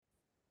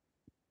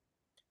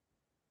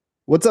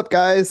What's up,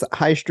 guys?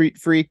 High Street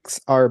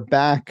Freaks are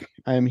back.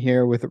 I'm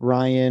here with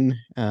Ryan,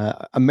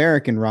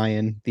 American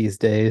Ryan these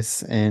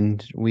days,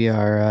 and we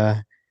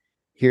are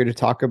here to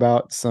talk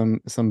about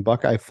some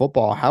Buckeye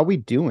football. How we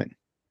doing?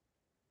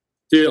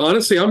 Dude,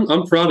 honestly, I'm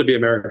proud to be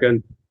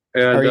American.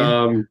 Are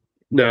And you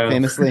no.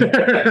 famously?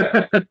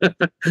 Yeah,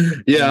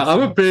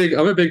 Famously.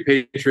 I'm a big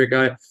Patriot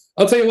guy.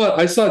 I'll tell you what,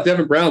 I saw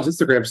Devin Brown's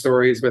Instagram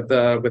stories with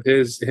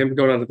him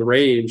going onto the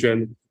range,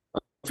 and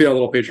I feel a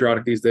little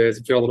patriotic these days.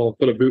 I feel a little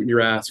put a boot in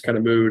your ass kind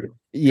of mood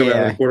coming out of the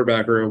Yeah.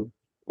 quarterback room.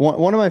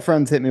 One of my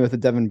friends hit me with a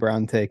Devin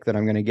Brown take that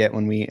I'm going to get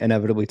when we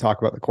inevitably talk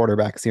about the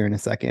quarterbacks here in a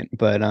second.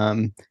 But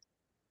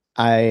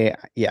I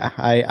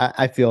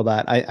feel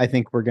that I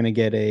think we're going to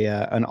get a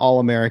an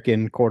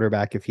All-American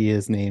quarterback if he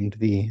is named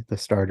the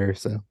starter.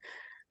 So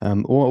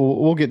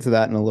we'll get to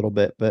that in a little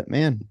bit. But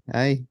man,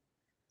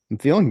 I'm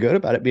feeling good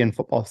about it being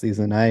football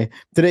season.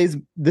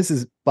 This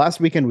is last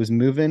weekend was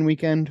move-in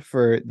weekend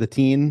for the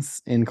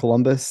teens in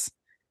Columbus.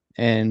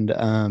 And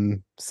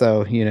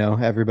so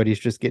everybody's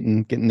just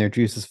getting their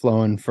juices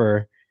flowing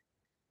for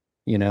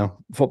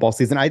football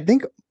season. I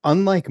think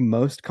unlike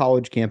most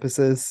college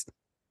campuses,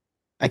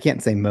 I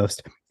can't say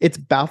most. It's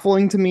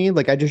baffling to me.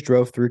 Like I just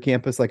drove through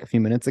campus like a few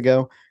minutes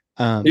ago.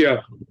 Um,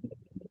 Yeah.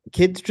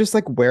 Kids just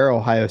like wear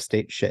Ohio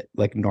State shit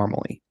like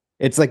normally.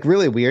 It's like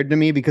really weird to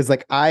me because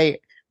like I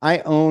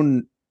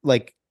own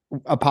like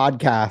a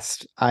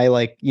podcast. I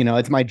like,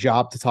 it's my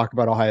job to talk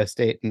about Ohio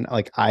State, and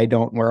like I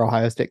don't wear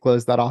Ohio State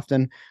clothes that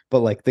often, but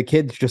like the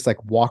kids just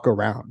like walk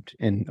around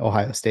in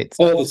Ohio State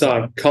stuff. All the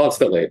time,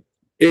 constantly.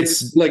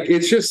 It's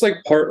It's just like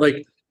part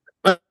like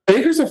I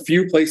think there's a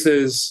few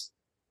places.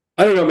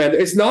 I don't know, man.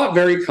 It's not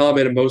very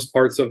common in most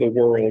parts of the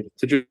world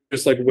to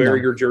just like wear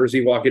no. your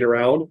jersey walking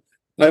around.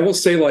 I will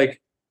say, like,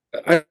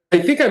 I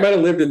think I might have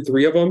lived in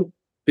three of them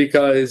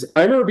because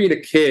I remember being a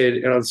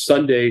kid and on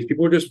Sundays,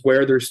 people would just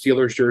wear their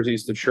Steelers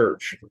jerseys to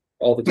church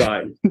all the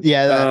time.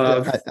 Yeah,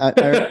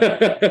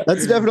 Uh,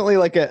 that's definitely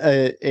like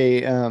a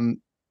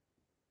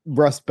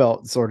Rust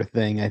Belt sort of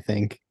thing, I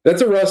think.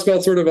 that's a Rust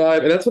Belt sort of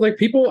vibe. And that's what like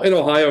people in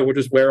Ohio would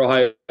just wear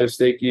Ohio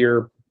State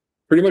gear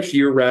pretty much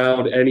year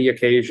round, any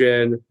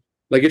occasion.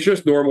 Like it's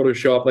just normal to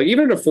show up, like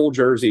even in a full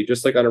jersey,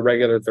 just like on a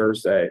regular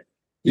Thursday.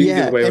 You can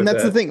get Yeah, away and with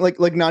that's the it. thing,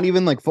 like not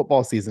even like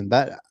football season.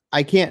 That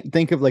I can't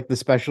think of like the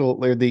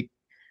special or the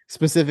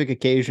specific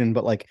occasion,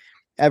 but like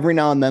every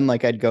now and then,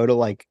 like I'd go to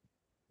like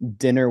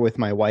dinner with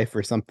my wife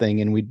or something,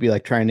 and we'd be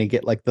like trying to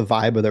get like the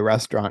vibe of the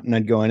restaurant, and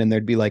I'd go in and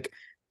there'd be like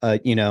a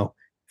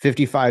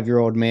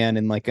 55-year-old man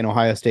in like an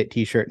Ohio State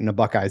t-shirt and a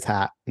Buckeyes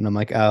hat, and I'm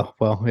like, oh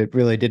well, it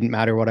really didn't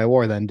matter what I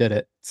wore then, did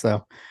it?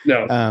 So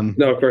No, um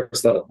no, of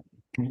course not.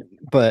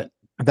 but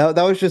that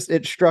was just,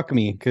 it struck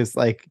me because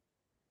like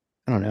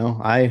I don't know,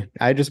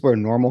 I just wear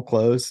normal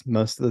clothes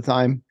most of the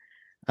time.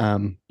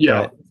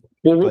 Yeah. But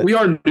Well, but we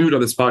are nude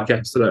on this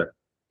podcast today.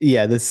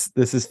 yeah, this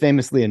is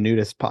famously a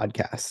nudist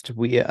podcast.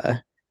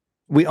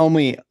 We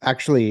only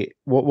actually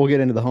we'll get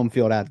into the home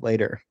field ad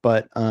later,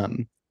 but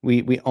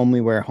we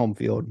only wear home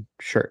field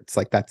shirts.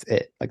 Like that's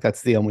it. Like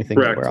that's the only thing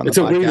we wear Correct. on the It's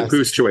a Winnie the podcast.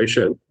 Pooh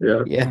situation.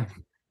 Yeah. Yeah.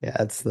 Yeah,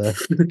 that's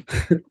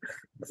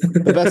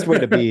the best way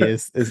to be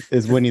is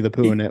Winnie the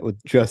Pooh in it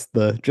with just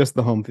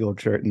the home field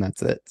shirt, and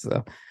that's it.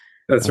 So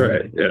That's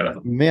right. Yeah.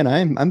 man,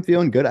 I'm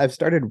feeling good. I've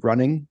started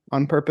running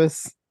on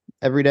purpose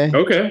every day.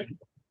 Okay.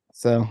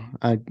 So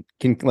I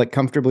can like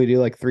comfortably do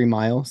like 3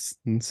 miles.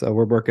 And so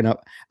we're working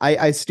up.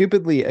 I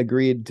stupidly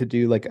agreed to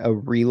do like a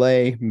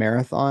relay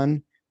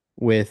marathon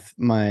with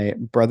my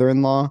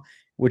brother-in-law,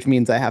 which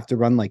means I have to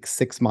run like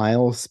 6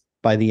 miles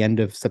by the end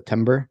of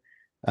September.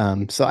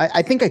 So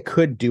I think I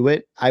could do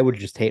it. I would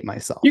just hate You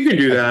myself. can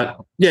do Like that.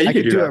 Yeah, you I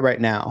can could do do it that.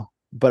 right now,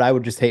 but I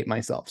would just hate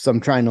myself. So I'm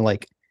trying to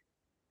like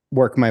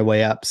work my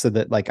way up so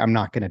that like I'm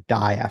not gonna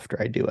die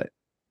after I do it.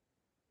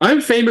 I'm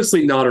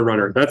famously not a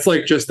runner. That's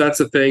like just that's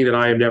a thing that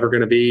I am never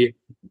going to be.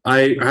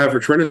 I have a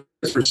tremendous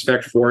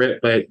respect for it,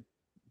 but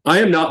I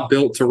am not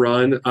built to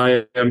run.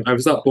 I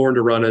was not born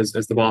to run, as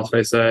the boss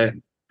may say.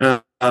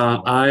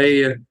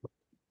 I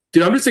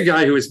dude, I'm just a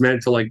guy who is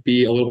meant to like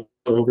be a little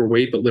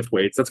overweight but lift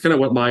weights. That's kind of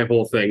what my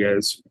whole thing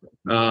is.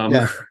 Um,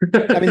 Yeah.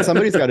 I mean,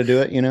 somebody's got to do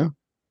it.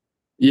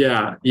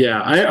 yeah,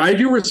 yeah. I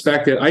do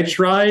respect it. I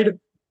tried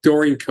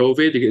during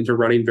COVID to get into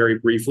running very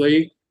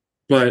briefly,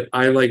 but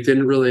I like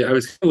didn't really. I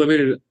was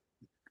limited.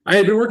 I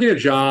had been working a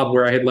job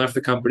where I had left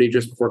the company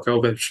just before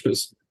COVID, which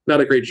was not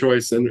a great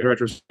choice in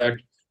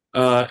retrospect.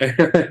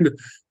 And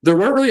there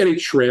weren't really any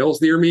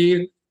trails near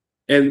me,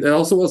 and it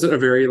also wasn't a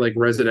very like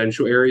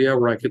residential area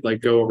where I could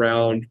like go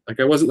around. Like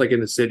I wasn't like in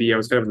the city; I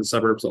was kind of in the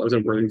suburbs. I was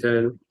in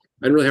Burlington.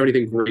 I didn't really have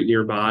anything great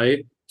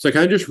nearby, so I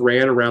kind of just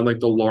ran around like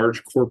the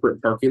large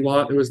corporate parking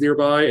lot that was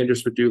nearby, and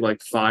just would do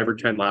like 5 or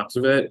 10 laps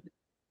of it.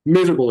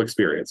 Miserable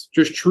experience,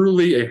 just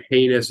truly a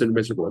heinous and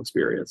miserable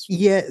experience.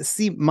 Yeah,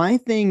 see, my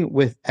thing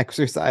with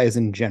exercise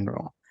in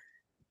general,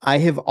 I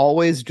have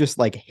always just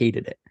like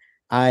hated it.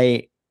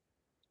 I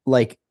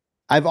like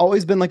I've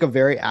always been like a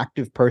very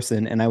active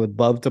person, and I would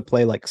love to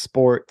play like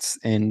sports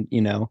and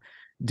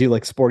do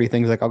like sporty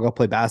things, like I'll go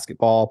play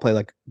basketball, play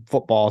like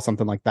football,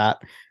 something like that.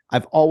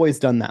 I've always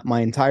done that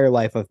my entire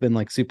life. I've been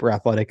like super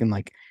athletic and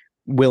like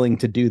willing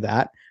to do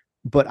that.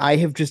 But I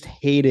have just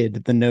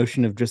hated the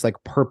notion of just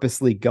like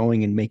purposely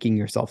going and making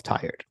yourself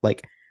tired.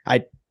 Like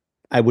I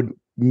I would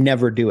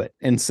never do it.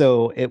 And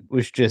so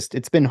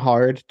it's been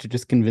hard to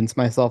just convince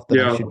myself that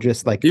I Yeah. should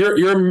just like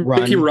You're a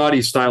Mickey run.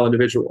 Roddy style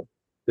individual.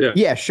 Yeah.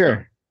 Yeah,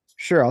 sure.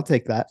 Sure, I'll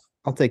take that.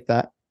 I'll take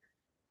that.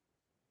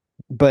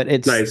 But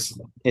Nice.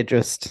 it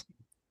just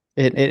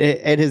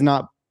it has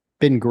not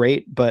been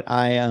great, but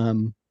I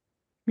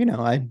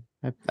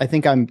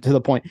think I'm to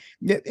the point.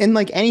 And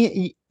like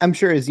I'm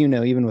sure, as you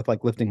know, even with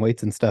like lifting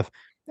weights and stuff,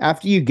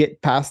 after you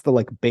get past the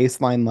like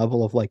baseline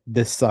level of like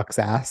this sucks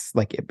ass,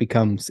 like it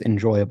becomes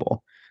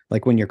enjoyable.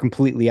 Like when you're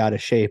completely out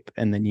of shape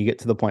and then you get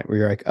to the point where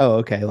you're like, oh,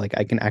 okay, like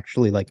I can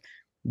actually like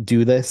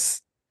do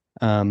this.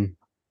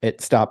 It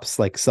stops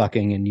like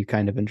sucking and you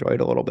kind of enjoy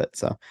it a little bit.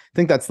 So I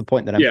think that's the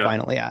point that I'm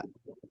finally at.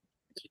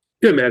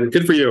 Good, man.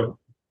 Good for you.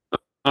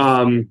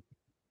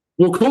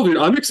 Well, cool, dude.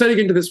 I'm excited to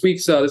get into this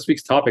week's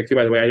topic too.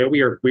 By the way, I know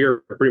we are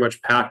pretty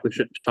much packed with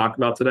shit to talk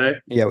about today.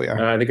 Yeah, we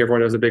are. I think everyone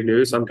knows the big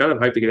news. So I'm kind of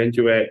hyped to get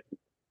into it.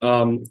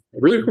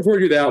 Really looking forward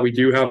to that. We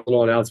do have a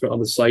little announcement on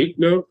the site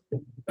note.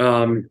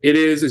 It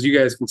is, as you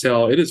guys can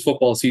tell, it is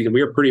football season.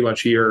 We are pretty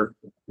much here.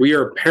 We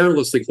are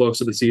perilously close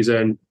to the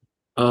season.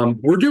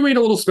 We're doing a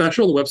little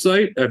special on the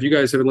website. If you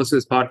guys have been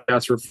listening to this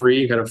podcast for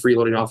free, kind of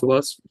freeloading off of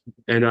us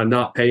and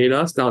not paying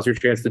us, now's your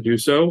chance to do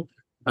so.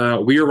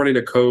 We are running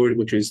a code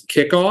which is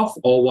kickoff,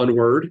 all one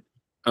word,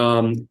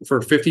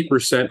 for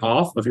 50%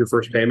 off of your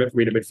first payment from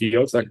me to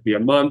midfield. So that could be a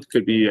month,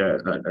 could be a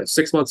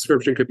 6-month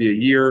subscription, could be a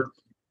year.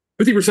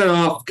 50%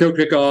 off, code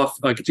kickoff,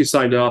 get you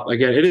signed up.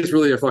 Again, it is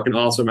really a fucking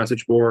awesome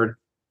message board.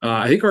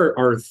 I think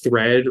our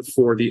thread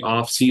for the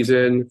off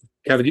season,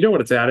 Kevin, you know what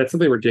it's at? It's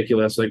something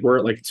ridiculous. Like we're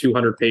at like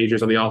 200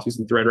 pages on the off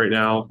season thread right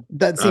now.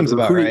 That seems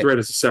about recruiting right. thread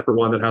is a separate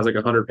one that has like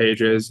 100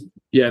 pages.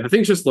 Yeah, the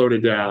thing's just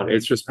loaded down.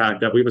 It's just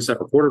packed up. We have a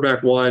separate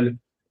quarterback one.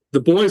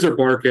 The boys are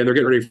barking. They're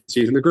getting ready for the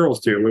season. The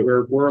girls too.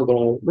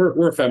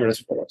 We're a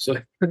feminist club. So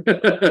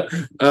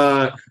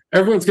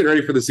everyone's getting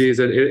ready for the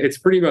season. It's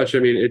pretty much. I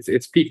mean,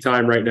 it's peak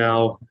time right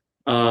now.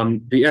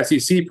 The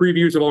SEC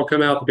previews have all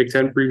come out. The Big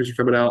Ten previews are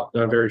coming out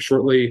very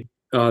shortly.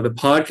 The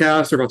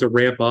podcasts are about to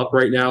ramp up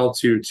right now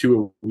to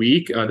a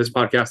week. This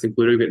podcast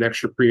included, you get an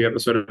extra premium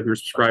episode of your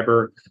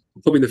subscriber.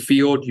 Flipping the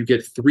field, you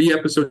get 3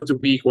 episodes a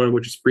week, one of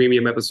which is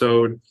premium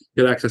episode.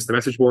 You get access to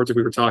message boards that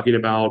we were talking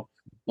about.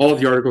 All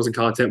of the articles and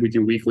content we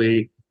do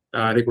weekly.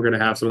 I think we're going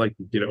to have some I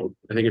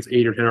think it's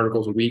 8 or 10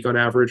 articles a week on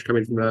average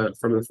coming from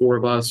the 4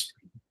 of us.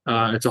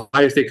 It's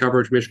Ohio State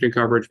coverage, Michigan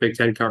coverage, Big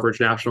Ten coverage,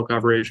 national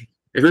coverage.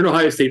 If you're an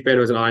Ohio State fan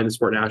who has an eye in the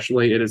sport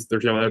nationally,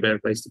 there's no other better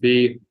place to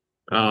be.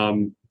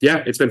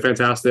 It's been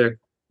fantastic.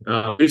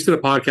 We just did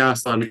a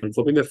podcast on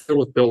flipping the field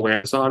with Bill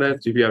Lance on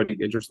it. So if you have any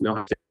interest in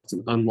Ohio State, it's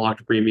an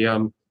unlocked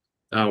premium.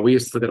 We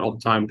used to flip it all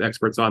the time with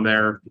experts on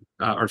there,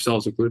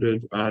 ourselves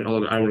included. I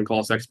don't want to call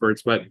us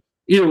experts, but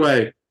either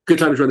way, good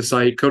time to join the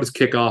site. Code is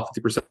kickoff,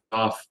 50%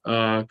 off.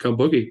 Come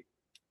boogie.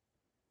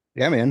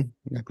 Yeah, man.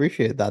 I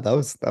appreciate that. That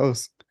was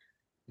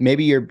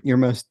maybe your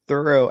most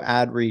thorough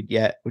ad read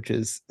yet, which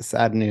is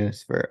sad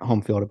news for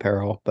Home Field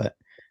Apparel. But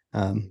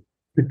yeah,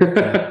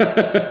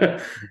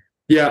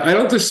 I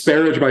don't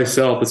disparage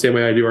myself the same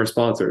way I do our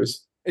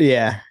sponsors.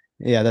 Yeah,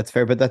 that's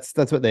fair. But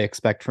that's what they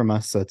expect from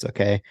us, so it's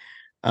okay.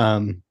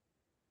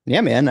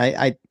 Yeah, man.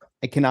 I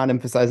cannot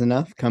emphasize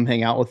enough. Come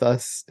hang out with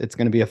us. It's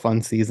going to be a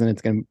fun season.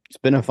 It's been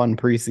a fun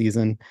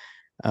preseason.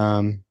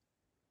 And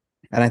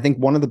I think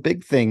one of the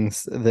big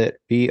things that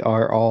we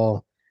are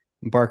all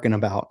barking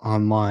about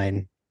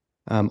online,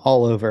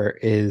 all over,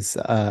 is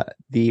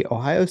the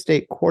Ohio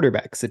State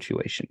quarterback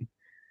situation.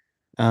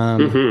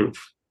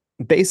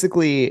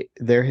 Basically,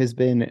 there has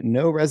been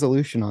no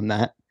resolution on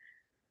that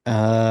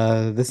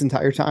this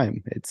entire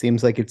time. It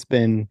seems like it's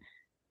been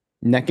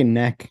neck and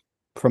neck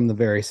from the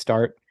very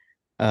start.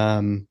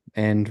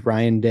 And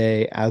Ryan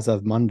Day, as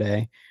of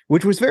Monday,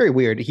 which was very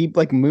weird, he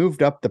like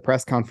moved up the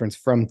press conference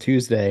from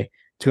Tuesday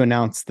to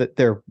announce that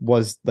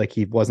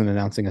he wasn't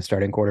announcing a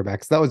starting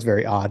quarterback. So that was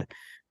very odd.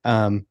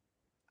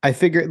 I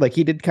figured like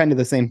he did kind of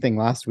the same thing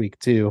last week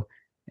too.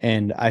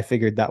 And I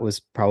figured that was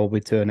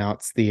probably to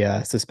announce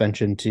the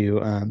suspension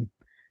to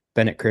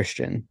Bennett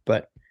Christian,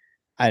 but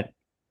I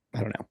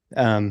don't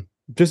know.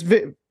 Just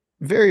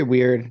very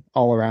weird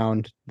all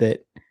around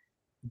that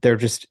there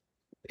just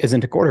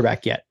isn't a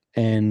quarterback yet.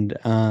 And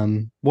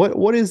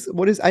what is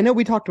I know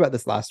we talked about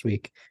this last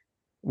week.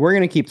 We're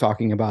going to keep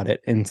talking about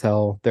it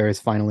until there is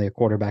finally a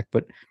quarterback,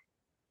 but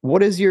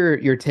what is your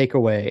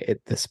takeaway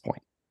at this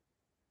point?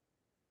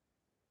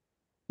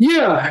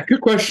 Yeah,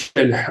 good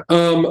question.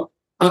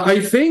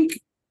 I think,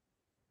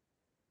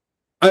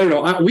 I don't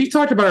know. We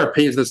talked about our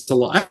opinions this a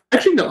lot.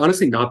 Actually, no,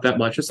 honestly, not that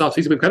much this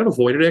offseason. We've kind of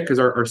avoided it because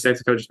our stance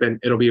has kind of just been,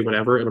 it'll be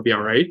whatever, it'll be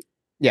all right.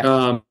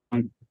 Yeah.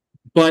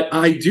 But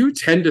I do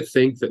tend to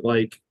think that,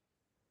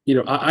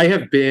 I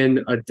have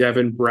been a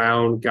Devin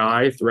Brown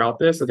guy throughout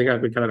this. I think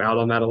I've been kind of out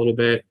on that a little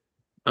bit.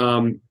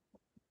 To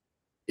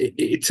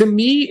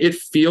me, it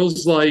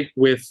feels like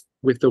with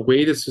with the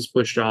way this is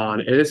pushed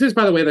on, and this is,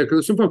 by the way,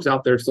 there's some folks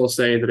out there still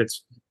saying that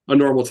it's a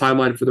normal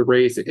timeline for the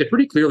race. It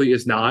pretty clearly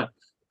is not.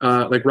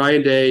 Like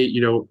Ryan Day,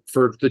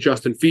 for the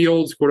Justin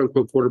Fields quote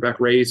unquote quarterback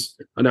race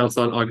announced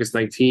on August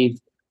 19th.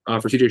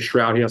 For CJ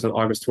Stroud, he announced on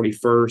August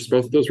 21st.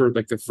 Both of those were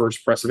like the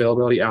first press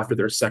availability after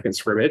their second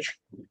scrimmage.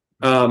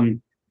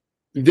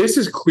 This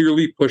is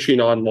clearly pushing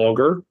on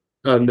longer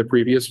than the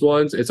previous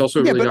ones. It's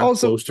also really not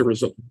close to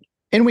result.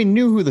 And we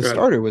knew who the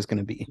starter was going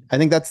to be. I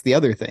think that's the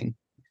other thing.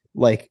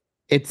 Like,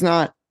 it's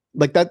not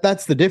like that.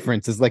 That's the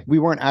difference, is like we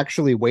weren't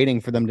actually waiting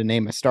for them to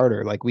name a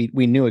starter. Like we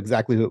knew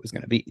exactly who it was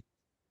going to be.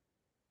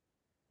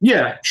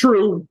 Yeah,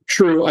 true.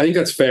 I think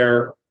that's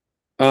fair.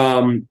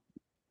 I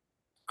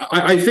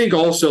think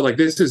also like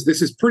this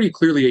is pretty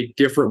clearly a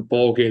different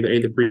ball game than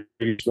any of the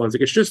previous ones.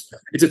 Like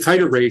it's a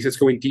tighter race. It's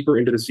going deeper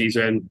into the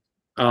season.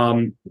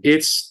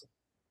 It's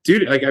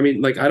dude, like, I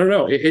mean, like, I don't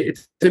know. It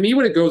to me,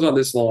 when it goes on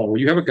this long,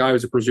 when you have a guy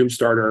who's a presumed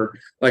starter,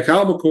 like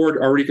Kyle McCord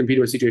already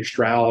competed with CJ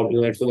Stroud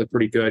and actually looked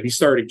pretty good. He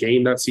started a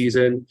game that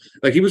season.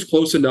 Like, he was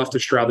close enough to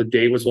Stroud that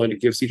Dave was willing to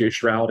give CJ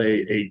Stroud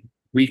a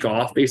week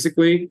off,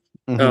 basically,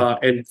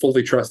 and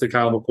fully trusted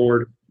Kyle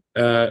McCord.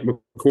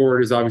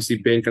 McCord has obviously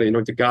been kind of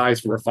anointed guys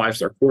for a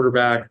 5-star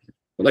quarterback.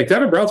 But like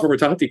Devin Brown's a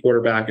top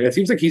quarterback, and it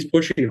seems like he's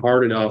pushing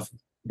hard enough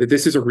that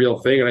this is a real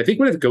thing. And I think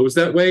when it goes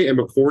that way and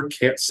McCord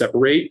can't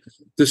separate,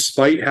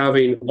 despite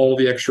having all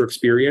the extra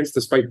experience,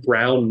 despite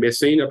Brown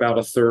missing about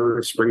a third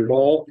of spring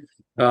ball,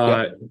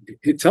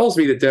 it tells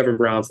me that Devin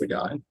Brown's the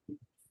guy.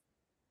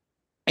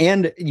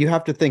 And you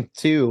have to think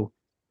too,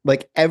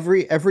 like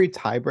every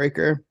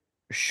tiebreaker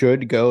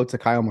should go to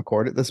Kyle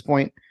McCord at this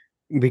point,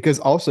 because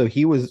also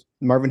he was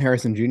Marvin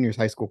Harrison Jr.'s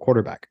high school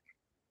quarterback.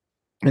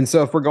 And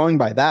so if we're going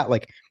by that,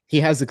 like,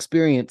 he has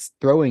experience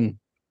throwing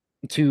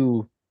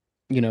to,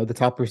 the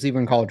top receiver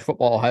in college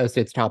football, Ohio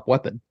State's top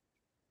weapon.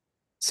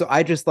 So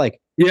I just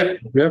like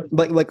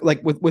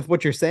with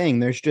what you're saying,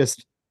 there's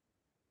just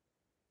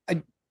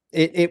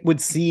it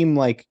would seem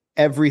like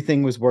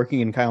everything was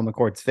working in Kyle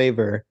McCord's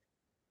favor,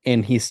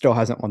 and he still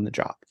hasn't won the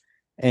job.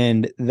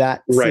 And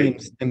that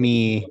seems to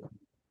me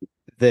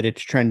that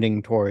it's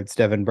trending towards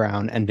Devin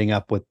Brown ending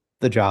up with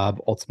the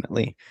job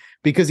ultimately,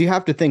 because you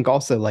have to think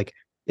also, like,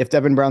 if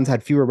Devin Brown's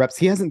had fewer reps,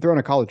 he hasn't thrown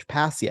a college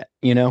pass yet,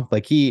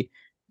 like he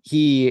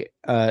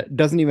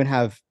doesn't even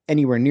have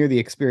anywhere near the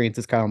experience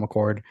as Kyle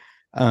McCord,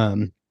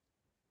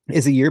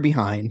 is a year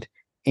behind,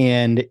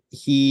 and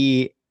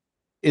he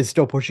is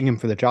still pushing him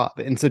for the job.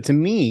 And so to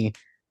me,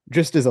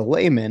 just as a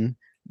layman,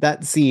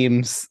 that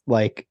seems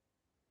like,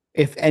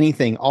 if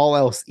anything, all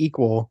else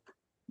equal,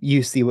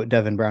 you see what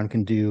Devin Brown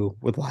can do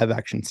with live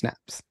action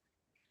snaps.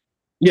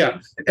 Yeah.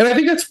 And I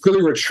think that's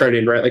clearly where it's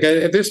trending, right? Like,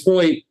 at this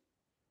point,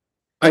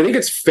 I think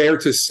it's fair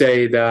to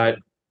say that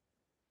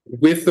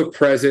with the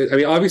presence, I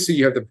mean, obviously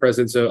you have the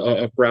presence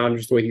of Brown,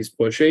 just the way he's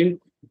pushing,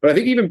 but I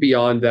think even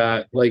beyond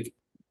that, like,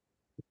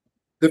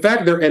 the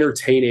fact they're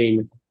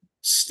entertaining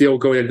still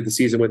going into the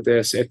season with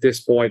this at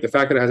this point, the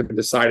fact that it hasn't been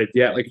decided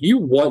yet, like, you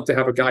want to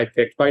have a guy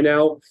picked by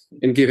now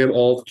and give him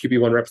all the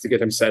QB1 reps to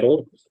get him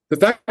settled. The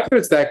fact that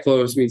it's that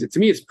close means that, to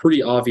me, it's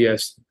pretty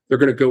obvious they're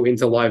going to go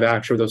into live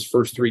action with those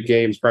first 3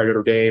 games prior to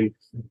Notre Dame.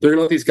 They're going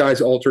to let these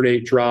guys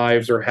alternate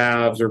drives or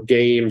halves or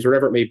games, or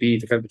whatever it may be,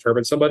 to kind of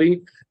determine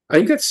somebody. I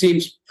think that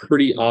seems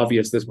pretty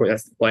obvious at this point.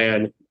 That's the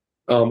plan,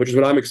 which is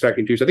what I'm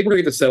expecting too. So I think we're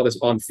going to get to settle this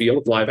on field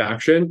with live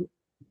action.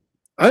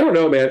 I don't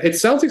know, man. It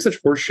sounds like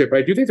such horseshit, but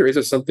I do think there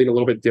is something a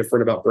little bit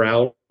different about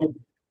Brown.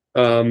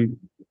 Even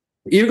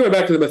going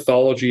back to the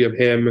mythology of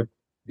him,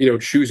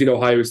 choosing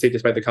Ohio State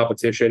despite the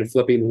competition,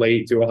 flipping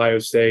late to Ohio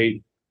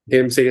State,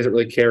 him saying he doesn't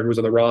really care who's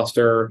on the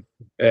roster,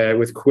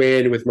 with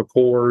Quinn, with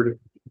McCord,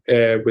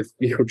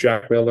 with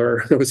Jack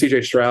Miller, with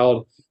CJ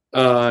Stroud,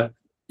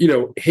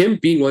 him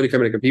being willing to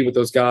come in and compete with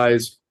those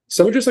guys.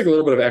 Someone just like a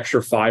little bit of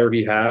extra fire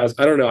he has.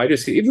 I don't know.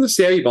 Even the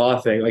Sammy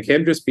Baugh thing, like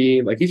him just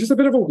being like, he's just a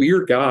bit of a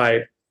weird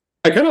guy.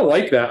 I kind of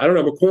like that. I don't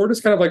know. McCord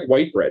is kind of like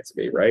white bread to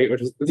me, right?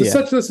 This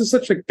is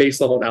such like base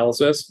level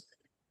analysis.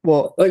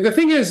 Well, like, the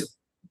thing is,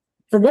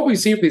 from what we've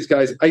seen from these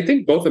guys, I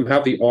think both of them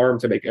have the arm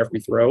to make every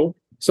throw.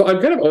 So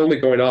I'm kind of only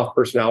going off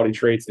personality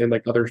traits and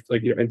like other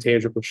like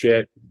intangible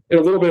shit, and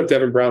a little bit of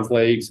Devin Brown's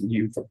legs and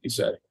youth, like you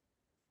said.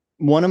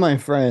 One of my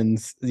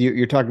friends,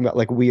 you're talking about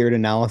like weird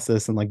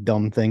analysis and like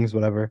dumb things,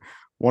 whatever.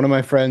 One of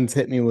my friends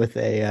hit me with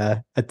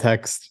a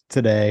text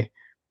today.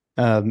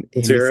 And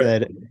he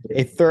said,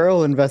 a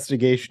thorough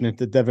investigation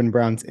into Devin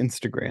Brown's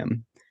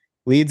Instagram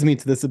leads me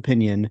to this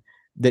opinion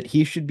that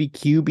he should be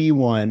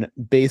QB1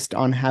 based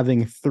on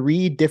having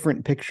 3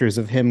 different pictures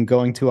of him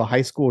going to a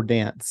high school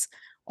dance,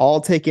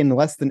 all taken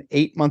less than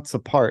 8 months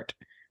apart,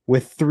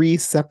 with 3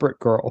 separate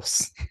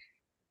girls.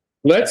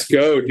 Let's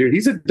go, dude.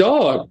 He's a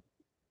dog.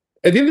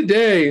 At the end of the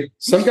day,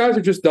 some guys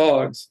are just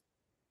dogs.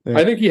 Yeah.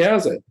 I think he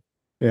has it.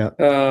 Yeah.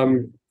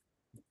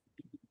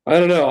 I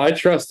don't know. I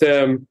trust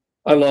him.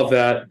 I love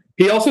that.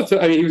 He also,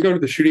 he was going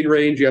to the shooting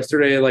range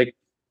yesterday. Like,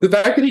 the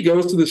fact that he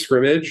goes to the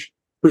scrimmage,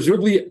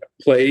 presumably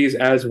plays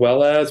as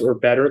well as or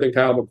better than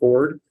Kyle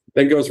McCord,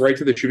 then goes right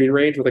to the shooting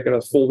range with like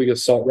a fully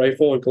assault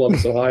rifle in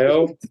Columbus,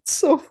 Ohio. It's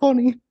so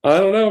funny. I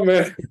don't know,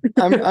 man.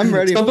 I'm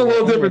ready. Something a for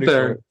it. little I'm different ready for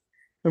there. it.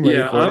 I'm ready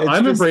Yeah, for it. It's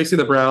I'm just embracing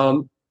the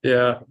Brown.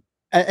 Yeah,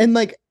 and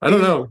like I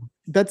don't know.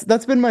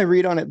 that's been my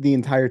read on it the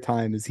entire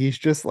time. Is he's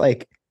just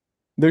like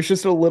there's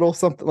just a little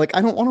something like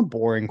I don't want a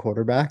boring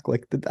quarterback.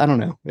 Like I don't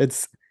know.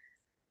 It's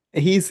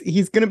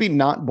he's gonna be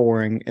not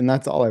boring, and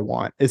that's all I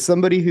want. Is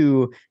somebody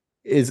who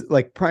is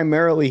like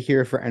primarily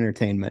here for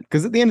entertainment.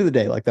 Because at the end of the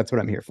day, like that's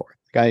what I'm here for.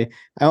 Like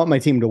I want my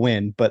team to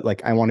win, but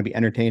like I want to be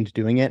entertained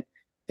doing it.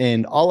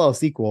 And all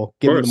else equal,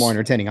 give me the more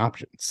entertaining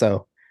options.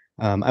 So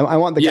I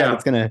want the guy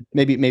that's gonna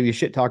maybe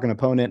shit talk an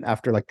opponent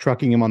after like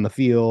trucking him on the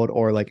field,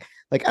 or like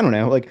I don't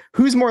know, like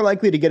who's more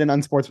likely to get an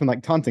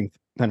unsportsmanlike taunting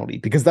penalty,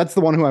 because that's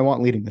the one who I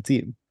want leading the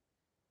team.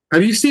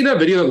 Have you seen that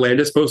video that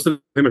Landis posted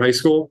of him in high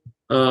school?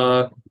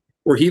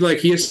 Where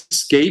he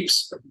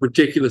escapes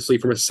ridiculously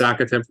from a sack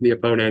attempt from the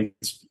opponent,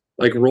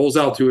 like rolls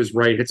out to his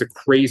right, hits a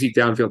crazy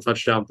downfield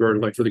touchdown throw,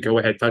 like for the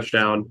go-ahead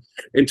touchdown,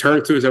 and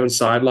turns to his own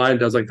sideline,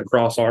 does like the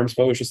cross arms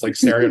pose, just like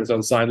staring at his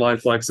own sideline,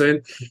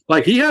 flexing.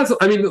 Like he has,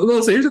 I mean,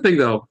 listen, here's the thing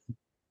though.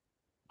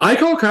 I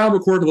call Kyle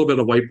McCord a little bit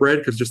of white bread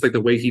because just like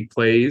the way he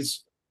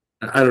plays,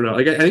 I don't know.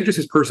 Like I think just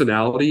his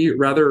personality,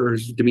 rather, or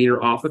his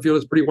demeanor off the field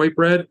is pretty white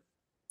bread.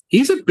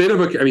 He's a bit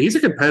of a, I mean, he's a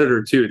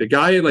competitor too. The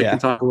guy like can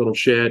talk a little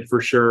shit for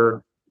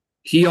sure.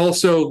 He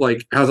also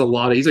like has a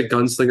lot of, he's a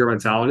gunslinger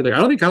mentality. Like I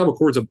don't think Kyle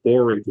McCord's a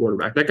boring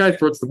quarterback. That guy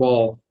throws the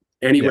ball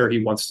anywhere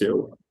he wants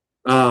to.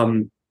 I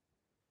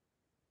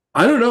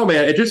don't know,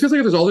 man. It just feels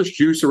like there's all this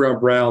juice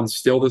around Brown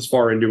still this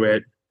far into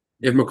it.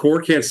 If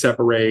McCord can't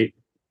separate,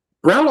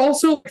 Brown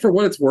also, for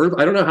what it's worth,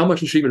 I don't know how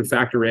much it should even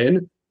factor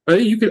in. I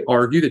think you could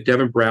argue that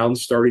Devin Brown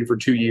starting for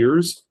 2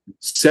 years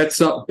sets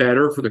up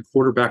better for the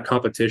quarterback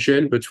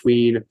competition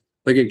between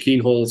like in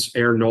Keenholz,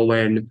 Aaron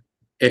Nolan,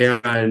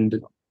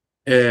 and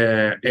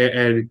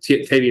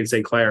Tavian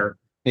St. Clair.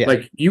 Yeah.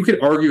 Like you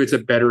could argue it's a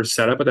better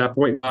setup at that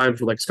point in time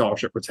for like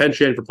scholarship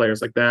retention for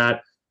players like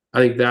that. I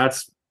think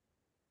that's,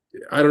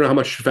 I don't know how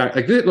much fact,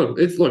 like look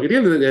at the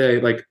end of the day,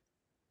 like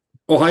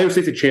Ohio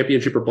State's a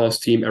championship or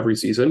bust team every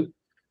season.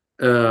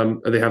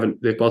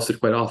 They've busted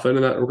quite often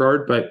in that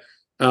regard, but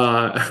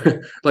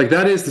like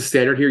that is the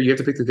standard here. You have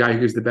to pick the guy who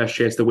gives the best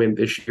chance to win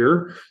this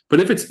year. But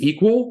if it's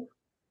equal,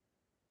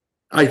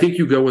 I think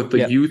you go with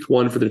the youth,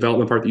 one for the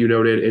development part that you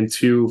noted, and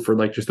two for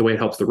like just the way it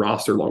helps the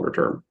roster longer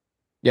term.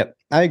 Yep,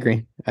 I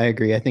agree. I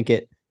think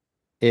it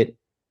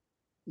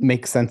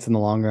makes sense in the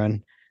long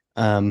run.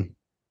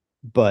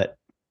 But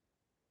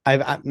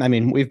I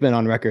mean, we've been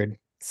on record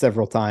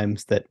several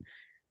times that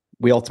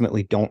we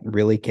ultimately don't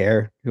really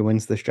care who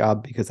wins this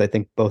job, because I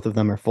think both of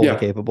them are fully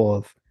capable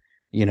of,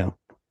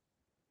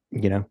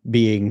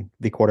 being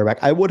the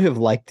quarterback. I would have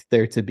liked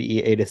there to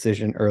be a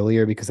decision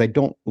earlier, because I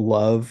don't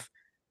love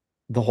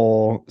the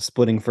whole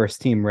splitting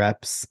first team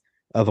reps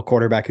of a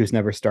quarterback who's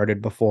never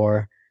started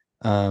before.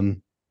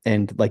 And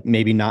like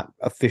maybe not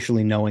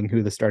officially knowing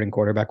who the starting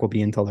quarterback will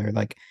be until they're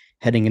like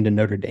heading into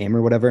Notre Dame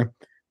or whatever.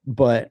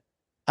 But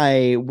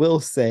I will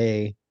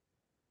say,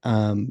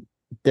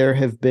 there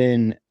have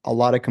been a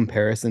lot of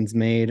comparisons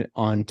made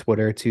on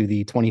Twitter to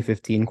the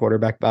 2015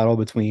 quarterback battle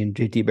between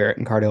JT Barrett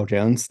and Cardale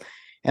Jones.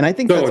 And I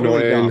think that's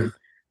really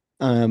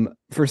dumb,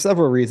 for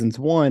several reasons.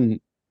 One,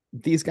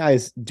 these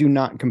guys do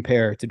not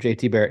compare to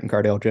JT Barrett and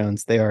Cardale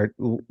Jones. They are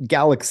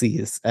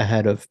galaxies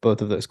ahead of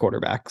both of those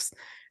quarterbacks.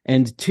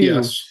 And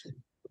two,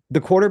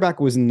 the quarterback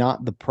was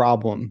not the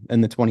problem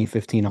in the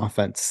 2015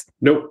 offense.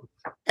 Nope.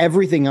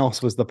 Everything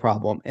else was the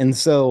problem. And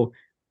so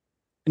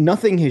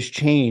nothing has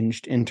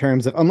changed in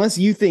terms of, unless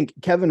you think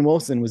Kevin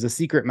Wilson was a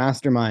secret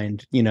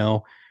mastermind,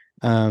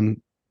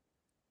 running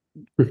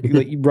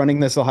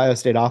this Ohio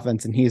State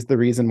offense, and he's the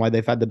reason why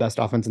they've had the best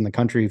offense in the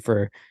country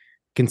for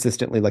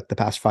consistently like the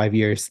past 5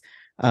 years.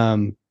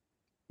 The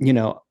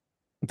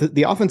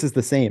offense is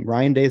the same.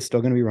 Ryan Day is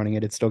still going to be running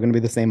it. It's still going to be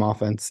the same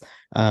offense.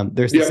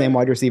 There's the same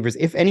wide receivers.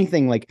 If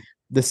anything, like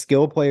the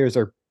skill players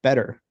are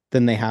better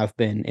than they have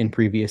been in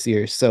previous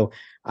years. So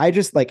I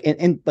just like,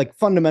 and like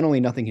fundamentally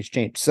nothing has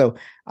changed. So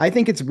I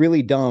think it's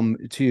really dumb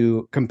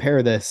to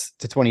compare this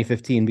to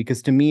 2015,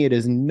 because to me, it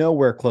is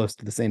nowhere close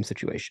to the same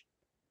situation.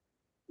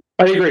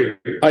 I agree.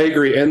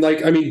 And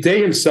like, I mean,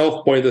 Day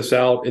himself pointed this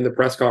out in the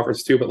press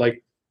conference too, but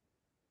like,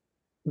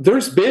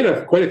 there's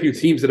been quite a few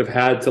teams that have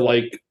had to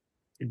like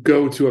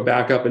go to a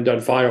backup and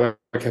done fine, or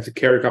like have to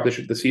carry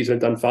competition the season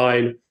and done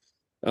fine.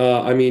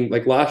 I mean,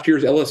 like last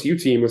year's LSU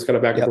team was kind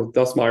of back and forth with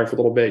Dustmeyer for a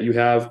little bit. You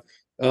have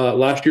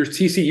last year's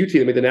TCU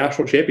team that made the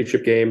national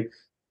championship game.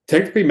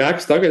 Technically,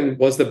 Max Duggan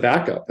was the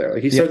backup there.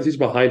 Like he started the season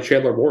behind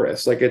Chandler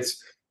Morris. Like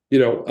it's,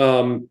 you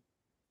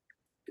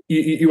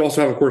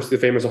also have, of course, the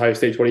famous Ohio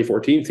State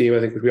 2014 team. I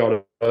think we all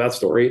know that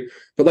story.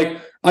 But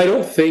like, I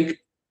don't think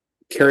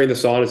carrying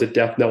this on is a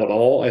death knell at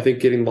all. I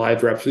think getting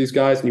live reps for these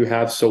guys, and you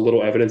have so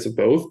little evidence of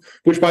both,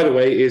 which, by the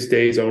way, is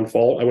Day's own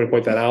fault. I want to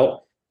point that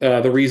out.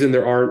 The reason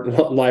there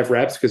aren't live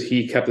reps because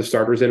he kept the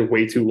starters in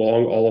way too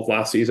long all of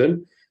last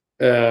season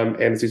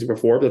and the season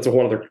before. But that's a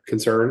whole other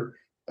concern.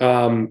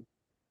 I mean,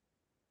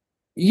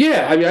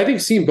 I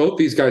think seeing both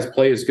these guys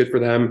play is good for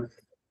them.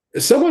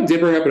 Someone did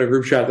bring up in a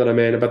group chat that I'm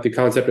in about the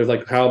concept of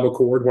like how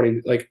McCord, when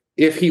he like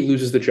if he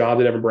loses the job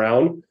to Devin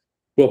Brown,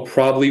 will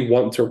probably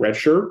want to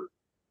redshirt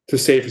to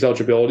save his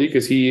eligibility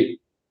because he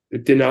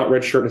did not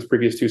redshirt in his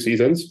previous 2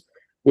 seasons,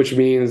 which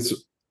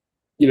means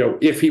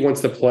if he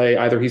wants to play,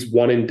 either he's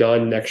one and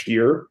done next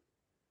year,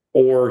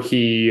 or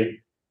he.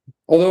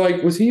 Although,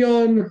 like, was he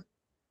on?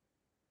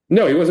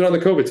 No, he wasn't on the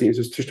COVID teams.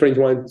 It was just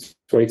 2021,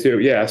 22.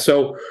 Yeah.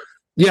 So,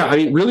 yeah, I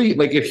mean, really,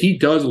 like, if he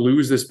does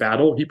lose this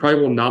battle, he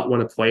probably will not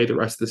want to play the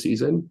rest of the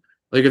season.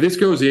 Like, if this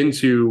goes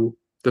into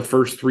the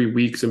first 3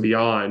 weeks and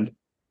beyond,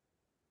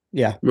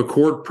 Yeah,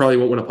 McCord probably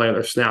won't want to play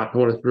another snap.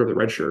 He'll want to throw the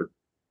red shirt,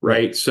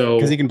 right? So,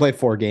 because he can play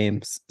 4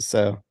 games.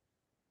 So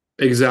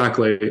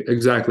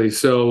exactly.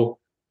 So,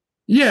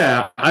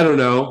 yeah, I don't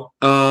know.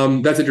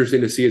 That's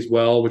interesting to see as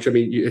well. Which I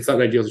mean, it's not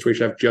an ideal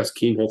situation to have just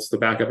Keenholz the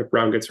backup if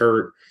Brown gets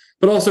hurt.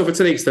 But also, if it's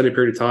an extended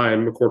period of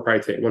time, McCord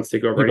probably wants to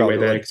take over he anyway. probably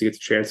Then would. because he gets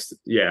a chance.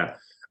 Yeah,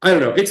 I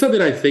don't know. It's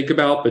something I think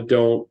about but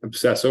don't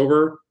obsess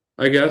over.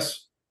 I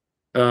guess.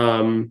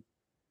 Um,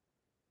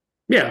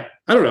 yeah,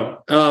 I don't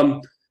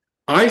know.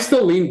 I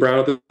still lean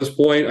Brown at this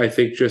point. I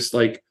think just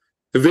like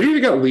the video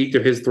that got leaked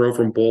of his throw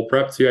from bowl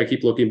prep too. I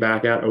keep looking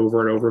back at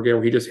over and over again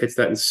where he just hits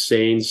that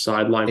insane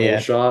sideline hole Yeah,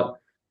 shot.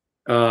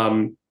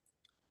 Um,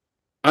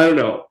 I don't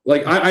know.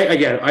 Like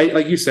I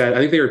like you said, I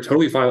think they are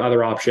totally fine with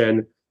either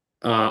option.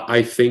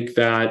 I think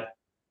that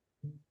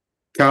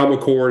Kyle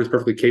McCord is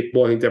perfectly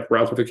capable. I think Dev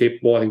Brown's perfectly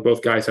capable. I think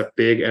both guys have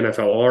big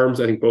NFL arms.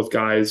 I think both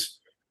guys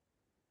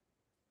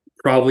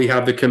probably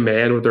have the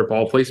command with their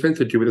ball placement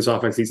to do what this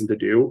offense needs them to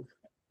do.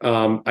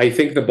 I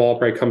think the ball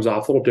probably comes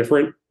off a little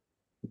different,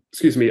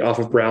 off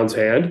of Brown's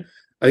hand.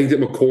 I think that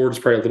McCord is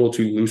probably a little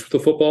too loose with the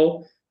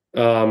football.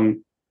 I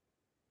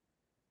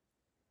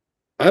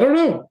don't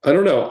know.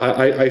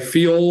 I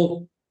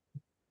feel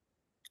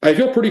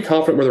pretty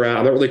confident where they're at.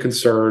 I'm not really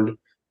concerned,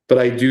 but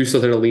I do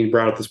still tend to lean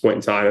Brown at this point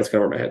in time. That's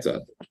kind of where my head's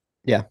at.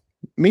 yeah,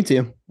 me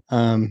too.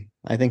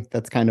 I think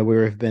that's kind of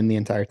where we've been the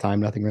entire time.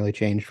 Nothing really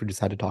changed. We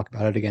just had to talk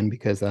about it again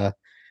because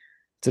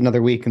it's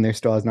another week and there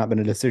still has not been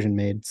a decision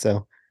made.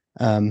 So,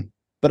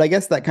 but I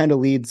guess that kind of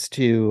leads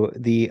to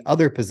the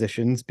other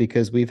positions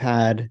because we've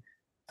had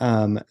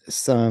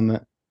some,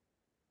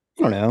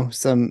 I don't know,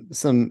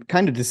 some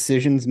kind of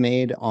decisions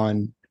made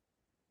on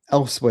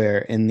elsewhere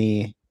in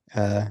the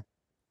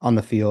on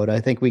the field. I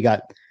think we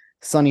got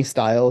Sonny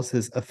Styles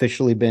has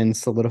officially been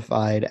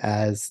solidified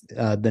as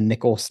the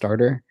nickel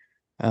starter,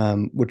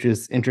 which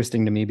is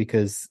interesting to me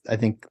because I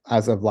think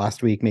as of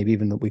last week, maybe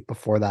even the week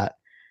before that,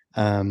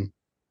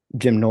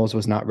 Jim Knowles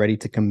was not ready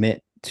to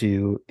commit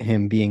to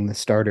him being the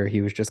starter.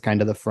 He was just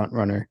kind of the front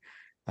runner.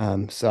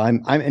 So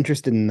I'm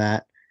interested in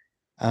that.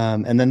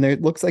 And then there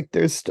looks like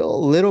there's still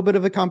a little bit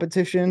of a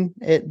competition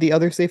at the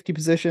other safety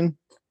position.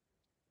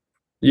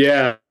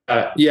 Yeah,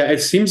 yeah. It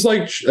seems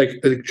like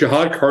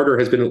Jahad Carter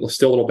has been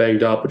still a little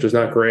banged up, which is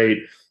not great,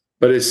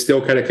 but is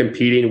still kind of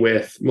competing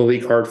with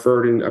Malik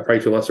Hartford and probably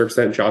to a lesser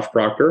extent Josh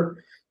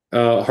Proctor.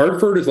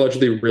 Hartford is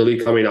allegedly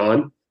really coming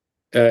on.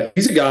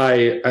 He's a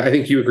guy, I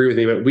think you agree with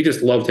me, but we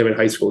just loved him in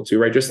high school too,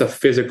 right? Just a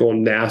physical,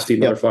 nasty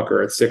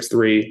motherfucker at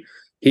 6'3".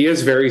 He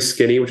is very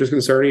skinny, which is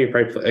concerning.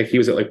 Probably, like, he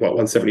was at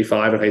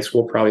 175 in high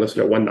school, probably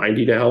listed at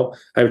 190 now.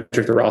 I haven't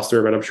checked the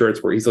roster, but I'm sure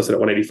it's where he's listed at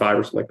 185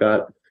 or something like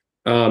that.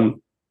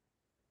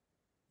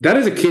 That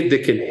is a kid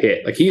that can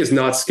hit. Like, he is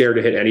not scared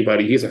to hit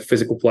anybody. He's a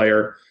physical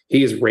player.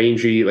 He is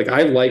rangy. Like,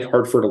 I like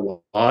Hartford a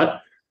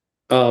lot.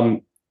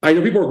 I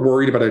know people are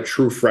worried about a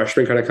true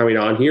freshman kind of coming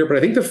on here, but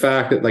I think the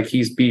fact that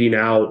he's beating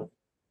out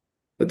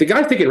the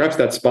guy's taking reps at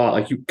that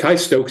spot. Kai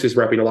Stokes is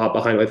repping a lot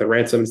behind the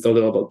Ransom, still a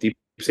little deep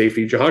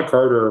safety. Jahad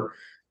Carter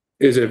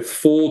is a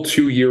full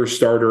 2-year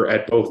starter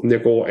at both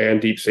nickel and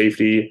deep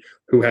safety,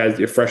 who has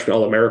a freshman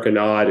All-America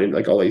nod and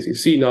all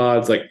ACC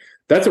nods.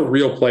 That's a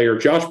real player.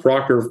 Josh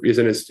Proctor is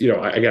in his,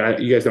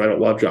 again, you guys know I don't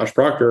love Josh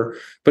Proctor,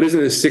 but is in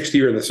his 6th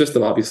year in the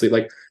system, obviously.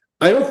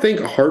 I don't think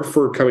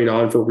Hartford coming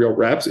on for real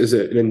reps is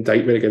an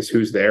indictment against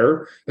who's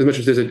there, as much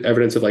as there's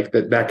evidence of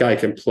that guy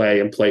can play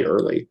and play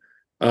early.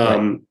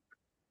 Right.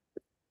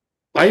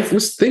 I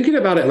was thinking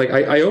about it.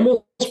 I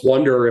almost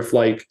wonder if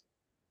I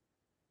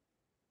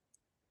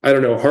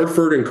don't know,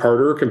 Hartford and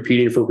Carter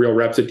competing for real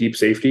reps at deep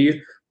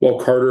safety, while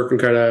Carter can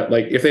kind of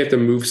if they have to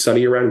move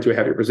Sonny around into a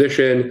heavier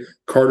position,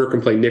 Carter can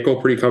play nickel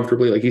pretty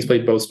comfortably. He's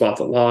played both spots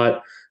a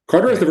lot.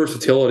 Carter has the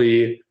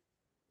versatility,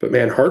 but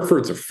man,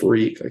 Hartford's a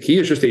freak. He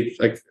is just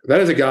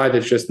that is a guy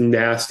that's just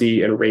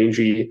nasty and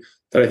rangy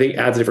that I think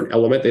adds a different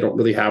element they don't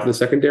really have in the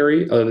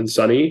secondary other than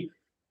Sonny.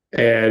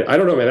 And I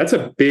don't know, man, that's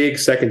a big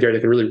secondary that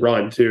can really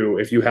run too.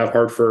 If you have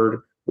Hartford,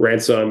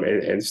 Ransom,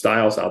 and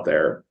Styles out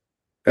there,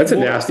 that's a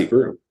nasty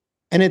group.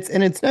 And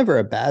it's never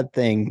a bad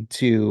thing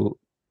to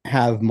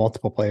have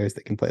multiple players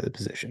that can play the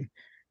position,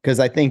 because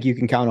I think you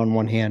can count on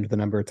one hand the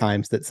number of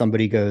times that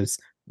somebody goes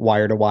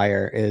wire to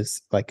wire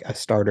is a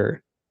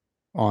starter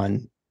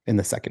in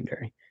the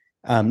secondary.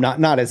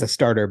 Not as a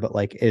starter, but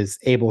is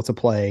able to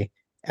play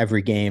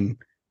every game.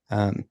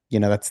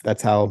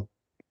 That's how.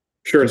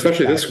 Sure,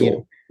 especially this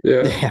school.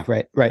 Yeah,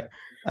 right.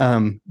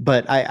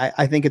 But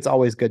I think it's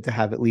always good to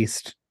have at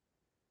least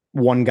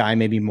one guy,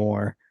 maybe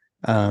more,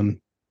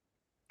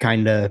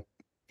 kind of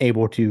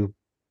able to,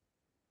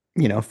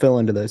 fill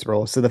into those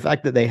roles. So the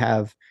fact that they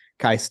have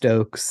Kai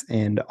Stokes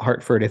and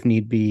Hartford if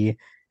need be,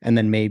 and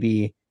then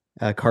maybe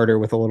Carter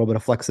with a little bit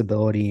of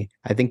flexibility,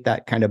 I think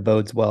that kind of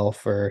bodes well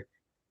for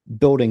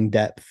building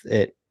depth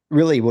at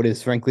really what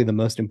is frankly the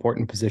most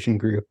important position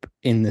group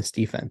in this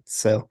defense.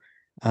 So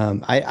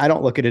I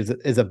don't look at it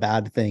as a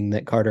bad thing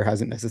that Carter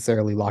hasn't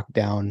necessarily locked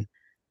down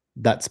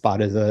that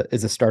spot as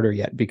a starter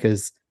yet,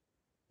 because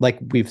like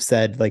we've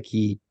said, like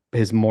he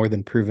has more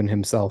than proven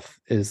himself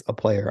as a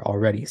player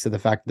already. So the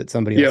fact that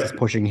somebody else is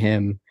pushing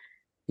him,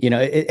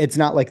 it's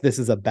not like this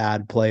is a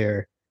bad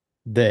player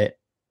that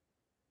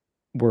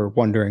we're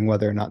wondering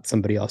whether or not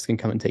somebody else can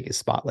come and take his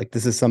spot. Like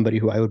this is somebody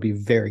who I would be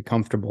very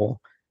comfortable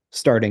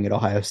starting at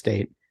Ohio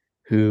State,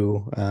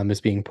 who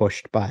is being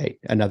pushed by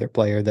another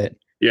player that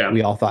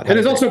we all thought and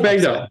is also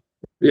banged up.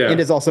 Yeah, it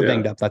is also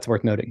banged up. That's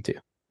worth noting too.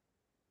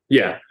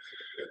 Yeah.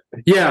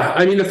 Yeah,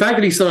 I mean, the fact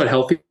that he's still not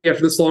healthy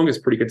after this long is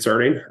pretty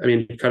concerning. I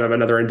mean, kind of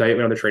another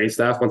indictment on the training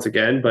staff once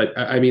again. But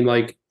I mean,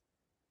 like,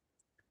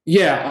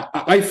 yeah,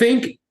 I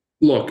think,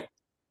 look,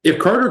 if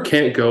Carter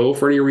can't go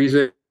for any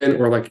reason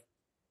or like,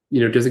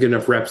 doesn't get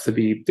enough reps to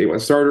be day one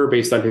starter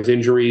based on his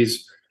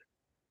injuries,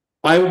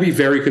 I would be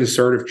very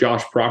concerned if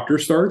Josh Proctor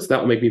starts. That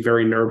will make me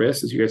very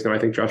nervous. As you guys know, I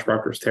think Josh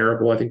Proctor is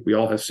terrible. I think we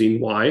all have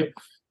seen why.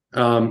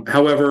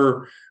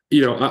 However,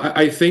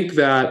 I think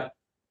that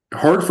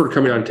Hartford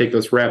coming on and take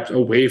those reps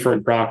away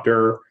from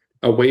Proctor,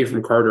 away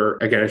from Carter,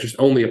 again, it's just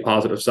only a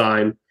positive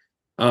sign.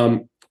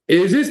 It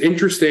is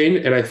interesting,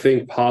 and I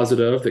think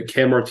positive, that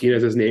Cam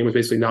Martinez's name was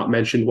basically not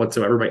mentioned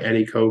whatsoever by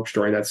any coach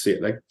during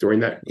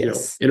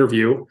that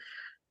interview.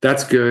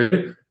 That's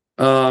good.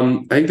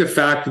 I think the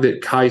fact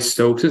that Kai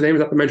Stokes' name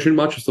is not mentioned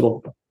much is a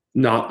little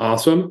not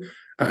awesome.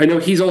 I know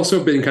he's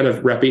also been kind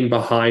of repping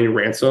behind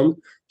Ransom,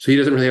 so he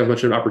doesn't really have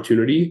much of an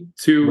opportunity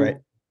to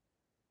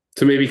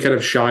maybe kind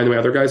of shine the way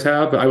other guys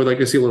have. But I would like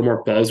to see a little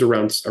more buzz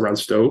around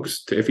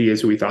Stokes if he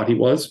is who we thought he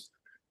was.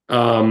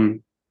 But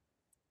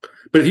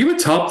if you have a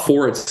top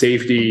four at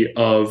safety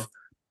of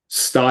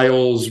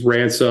Styles,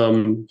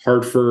 Ransom,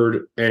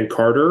 Hartford, and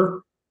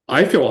Carter,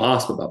 I feel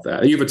awesome about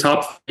that. And you have a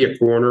top three at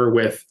corner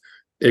with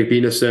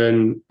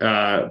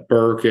Igbinosun,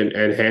 Burke,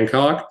 and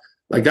Hancock.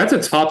 Like that's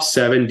a top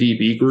 7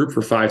 DB group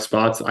for 5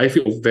 spots. I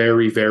feel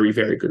very, very,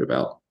 very good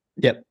about.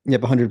 Yep,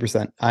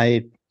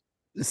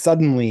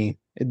 100%.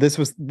 This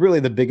was really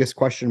the biggest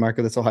question mark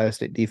of this Ohio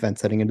State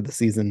defense heading into the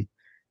season,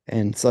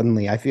 and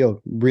suddenly I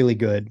feel really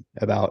good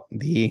about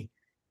the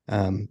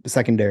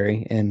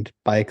secondary and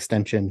by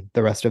extension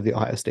the rest of the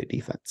Ohio State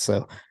defense.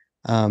 So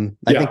I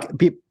think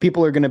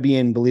people are going to be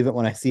in believe it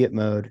when I see it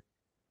mode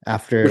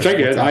after, which I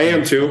get. I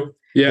am too.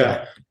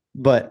 Yeah.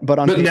 But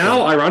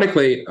now,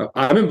 ironically,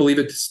 I'm in believe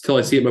it till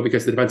I see it mode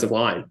because of the defensive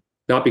line,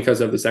 not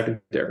because of the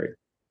secondary.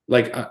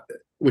 Like,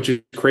 which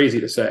is crazy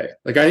to say.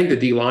 Like, I think the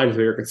D line is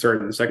very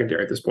concerned in the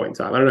secondary at this point in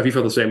time. I don't know if you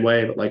feel the same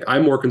way, but like,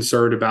 I'm more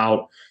concerned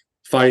about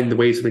finding the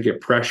ways to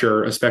get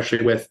pressure,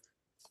 especially with.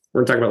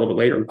 We're going to talk about a little bit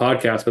later in the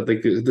podcast, but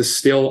like the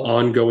still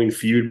ongoing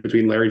feud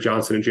between Larry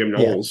Johnson and Jim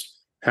Knowles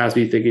has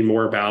me thinking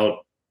more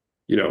about,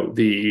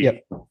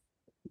 the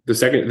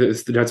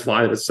defensive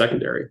line of the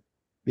secondary.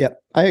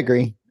 Yep, I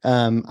agree.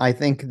 I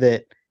think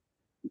that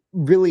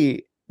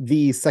really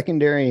the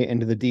secondary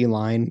and the D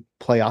line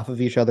play off of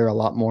each other a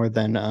lot more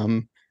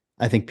than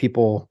I think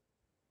people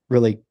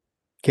really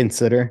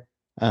consider.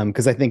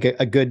 Because I think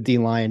a good D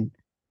line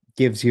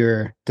gives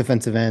your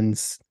defensive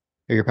ends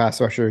or your pass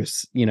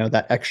rushers,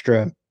 that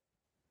extra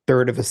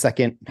third of a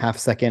second, half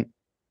second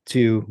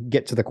to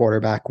get to the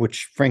quarterback,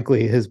 which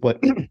frankly is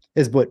what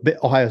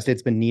Ohio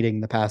State's been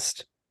needing the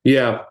past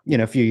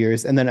few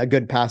years. And then a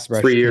good pass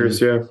rush 3 years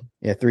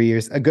 3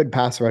 years. A good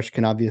pass rush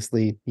can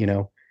obviously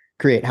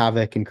create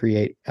havoc and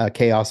create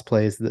chaos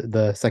plays that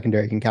the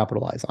secondary can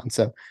capitalize on.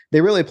 So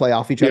they really play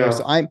off each other.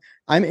 So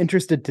I'm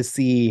interested to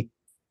see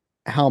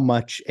how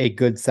much a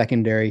good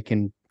secondary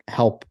can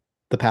help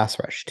the pass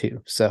rush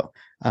too. So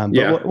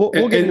but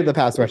we'll get into the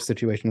pass rush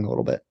situation in a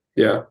little bit.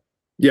 Yeah,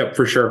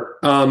 for sure.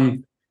 I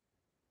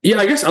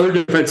guess other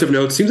defensive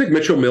notes, seems like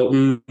Mitchell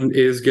Milton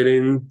is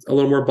getting a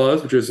little more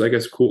buzz, which is, I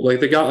guess, cool. Like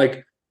they got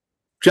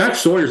Jack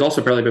Sawyer's also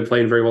apparently been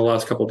playing very well the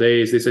last couple of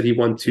days. They said he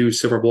won 2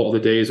 Silver Bowl of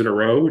the days in a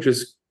row, which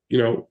is,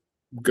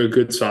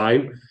 good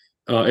sign.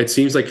 It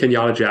seems like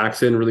Kenyatta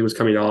Jackson really was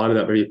coming on and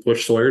that maybe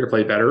pushed Sawyer to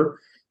play better.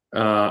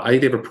 I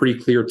think they have a pretty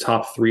clear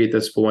top 3 at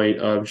this point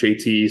of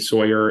JT,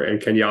 Sawyer,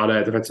 and Kenyatta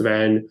at defensive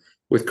end,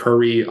 with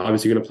Curry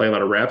obviously going to play a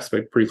lot of reps,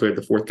 but pretty clear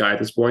the 4th guy at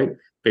this point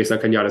based on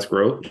Kenyatta's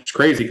growth. It's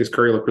crazy because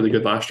Curry looked really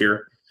good last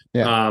year.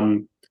 Yeah.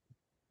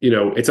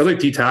 It sounds like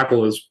D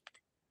tackle is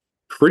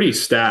pretty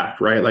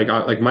stacked, right?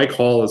 Like Mike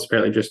Hall is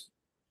apparently just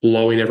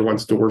blowing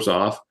everyone's doors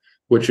off,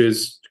 which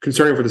is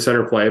concerning for the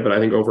center play, but I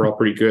think overall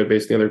pretty good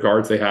based on the other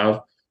guards they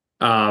have.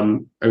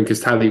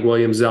 Because Tyleik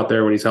Williams is out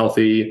there when he's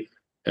healthy.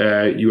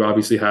 You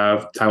obviously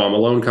have Tywone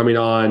Malone coming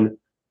on.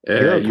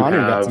 Hero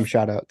Kanu got some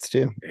shout outs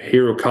too.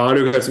 Hero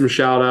Kanu got some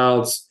shout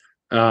outs.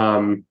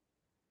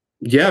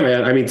 Yeah,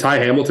 man. I mean, Ty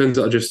Hamilton's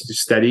just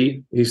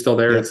steady. He's still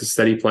there. Yep. It's a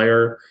steady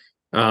player.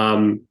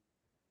 Um,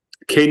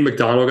 Caden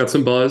McDonald got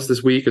some buzz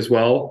this week as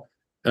well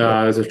Yep.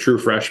 as a true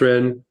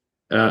freshman.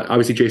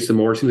 Obviously, Jason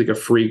Moore seems like a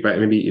freak, but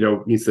maybe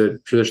needs to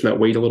transition that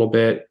weight a little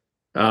bit.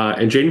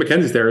 And Jaden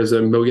McKenzie's there as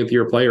a millionth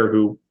year player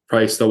who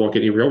probably still won't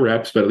get any real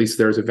reps, but at least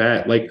there's a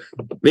vet. Like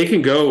they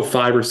can go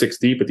 5 or 6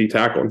 deep at D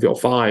tackle and feel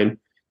fine.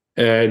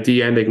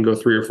 DN they can go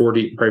 3 or 4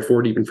 deep, probably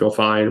 4 deep and feel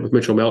fine. With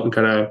Mitchell Melton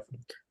kind of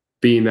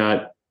being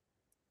that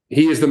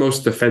he is the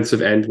most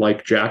defensive end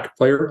like Jack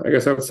player, I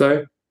guess I would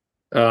say.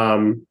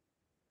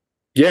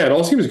 Yeah, it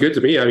all seems good to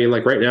me. I mean,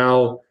 like right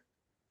now,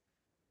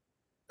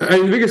 I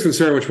mean, the biggest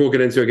concern, which we'll get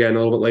into again a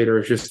little bit later,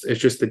 is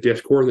just the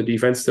discord in the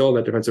defense still in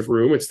that defensive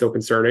room. It's still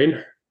concerning.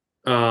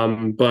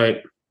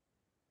 But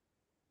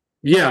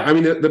yeah, I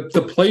mean,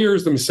 the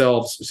players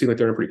themselves seem like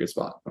they're in a pretty good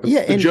spot.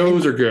 Yeah, the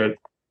Joes are good.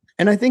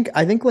 And I think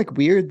like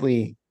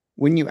weirdly,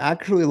 when you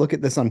actually look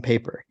at this on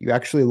paper, you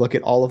actually look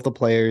at all of the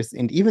players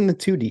and even the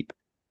 2 deep.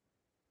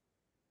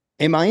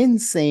 Am I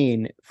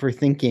insane for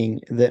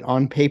thinking that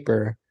on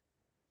paper,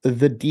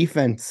 the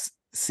defense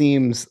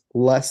seems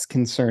less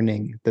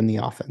concerning than the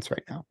offense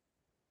right now?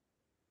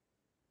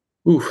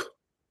 Oof.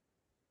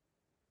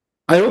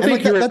 I don't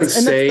think you're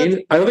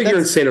insane. I don't think you're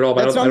insane at all.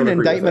 But That's not an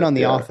indictment on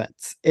the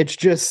offense. It's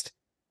just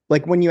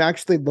like when you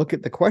actually look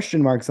at the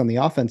question marks on the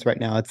offense right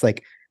now, it's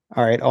like,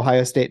 all right,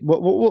 Ohio State.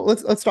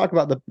 Let's talk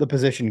about the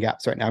position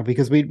gaps right now,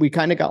 because we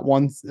kind of got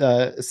one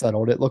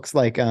settled. It looks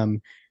like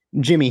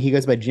Jimmy. He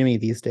goes by Jimmy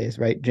these days,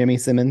 right? Jimmy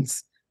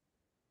Simmons.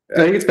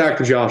 I think it's back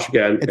to Josh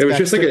again. It was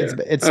just like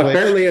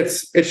apparently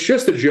it's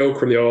just a joke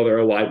from the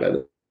other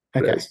linemen.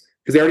 Okay.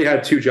 Because they already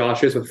had 2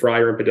 Joshes with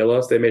Fryer and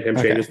Padilla, so they made him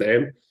change his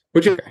name,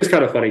 which is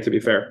kind of funny to be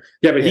fair.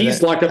 Yeah, but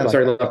he's locked up in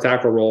starting left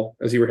tackle role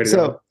as you were hitting.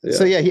 So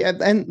he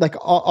and like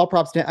all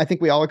props to him. I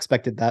think we all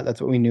expected that.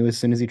 That's what we knew as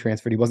soon as he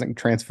transferred. He wasn't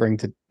transferring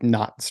to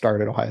not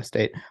start at Ohio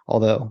State,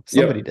 although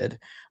somebody did.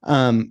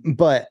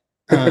 But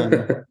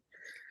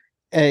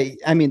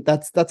I mean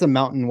that's a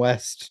Mountain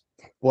West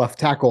left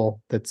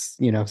tackle that's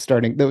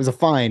starting. That was a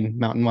fine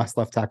Mountain West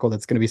left tackle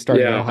that's going to be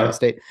starting at Ohio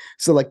State.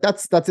 So like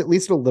that's at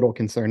least a little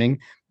concerning.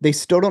 They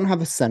still don't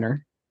have a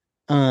center.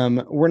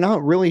 We're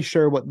not really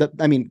sure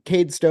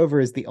Cade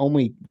Stover is the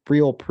only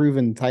real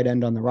proven tight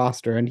end on the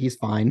roster, and he's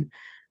fine.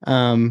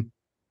 And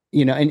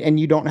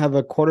you don't have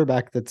a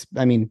quarterback that's,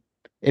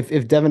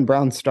 if Devin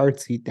Brown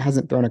starts, he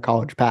hasn't thrown a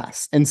college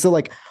pass. And so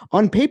like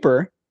on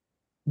paper,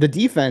 the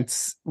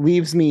defense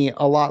leaves me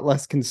a lot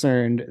less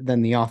concerned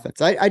than the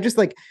offense. I just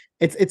like,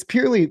 it's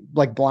purely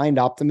like blind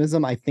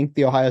optimism. I think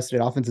the Ohio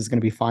State offense is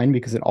going to be fine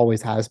because it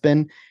always has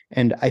been.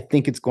 And I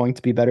think it's going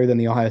to be better than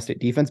the Ohio State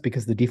defense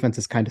because the defense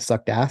has kind of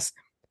sucked ass.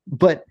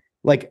 But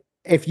like,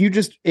 if you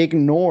just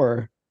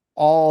ignore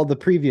all the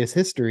previous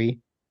history,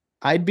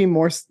 I'd be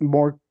more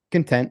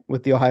content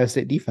with the Ohio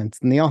State defense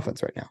than the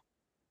offense right now.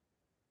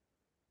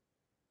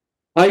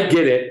 I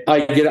get it.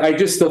 I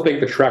just still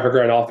think the track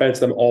record on offense,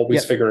 them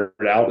always figuring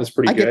it out, is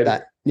pretty good. I get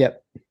that.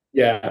 Yep.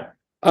 Yeah.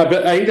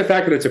 But I think the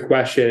fact that it's a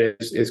question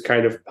is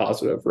kind of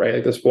positive, right?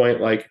 At this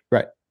point, like,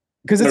 right.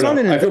 Because it's not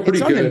an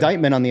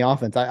indictment on the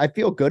offense. I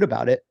feel good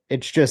about it.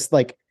 It's just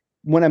like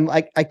when I'm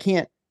like, I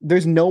can't,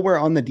 there's nowhere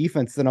on the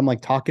defense that I'm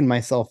like talking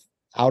myself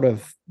out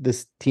of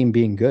this team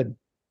being good.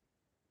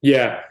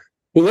 Yeah.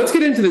 Well, let's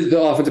get into the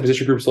offensive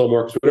position groups a little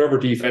more because we went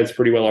over defense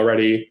pretty well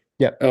already.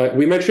 Yeah.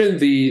 We mentioned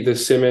the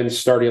Simmons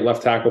starting at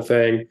left tackle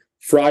thing.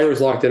 Fryer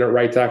is locked in at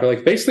right tackle.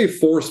 Like basically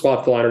 4 spots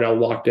of the line are now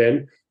locked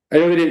in. I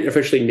know they didn't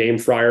officially name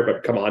Fryer,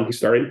 but come on, he's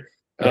starting.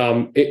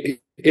 Yeah.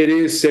 It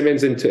is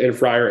Simmons and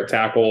Fryer at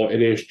tackle.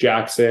 It is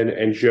Jackson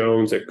and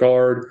Jones at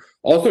guard.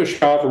 Also,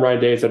 shout out from Ryan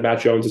Day that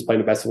Matt Jones is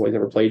playing the best of what he's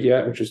ever played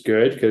yet, which is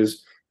good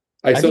because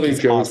I still think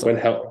Jones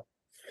awesome.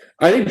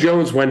 I think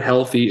Jones, when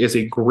healthy, is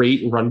a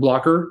great run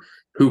blocker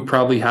who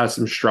probably has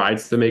some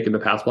strides to make in the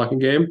pass blocking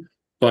game.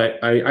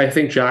 But I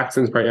think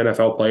Jackson's probably an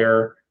NFL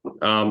player.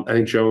 I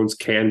think Jones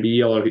can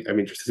be, although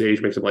just his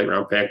age makes him a late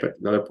round pick, but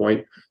another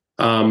point.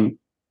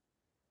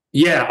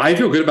 Yeah, I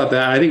feel good about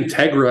that. I think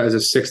Tegra as a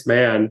 6th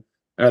man,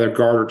 either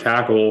guard or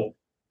tackle,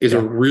 is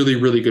a really,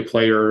 really good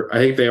player. I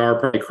think they are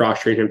probably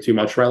cross-trained him too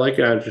much, but I like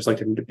it. I'd just like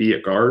him to be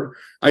at guard.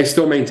 I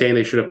still maintain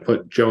they should have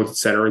put Jones at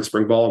center in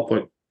spring ball and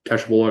put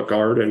Tesh at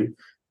guard and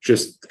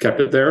just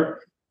kept it there.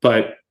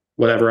 But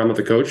whatever, I'm with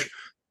the coach.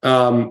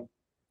 The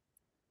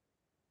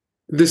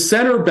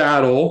center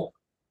battle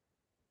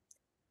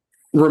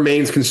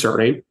remains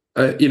concerning.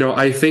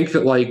 I think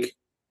that like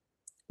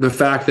the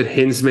fact that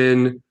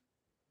Hinsman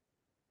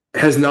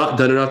has not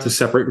done enough to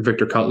separate from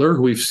Victor Cutler,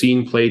 who we've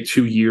seen play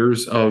 2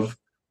 years of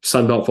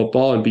Sunbelt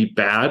football and be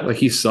bad. Like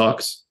he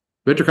sucks.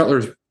 Victor Cutler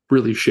is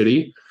really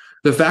shitty.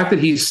 The fact that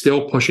he's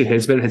still pushing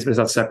Hinsman and Hinsman is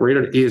not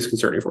separated is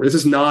concerning for me. This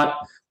is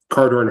not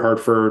Carter and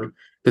Hartford.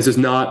 This is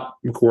not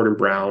McCord and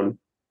Brown.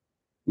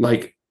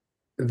 Like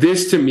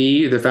this to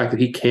me, the fact that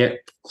he can't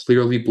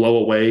clearly blow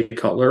away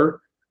Cutler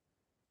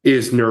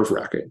is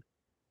nerve-wracking.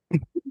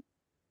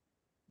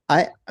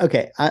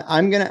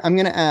 I'm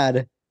gonna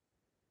add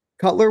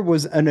Cutler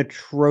was an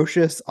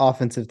atrocious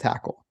offensive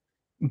tackle,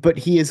 but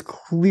he is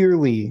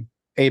clearly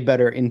a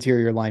better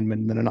interior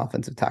lineman than an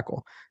offensive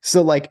tackle.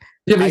 So like,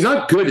 Yeah, but he's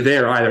not good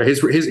there either. His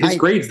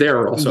grades there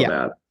are also yeah,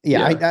 bad.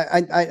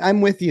 Yeah,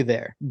 I'm with you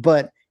there,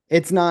 but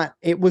it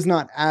was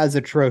not as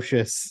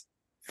atrocious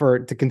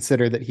to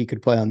consider that he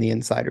could play on the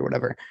inside or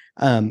whatever.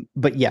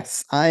 But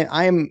yes,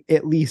 I'm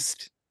at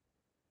least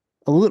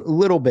a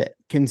little bit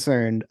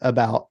concerned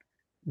about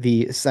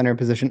the center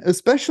position,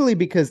 especially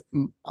because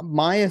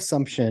my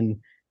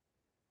assumption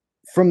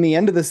from the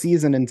end of the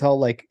season until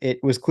like it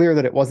was clear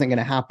that it wasn't going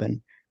to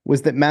happen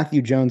was that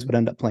Matthew Jones would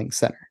end up playing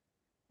center,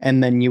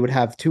 and then you would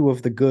have two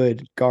of the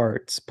good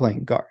guards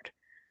playing guard.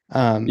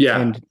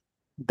 And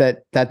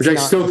that's which I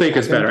still think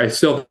is better. I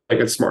still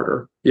think it's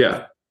smarter.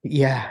 Yeah.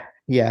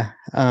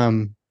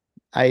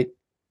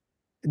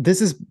 This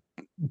has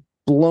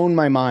blown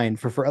my mind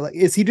for like,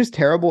 is he just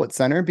terrible at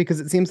center? Because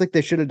it seems like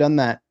they should have done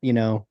that,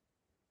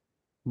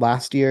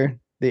 last year.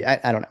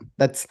 I don't know.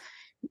 That's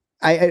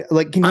I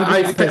like. Can you?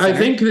 I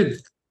think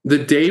that the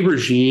Day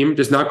regime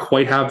does not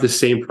quite have the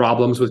same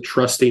problems with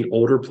trusting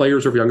older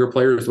players over younger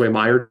players the way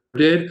Meyer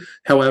did.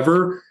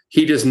 However,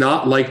 he does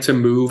not like to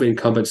move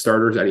incumbent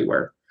starters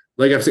anywhere.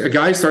 Like if a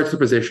guy starts the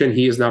position,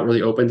 he is not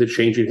really open to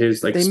changing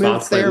his like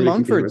spots. Thayer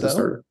Munford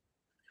though.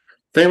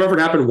 Thayer Munford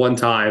happened one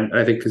time,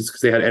 I think, because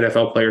they had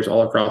NFL players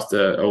all across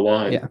the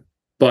O-line. Yeah.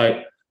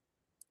 But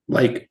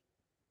like,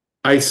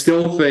 I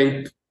still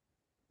think,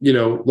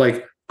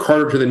 like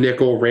Carter to the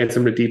nickel,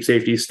 Ransom to deep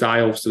safety,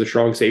 Styles to the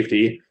strong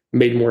safety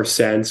made more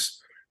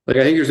sense. Like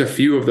I think there's a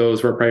few of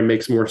those where it probably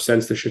makes more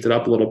sense to shift it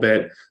up a little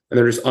bit, and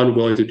they're just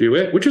unwilling to do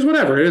it, which is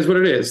whatever. It is what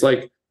it is.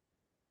 Like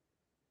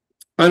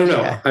I don't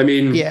know. Yeah. I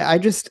mean,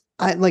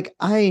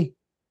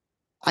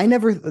 I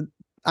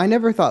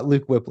never thought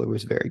Luke Whippler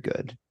was very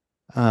good.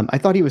 I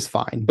thought he was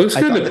fine. Looks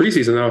good in the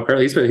preseason though.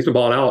 Apparently he's been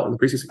balling out in the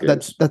preseason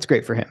games. That's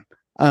great for him.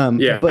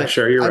 But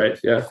sure, you're right.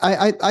 Yeah,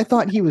 I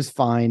thought he was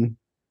fine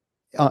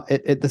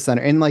at the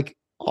center, and like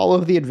all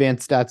of the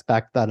advanced stats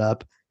backed that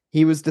up.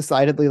 He was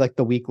decidedly like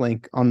the weak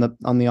link on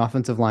the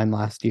offensive line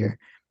last year.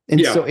 And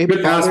so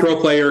good pass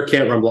pro player,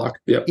 can't run block.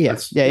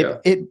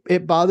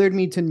 It bothered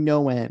me to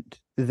no end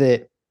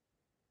that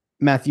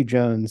Matthew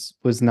Jones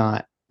was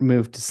not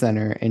moved to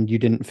center and you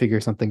didn't figure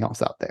something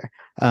else out there.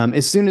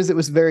 As soon as it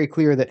was very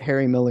clear that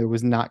Harry Miller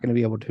was not going to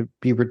be able to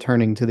be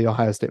returning to the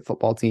Ohio State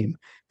football team,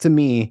 to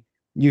me,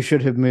 you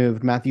should have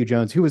moved Matthew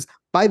Jones, who was,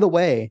 by the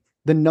way,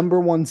 the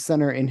number one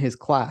center in his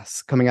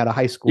class coming out of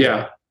high school.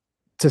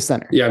 To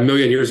center. Yeah, a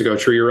million years ago.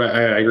 True, you're right.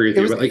 I agree with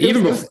you. But like it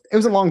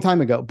was a long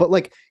time ago. But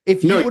like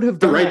if you would have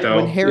done right, that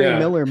when Harry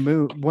Miller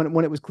moved,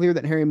 when it was clear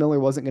that Harry Miller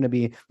wasn't going to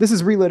be, this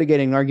is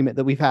relitigating an argument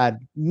that we've had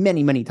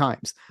many, many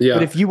times. Yeah.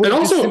 But if you would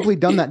have just simply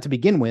done that to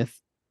begin with,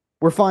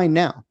 we're fine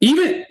now.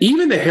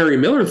 Even the Harry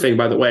Miller thing,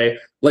 by the way,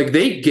 like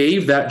they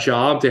gave that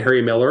job to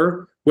Harry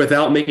Miller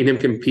without making him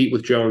compete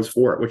with Jones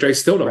for it, which I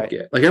still don't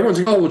get. Like everyone's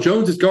like, oh, well,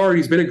 Jones is guard.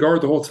 He's been a guard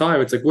the whole time.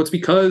 It's like, well, it's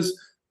because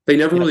they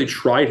never really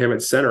tried him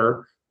at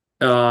center.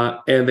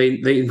 And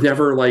they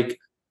never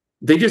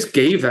they just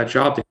gave that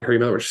job to Harry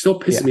Miller, which still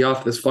pisses me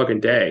off to this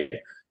fucking day.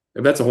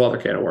 If that's a whole other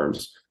can of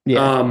worms.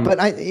 Yeah, but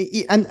I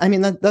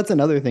mean that's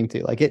another thing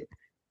too.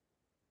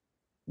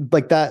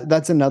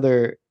 That's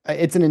another.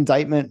 It's an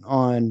indictment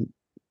on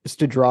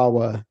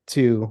Studrawa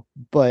too.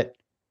 But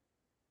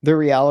the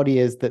reality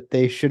is that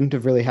they shouldn't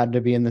have really had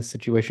to be in this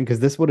situation, because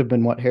this would have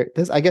been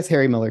I guess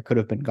Harry Miller could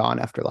have been gone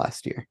after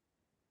last year.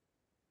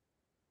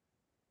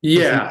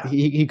 Yeah,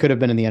 he could have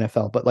been in the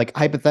NFL, but like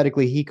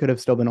hypothetically, he could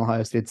have still been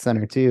Ohio State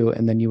center too,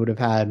 and then you would have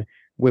had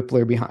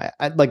Whippler behind.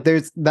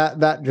 There's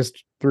that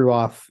just threw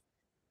off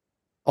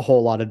a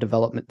whole lot of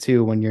development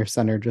too, when your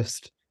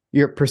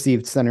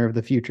perceived center of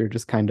the future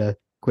just kind of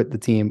quit the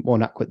team. Well,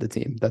 not quit the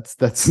team. That's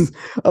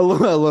a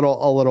little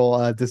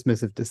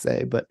dismissive to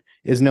say, but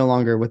is no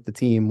longer with the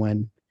team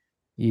when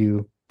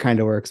you kind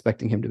of were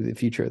expecting him to be the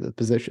future of the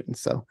position.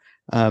 So,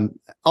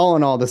 all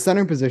in all, the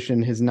center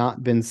position has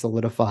not been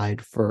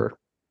solidified for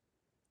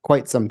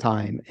quite some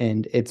time,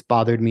 and it's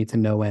bothered me to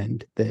no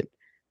end that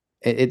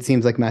it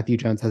seems like Matthew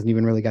Jones hasn't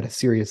even really got a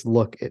serious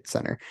look at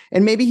center,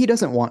 and maybe he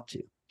doesn't want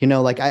to.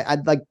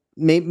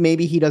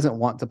 Maybe he doesn't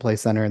want to play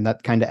center, and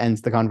that kind of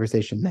ends the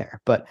conversation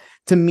there. But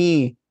to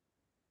me,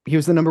 he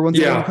was the number one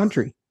center in the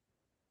country.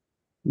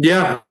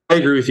 Yeah, I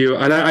agree with you,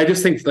 and I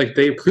just think like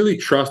they clearly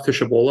trust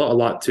Tishabola a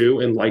lot too,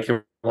 and like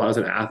him a lot as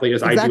an athlete,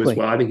 as I do as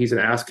well. I think he's an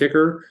ass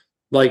kicker.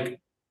 Like,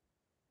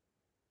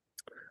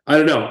 I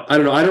don't know. I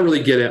don't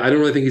really get it. I don't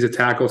really think he's a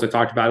tackle, as I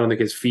talked about. I don't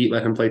think his feet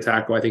let him play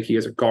tackle. I think he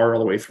is a guard all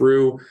the way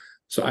through.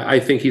 So I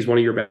think he's one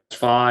of your best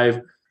five.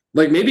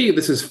 Like, maybe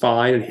this is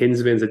fine and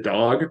Hinsman's a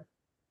dog,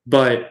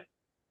 but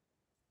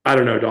I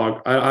don't know,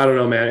 dog. I don't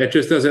know, man. It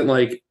just doesn't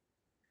like.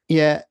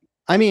 Yeah.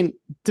 I mean,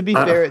 to be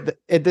fair,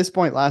 at this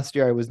point last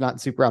year, I was not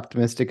super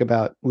optimistic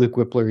about Luke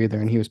Whippler either,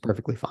 and he was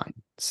perfectly fine.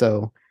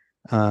 So,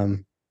 I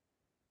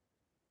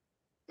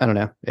don't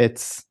know.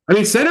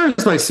 Center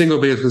is my single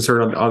biggest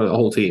concern on the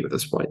whole team at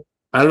this point.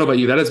 I don't know about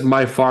you. That is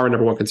my far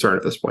number one concern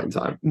at this point in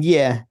time.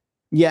 Yeah.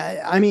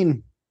 Yeah. I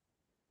mean,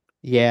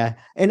 yeah.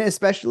 And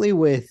especially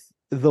with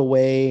the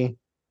way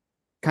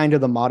kind of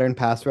the modern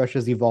pass rush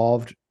has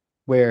evolved,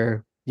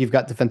 where you've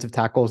got defensive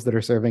tackles that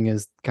are serving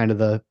as kind of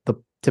the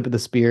tip of the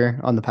spear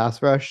on the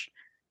pass rush.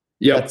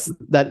 Yeah,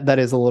 That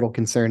is a little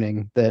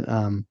concerning that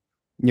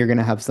you're going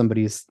to have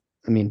somebody's.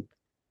 I mean,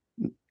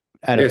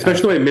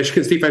 especially the way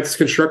Michigan's defense is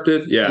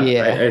constructed. Yeah,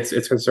 yeah,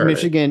 it's concerning.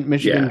 Michigan,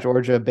 Yeah.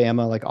 Georgia,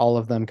 Bama, like all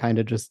of them kind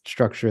of just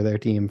structure their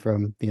team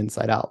from the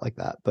inside out like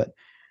that. But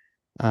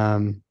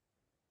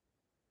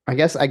I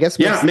guess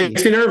Yeah, it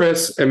makes me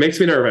nervous. It makes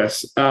me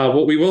nervous.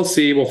 What we will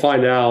see, we'll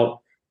find out.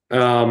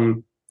 I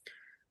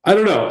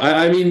don't know.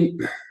 I mean,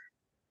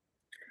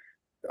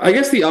 I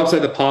guess the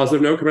upside, the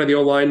positive note coming out of the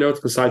O-line notes,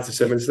 besides the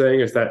Simmons thing,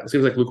 is that it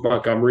seems like Luke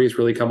Montgomery has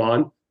really come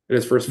on in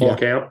his first fall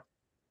camp,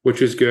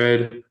 which is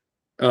good.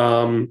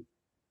 I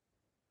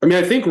mean,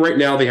 I think right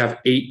now they have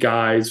 8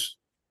 guys.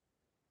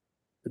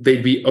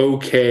 They'd be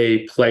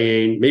okay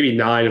playing, maybe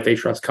 9 if they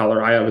trust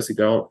Color. I obviously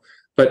don't.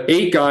 But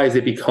 8 guys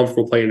they'd be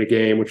comfortable playing the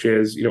game, which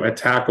is, at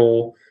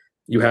tackle,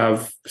 you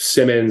have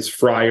Simmons,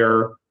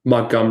 Fryer,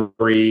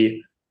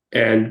 Montgomery,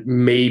 and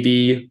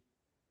maybe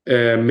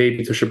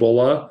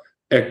Tushabola.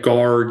 At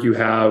guard, you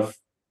have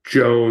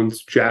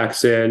Jones,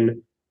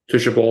 Jackson,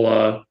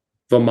 Tushabola,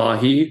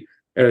 Vamahi.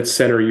 And at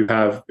center, you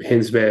have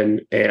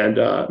Hinsman and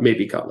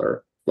maybe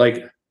Cutler.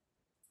 Like,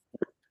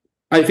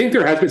 I think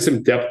there has been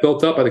some depth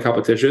built up by the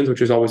competitions,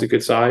 which is always a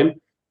good sign.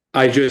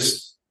 I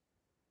don't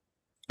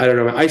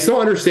know. I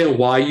still understand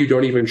why you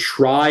don't even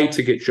try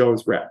to get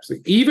Jones reps.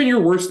 Like, even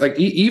your worst, like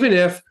even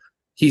if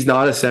he's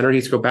not a center, he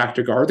needs to go back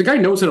to guard. The guy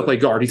knows how to play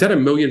guard. He's had a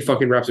million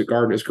fucking reps at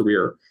guard in his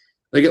career.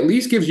 Like, at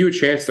least gives you a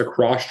chance to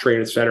cross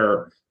train at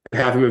center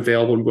and have him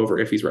available and go over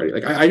if he's ready.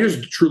 Like, I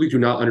just truly do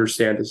not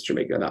understand this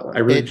Jamaica that one. I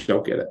really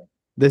don't get it.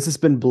 This has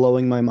been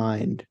blowing my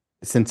mind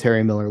since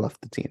Harry Miller left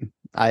the team.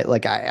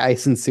 I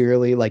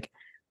sincerely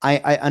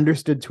I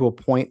understood to a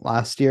point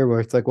last year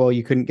where it's like, well,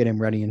 you couldn't get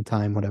him ready in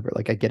time, whatever.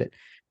 Like, I get it.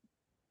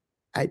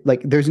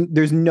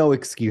 There's no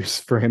excuse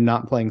for him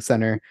not playing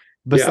center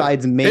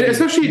besides maybe. And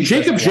especially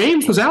Jacob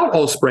James was out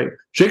all spring.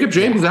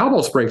 Was out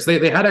all spring. So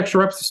they had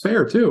extra reps to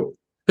spare too.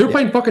 They were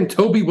playing fucking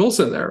Toby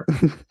Wilson there.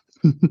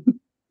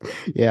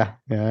 Yeah.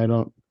 I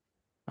don't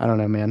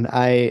know, man.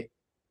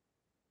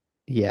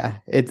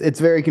 It's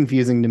very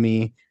confusing to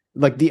me.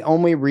 Like, the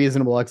only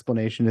reasonable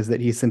explanation is that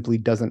he simply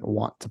doesn't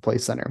want to play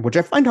center, which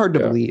I find hard to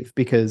believe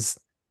because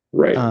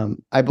most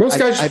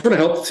guys just want to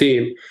help the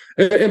team.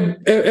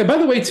 And by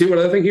the way, too,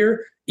 another thing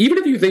here, even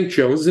if you think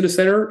Jones is in a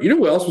center, you know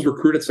who else was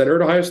recruited center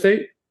at Ohio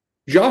State?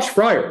 Josh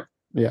Fryer.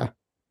 Yeah.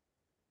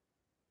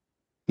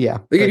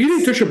 Like, if you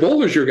think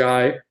Tushabola is your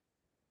guy,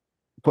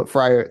 put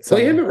Fryer at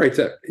play him at right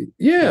there.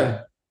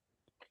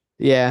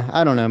 Yeah,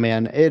 I don't know,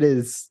 man. It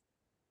is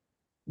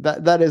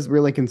that is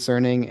really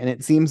concerning, and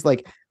it seems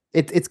like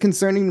it's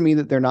concerning to me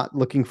that they're not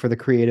looking for the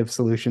creative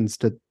solutions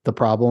to the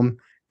problem,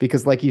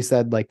 because like you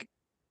said, like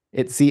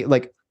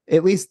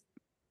at least,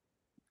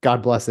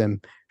 God bless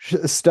him,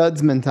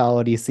 Stud's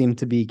mentality seemed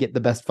to be get the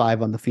best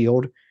 5 on the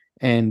field,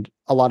 and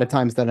a lot of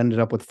times that ended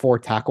up with 4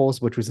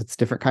 tackles, which was its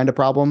different kind of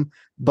problem.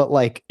 But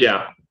I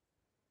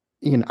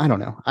don't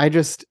know.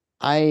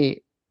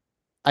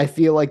 I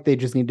feel like they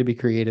just need to be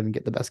creative and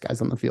get the best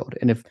guys on the field,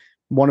 and if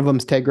one of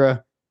them's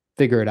Tegra,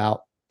 figure it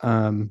out.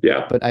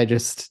 But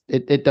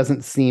it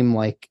doesn't seem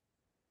like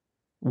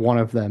one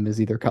of them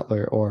is either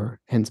Cutler or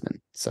Hinsman.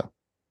 So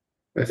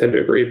I tend to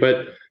agree.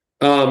 But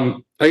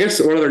I guess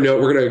one other note,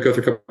 we're going to go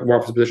through a couple more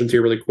offensive positions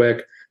here really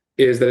quick,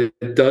 is that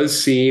it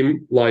does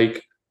seem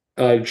like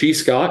G.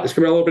 Scott is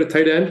coming out a little bit at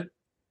tight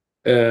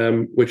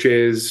end, which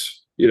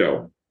is,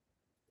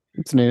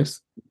 it's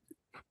news.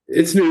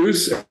 It's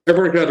news.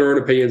 Everyone can have their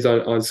own opinions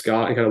on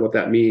Scott and kind of what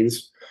that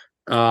means.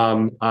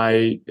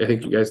 I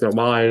think you guys know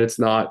mine. It's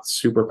not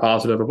super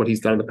positive of what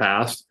he's done in the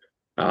past.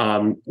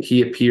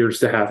 He appears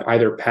to have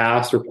either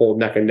passed or pulled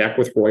neck and neck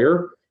with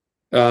Royer.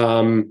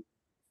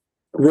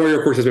 Royer,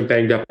 of course, has been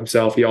banged up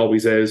himself. He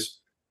always is.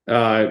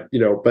 But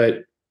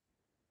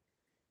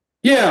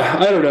yeah,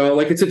 I don't know.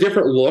 Like, it's a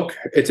different look.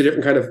 It's a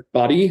different kind of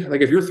body.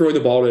 Like, if you're throwing the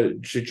ball to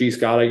G.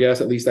 Scott, I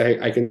guess, at least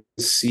I can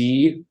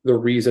see the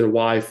reason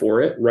why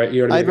for it, right?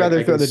 You know what I mean? I'd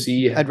rather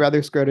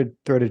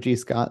throw to G.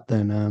 Scott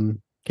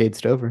than Cade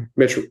Stover.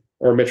 Mitch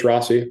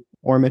Rossi.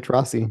 Or Mitch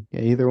Rossi.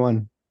 Yeah, either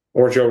one.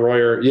 Or Joe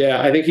Royer.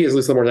 Yeah, I think he is at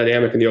least a little more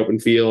dynamic in the open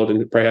field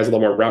and probably has a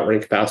little more route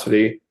running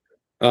capacity.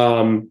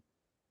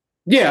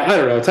 Yeah, I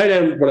don't know. Tight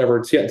end, whatever.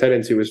 Tight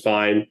end 2 is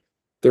fine.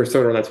 They're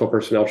throwing on that 12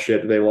 personnel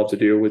shit that they love to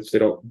do, which they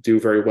don't do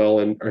very well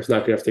and are not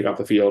going to have to take off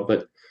the field.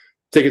 But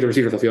taking the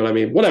receiver off the field, I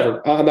mean,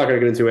 whatever. I'm not going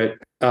to get into it.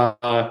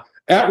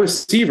 At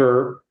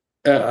receiver,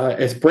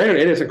 it's Brandon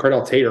Inniss and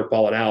Cardell Tate are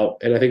balling out,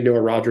 and I think Noah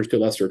Rogers to a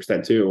lesser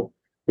extent too,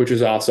 which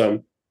is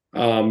awesome.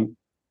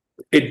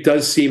 It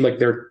does seem like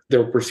their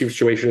receiver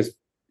situation is,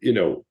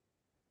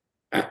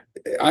 I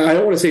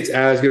don't want to say it's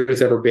as good as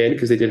it's ever been,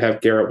 because they did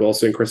have Garrett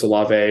Wilson, Chris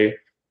Olave,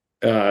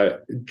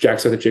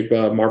 Jackson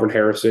Jigba, Marvin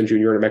Harrison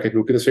Jr., and Emeka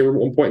Buka the same at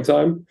one point in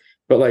time.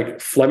 But like,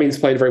 Fleming's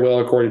playing very well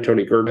according to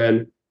Tony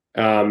German.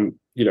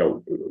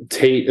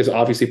 Tate is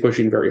obviously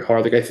pushing very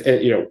hard. Like,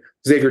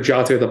 Xavier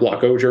Johnson with the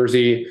Block O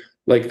jersey.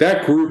 Like,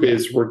 that group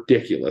is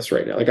ridiculous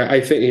right now. Like,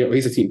 I think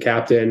he's a team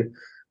captain.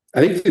 I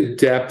think the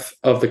depth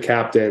of the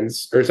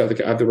captains, or sorry,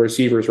 of the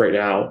receivers right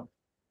now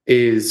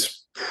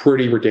is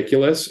pretty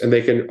ridiculous, and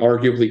they can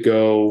arguably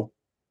go.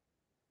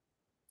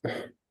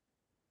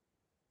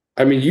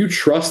 I mean, you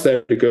trust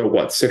them to go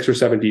what 6 or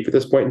 7 deep at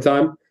this point in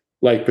time.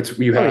 Like, but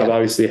you have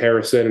obviously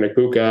Harrison and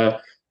Akuka,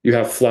 you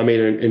have Fleming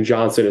and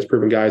Johnson as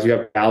proven guys. You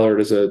have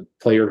Ballard as a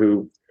player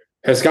who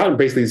has gotten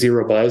basically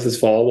zero buzz this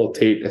fall. Well,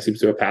 Tate seems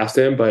to have passed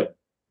him, but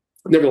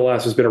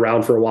nevertheless has been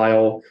around for a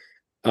while.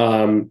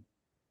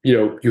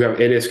 You have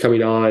Ennis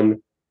coming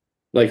on.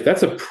 Like,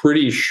 that's a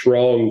pretty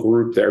strong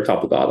group there,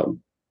 top to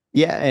bottom.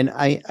 Yeah, and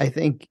I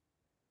think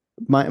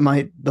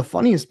the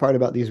funniest part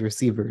about these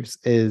receivers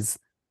is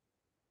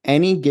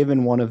any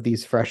given one of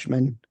these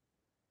freshmen,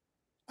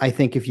 I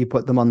think if you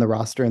put them on the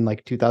roster in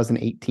like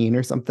 2018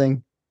 or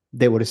something,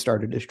 they would have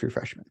started as true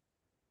freshmen.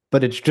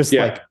 But it's just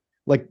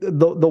like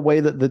the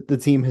way that the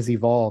team has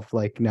evolved.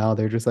 Like now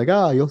they're just like,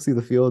 you'll see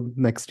the field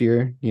next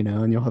year,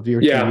 and you'll have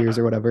your 2 years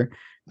or whatever.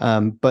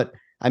 But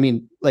I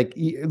mean, like,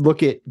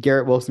 look at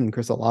Garrett Wilson and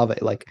Chris Olave.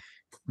 Like,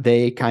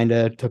 they kind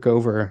of took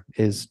over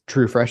as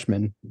true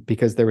freshmen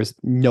because there was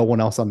no one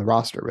else on the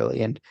roster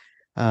really. And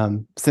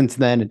since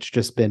then, it's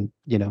just been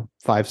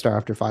 5-star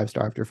after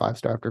 5-star after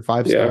 5-star after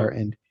 5-star,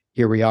 and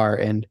here we are.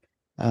 And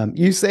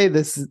you say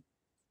this,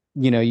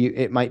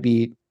 it might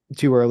be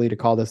too early to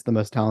call this the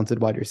most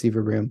talented wide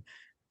receiver room.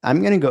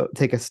 I'm going to go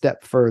take a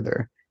step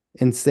further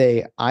and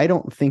say I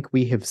don't think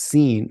we have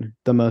seen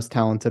the most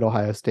talented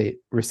Ohio State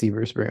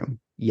receivers room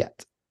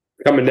yet.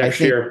 Coming next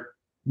year.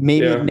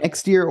 Maybe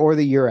next year or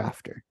the year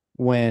after,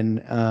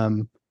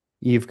 when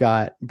you've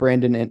got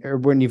Brandon Ennis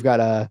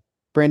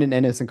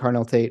and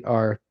Carnell Tate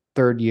are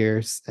third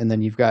years, and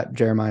then you've got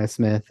Jeremiah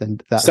Smith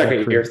and that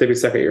second years. They'd be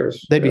second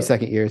years. They'd be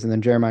second years, and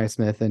then Jeremiah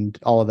Smith and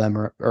all of them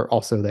are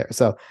also there.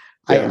 So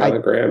Graham,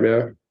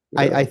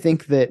 I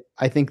think that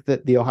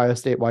the Ohio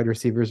State wide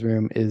receivers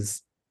room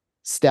is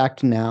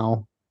stacked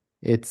now.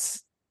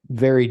 It's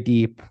very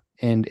deep,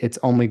 and it's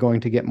only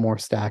going to get more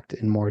stacked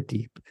and more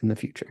deep in the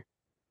future.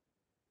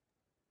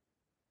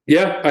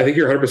 Yeah, I think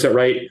you're 100%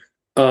 right.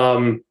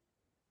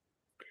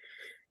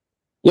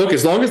 Look,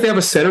 as long as they have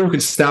a center who can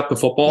snap the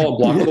football and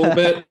block a little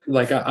bit,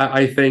 like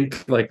I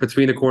think, like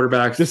between the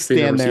quarterbacks, just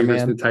between the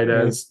receivers and the tight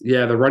ends,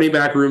 the running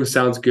back room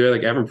sounds good.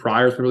 Like Evan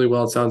Pryor's really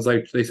well. It sounds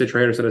like they said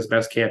Trainer said his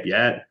best camp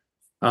yet.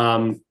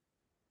 The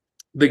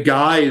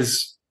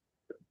guys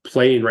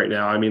playing right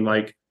now, I mean,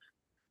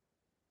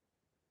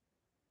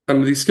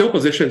 these skill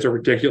positions are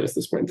ridiculous at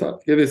this point in time.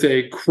 It is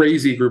a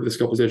crazy group of the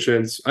skill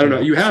positions. I don't know.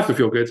 You have to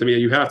feel good. To me,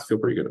 you have to feel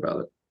pretty good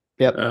about it.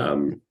 Yep.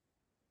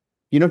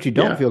 You know what you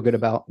don't feel good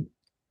about?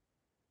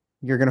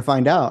 You're going to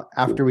find out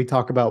after we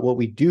talk about what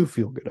we do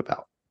feel good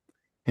about.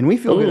 And we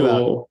feel good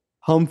about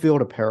home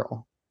field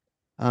apparel.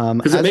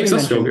 Because it makes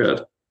us feel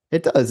good.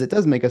 It does. It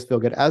does make us feel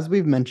good. As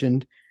we've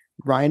mentioned,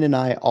 Ryan and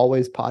I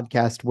always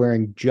podcast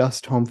wearing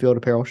just home field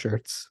apparel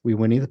shirts. We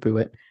Winnie the Pooh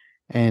it.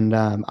 And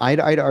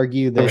I'd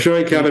argue that I'm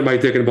showing Kevin my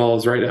dick and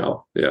balls right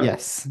now. Yeah.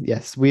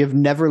 Yes. We have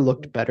never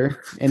looked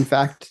better. In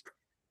fact,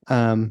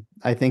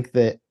 I think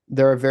that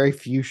there are very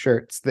few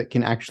shirts that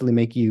can actually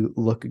make you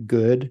look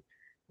good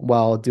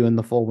while doing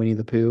the full Winnie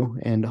the Pooh,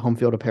 and Home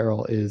Field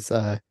Apparel is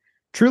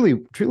truly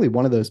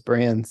one of those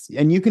brands.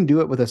 And you can do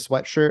it with a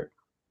sweatshirt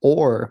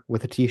or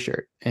with a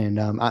t-shirt.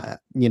 And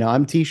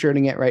I'm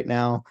t-shirting it right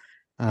now.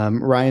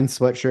 Ryan's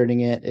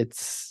sweatshirting it.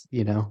 It's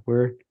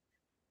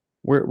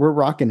we're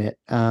rocking it.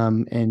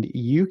 And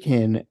you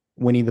can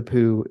Winnie the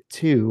Pooh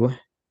too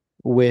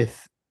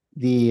with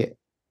you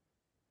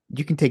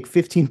can take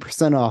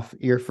 15% off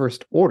your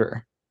first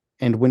order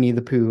and Winnie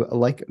the Pooh,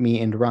 like me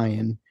and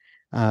Ryan.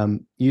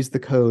 Use the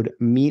code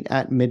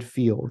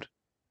MEETATMidfield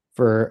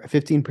for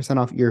 15%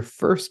 off your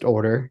first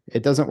order.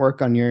 It doesn't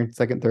work on your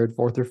second, third,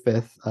 fourth, or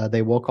fifth.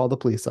 They will call the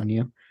police on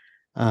you.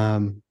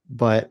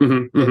 But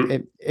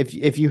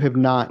if you have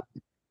not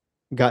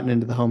gotten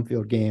into the home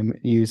field game,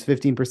 use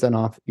 15%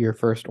 off your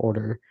first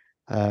order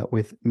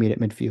with Meet at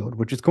Midfield,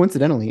 which is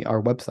coincidentally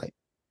our website.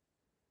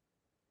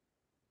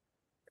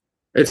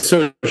 It's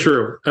so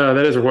true.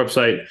 That is our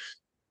website.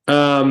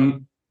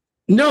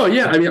 No,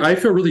 yeah, I mean, I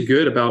feel really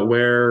good about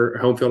where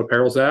Home Field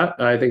Apparel's at.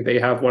 I think they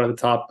have one of the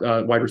top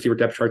wide receiver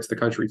depth charts in the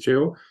country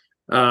too.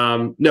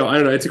 No, I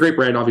don't know. It's a great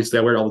brand. Obviously,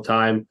 I wear it all the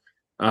time.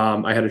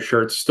 I had a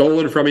shirt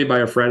stolen from me by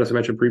a friend, as I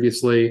mentioned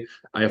previously.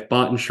 I have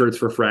bought shirts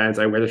for friends.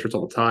 I wear the shirts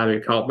all the time. I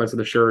get compliments on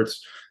the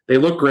shirts. They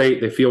look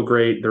great. They feel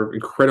great. They're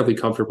incredibly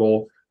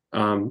comfortable.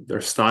 They're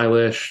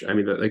stylish. I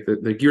mean,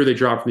 the gear they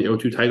dropped from the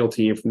 02 title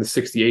team, from the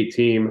 68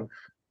 team,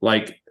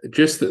 like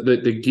just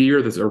the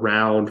gear that's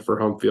around for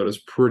Home Field is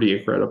pretty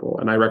incredible.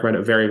 And I recommend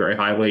it very, very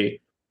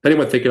highly.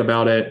 Anyone thinking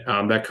about it,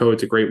 that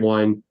code's a great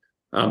one.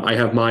 I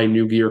have my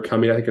new gear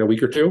coming, I think, in a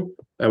week or two,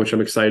 which I'm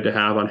excited to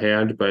have on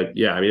hand. But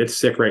yeah, I mean, it's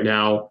sick right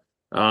now.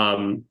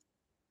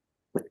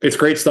 It's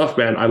great stuff,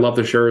 man. I love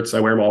the shirts.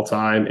 I wear them all the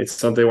time. It's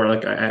something where,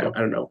 like, I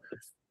don't know.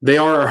 They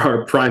are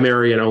our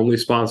primary and only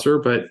sponsor,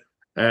 but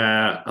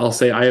I'll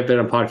say I have been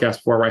on podcasts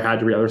before where I had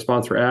to read other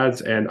sponsor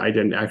ads and I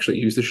didn't actually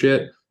use the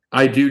shit.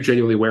 I do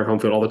genuinely wear Home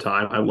Field all the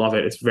time. I love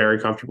it. It's very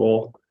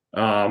comfortable.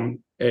 And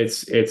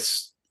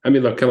it's. I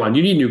mean, look, come on.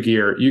 You need new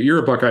gear. You're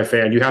a Buckeye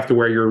fan. You have to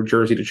wear your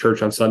jersey to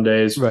church on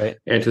Sundays, Right.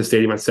 and to the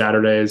stadium on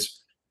Saturdays.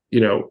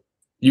 You know,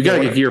 you got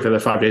to get gear for the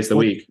 5 days of the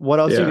week. What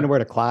else are you going to wear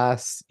to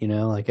class? You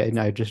know, like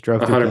I just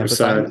drove through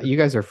campus. You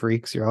guys are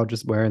freaks. You're all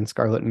just wearing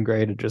scarlet and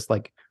gray to just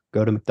like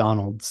go to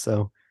McDonald's.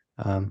 So,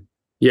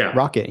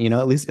 rock it. You know,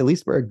 at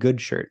least wear a good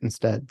shirt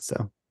instead.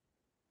 So.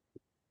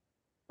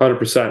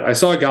 100%. I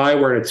saw a guy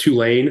wearing a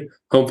Tulane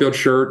home field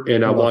shirt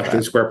in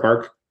Washington Square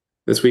Park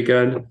this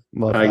weekend.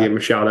 I gave him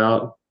a shout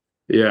out.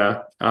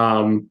 Yeah.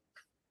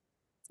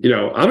 You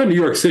know, I'm in New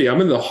York City.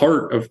 I'm in the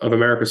heart of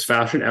America's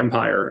fashion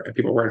empire, and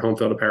people are wearing home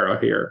field apparel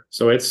here.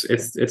 So it's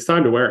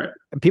time to wear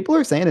it. People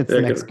are saying it's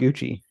the next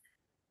Gucci.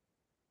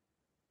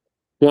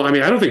 Well, I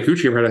mean, I don't think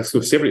Gucci ever had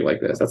exclusivity like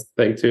this. That's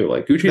the thing too.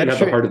 Like Gucci didn't have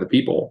the heart of the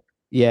people.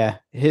 Yeah.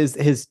 His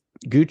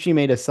Gucci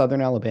made a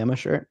Southern Alabama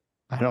shirt.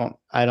 I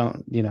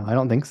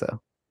don't think so.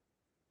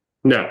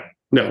 No,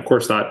 of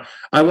course not.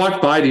 I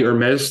walked by the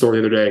Hermes store the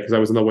other day because I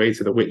was on the way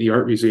to the Whitney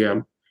Art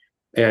Museum,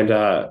 and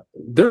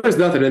there was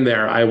nothing in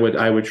there I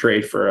would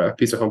trade for a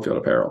piece of home field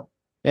apparel.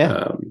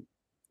 Yeah,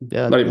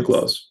 not even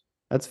close.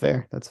 That's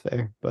fair.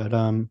 But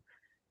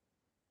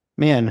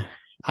man,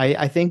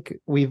 I think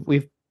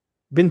we've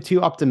been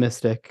too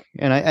optimistic,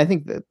 and I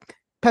think that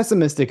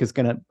pessimistic is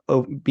going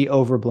to be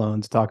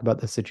overblown to talk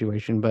about this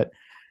situation. But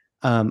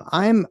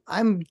I'm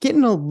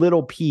getting a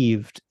little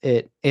peeved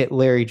at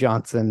Larry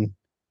Johnson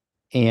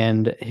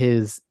and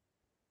his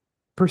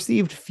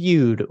perceived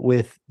feud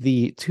with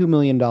the $2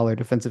 million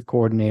defensive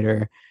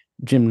coordinator,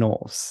 Jim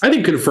Knowles. I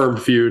think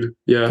confirmed feud.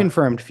 Yeah.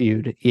 Confirmed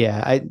feud.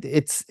 Yeah.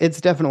 It's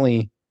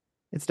definitely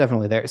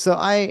there. So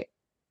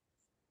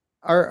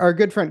our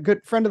good friend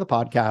of the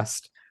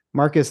podcast,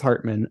 Marcus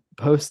Hartman,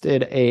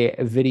 posted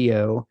a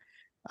video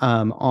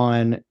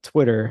on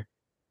Twitter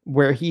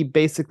where he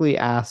basically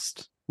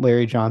asked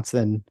Larry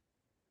Johnson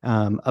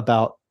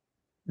about,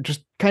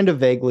 just kind of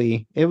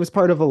vaguely, it was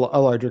part of a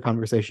larger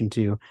conversation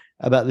too,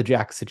 about the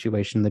jack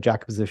situation, the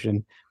jack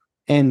position.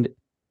 And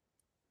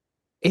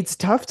it's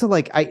tough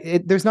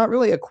to there's not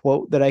really a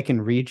quote that I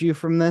can read you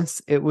from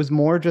this. It was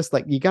more just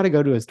like, you got to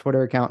go to his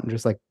Twitter account and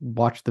just like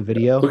watch the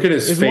video. Look at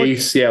his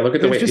face. Look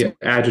at the way, the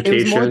agitation.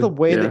 It was more the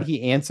way that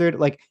he answered.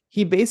 Like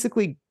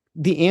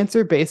the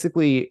answer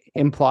basically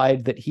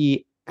implied that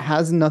he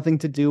has nothing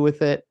to do with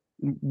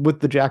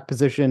the jack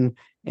position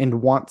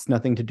and wants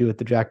nothing to do with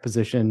the jack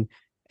position.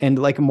 And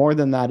like more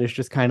than that is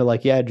just kind of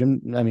like, yeah,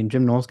 Jim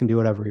Knowles can do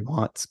whatever he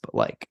wants, but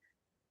like,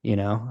 you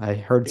know, I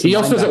heard he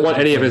also doesn't want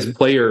any of his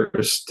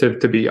players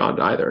to be on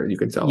either. You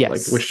can tell,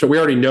 yes. Which we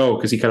already know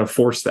because he kind of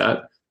forced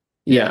that.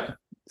 Yeah.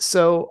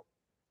 So,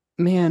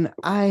 man,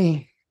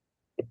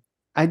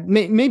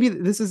 maybe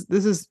this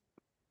is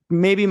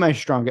maybe my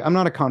strongest. I'm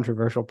not a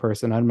controversial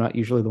person. I'm not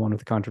usually the one with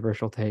the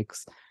controversial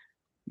takes.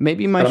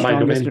 Maybe my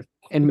strongest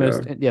and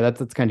most. Yeah,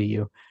 that's kind of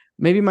you.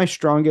 Maybe my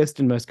strongest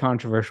and most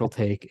controversial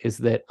take is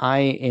that I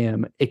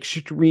am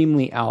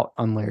extremely out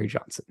on Larry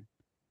Johnson.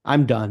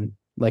 I'm done.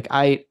 Like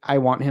I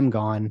want him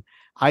gone.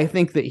 I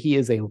think that he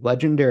is a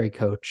legendary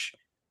coach.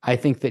 I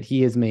think that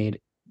he has made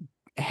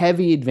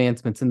heavy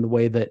advancements in the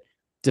way that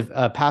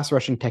pass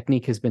rushing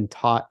technique has been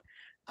taught.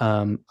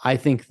 I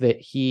think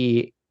that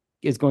he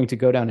is going to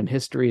go down in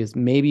history as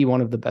maybe one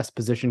of the best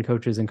position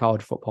coaches in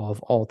college football of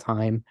all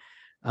time.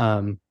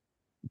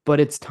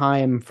 But it's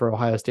time for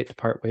Ohio State to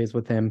part ways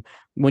with him.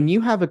 When you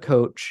have a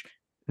coach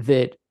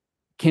that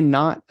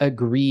cannot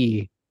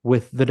agree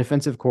with the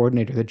defensive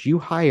coordinator that you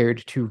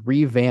hired to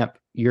revamp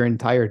your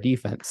entire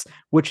defense,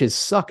 which has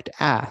sucked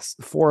ass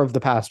 4 of the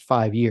past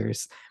 5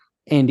 years,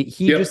 and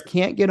he just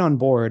can't get on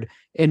board.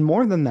 And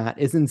more than that,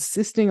 is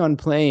insisting on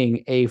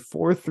playing a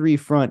 4-3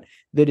 front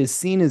that is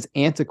seen as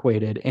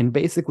antiquated in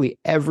basically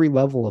every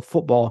level of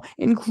football,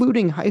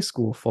 including high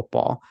school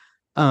football.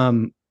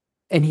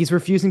 And he's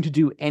refusing to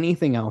do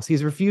anything else.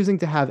 He's refusing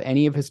to have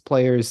any of his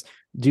players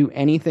do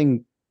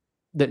anything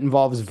that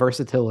involves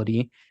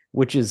versatility,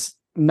 which is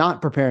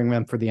not preparing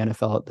them for the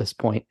NFL at this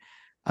point.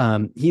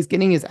 He's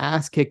getting his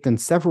ass kicked in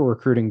several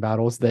recruiting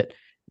battles that,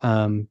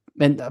 and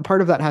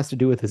part of that has to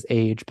do with his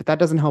age, but that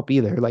doesn't help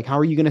either. Like, how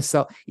are you going to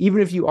sell,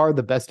 even if you are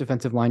the best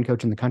defensive line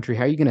coach in the country,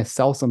 how are you going to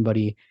sell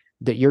somebody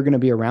that you're going to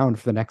be around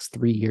for the next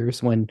 3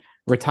 years when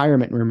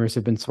retirement rumors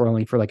have been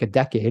swirling for like a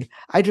decade?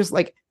 I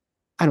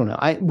don't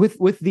know.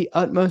 With the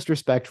utmost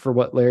respect for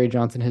what Larry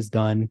Johnson has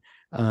done,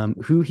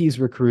 who he's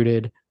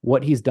recruited,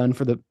 what he's done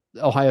for the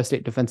Ohio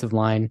State defensive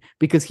line,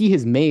 because he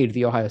has made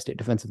the Ohio State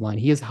defensive line.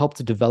 He has helped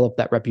to develop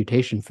that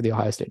reputation for the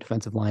Ohio State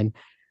defensive line.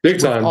 Big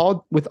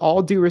time. With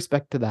all due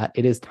respect to that,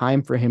 it is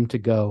time for him to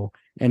go,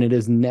 and it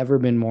has never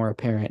been more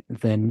apparent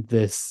than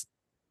this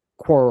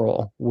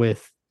quarrel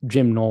with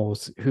Jim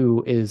Knowles,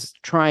 who is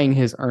trying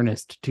his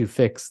earnest to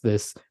fix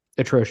this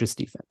atrocious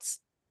defense.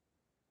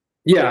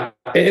 Yeah,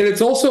 and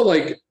it's also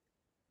like,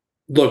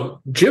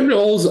 look, Jim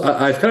Knowles,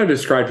 I've kind of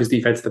described his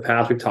defense in the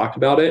past. We've talked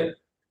about it.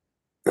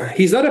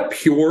 He's not a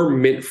pure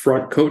mint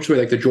front coach the way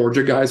like the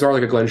Georgia guys are,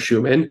 like a Glenn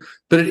Schumann,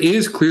 but it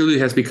is clearly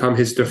has become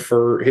his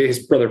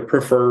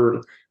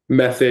preferred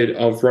method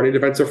of running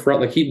defensive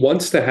front. Like he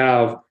wants to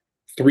have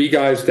 3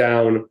 guys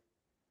down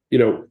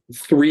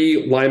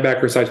three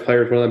linebacker size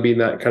players, one of them being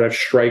that kind of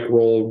strike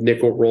role,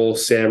 nickel role,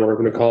 Sam, or we're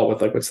going to call it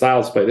with like what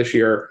Styles play this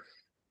year,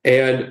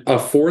 and a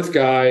fourth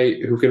guy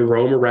who can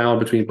roam around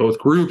between both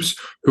groups,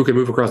 who can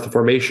move across the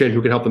formation,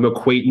 who can help them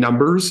equate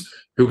numbers,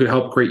 who can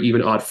help create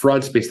even odd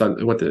fronts based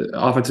on what the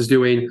offense is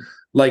doing.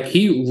 Like,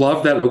 he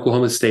loved that at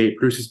Oklahoma State,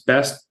 produced his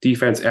best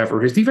defense ever.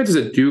 His defenses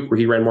at Duke, where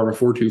he ran more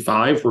of a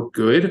 4-2-5, were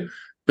good,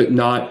 but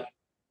not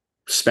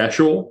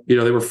special. They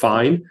were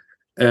fine.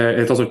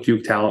 It's also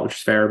Duke talent, which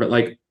is fair. But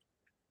like,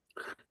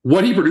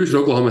 what he produced at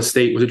Oklahoma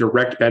State was a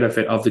direct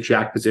benefit of the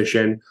jack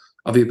position,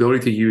 of the ability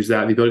to use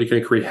that, the ability to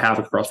kind of create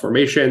havoc across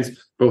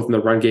formations, both in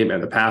the run game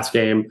and the pass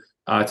game.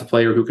 It's a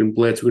player who can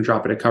blitz, who can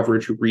drop into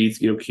coverage, who reads,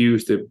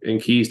 cues and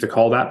keys to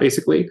call that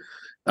basically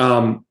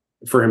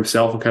for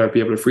himself, and kind of be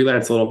able to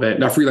freelance a little bit,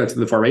 not freelance in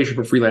the formation,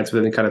 but freelance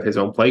within kind of his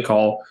own play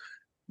call.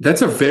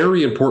 That's a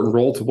very important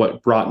role to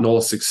what brought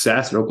Knowles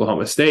success in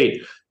Oklahoma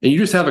State. And you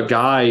just have a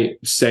guy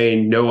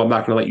saying, no, I'm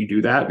not going to let you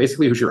do that,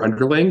 basically, who's your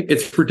underling.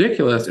 It's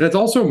ridiculous. And it's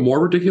also more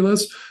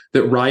ridiculous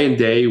that Ryan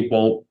Day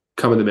won't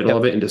come in the middle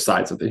of it and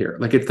decide something here.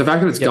 Like, it's the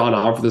fact that it's gone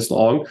on for this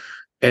long,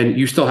 and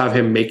you still have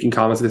him making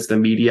comments against the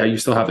media, you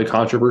still have the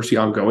controversy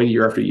ongoing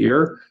year after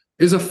year,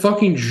 is a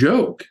fucking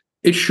joke.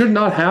 It should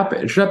not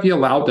happen. It should not be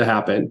allowed to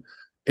happen.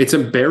 It's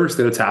embarrassed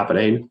that it's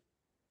happening.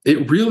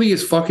 It really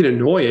is fucking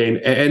annoying.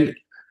 And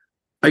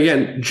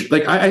again,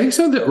 like, I think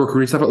some of the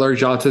recruiting stuff at Larry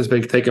Johnson has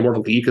been taken more of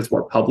a lead because it's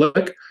more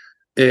public.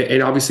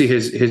 And obviously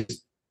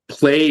his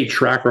play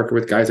track record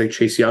with guys like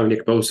Chase Young,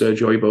 Nick Bosa,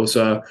 Joey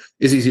Bosa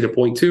is easy to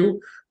point to.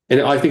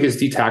 And I think his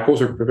D tackles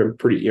have been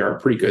pretty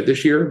good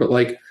this year. But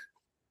like,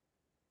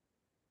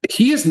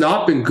 he has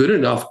not been good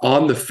enough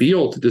on the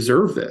field to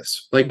deserve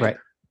this. Like, right.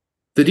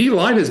 The D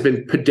line has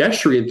been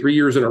pedestrian 3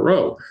 years in a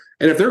row.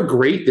 And if they're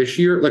great this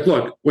year, like,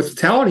 look, with the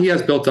talent he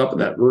has built up in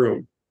that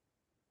room,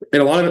 and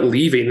a lot of it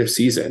leaving this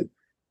season,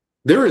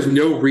 there is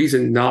no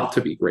reason not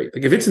to be great.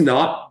 Like, if it's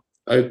not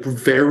a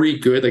very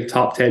good, like,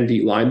 top 10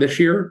 D line this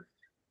year,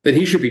 then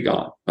he should be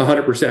gone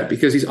 100%,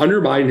 because he's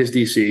undermining his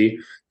DC.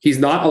 He's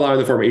not allowing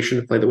the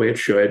formation to play the way it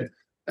should.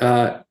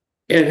 And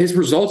his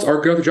results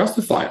aren't going to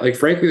justify it. Like,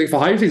 frankly, like,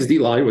 Ohio State's D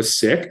line was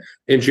sick,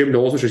 and Jim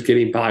Knowles was just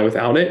getting by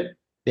without it.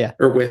 Yeah.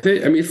 Or with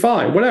it. I mean,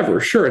 fine, whatever.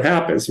 Sure, it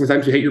happens.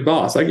 Sometimes you hate your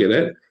boss. I get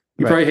it.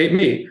 You probably hate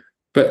me.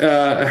 But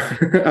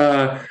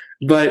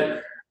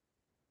but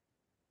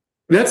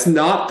that's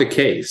not the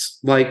case.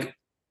 Like,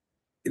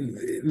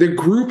 the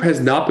group has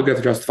not begun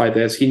to justify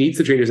this. He needs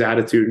to change his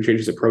attitude and change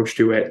his approach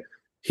to it.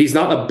 He's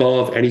not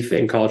above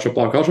anything college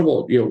football. College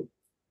football,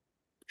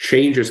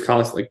 changes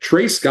constantly. Like,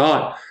 Trey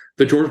Scott,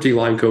 the Georgia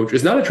D-line coach,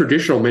 is not a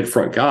traditional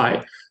mid-front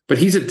guy, but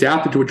he's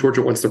adapted to what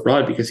Georgia wants to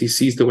run because he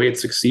sees the way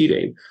it's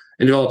succeeding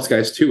and develops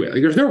guys to it.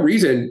 Like, there's no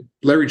reason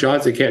Larry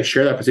Johnson can't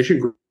share that position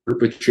group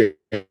with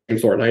James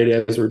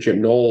Laurinaitis or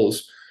Jim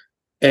Knowles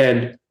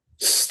and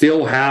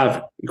still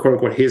have, quote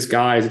unquote, his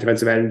guys, a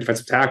defensive end and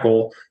defensive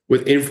tackle,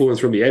 with influence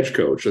from the edge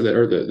coach or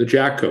the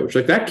jack coach.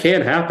 Like, that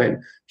can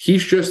happen.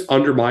 He's just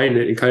undermining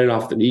it and cutting it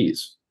off the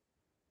knees.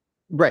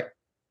 Right.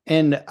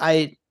 And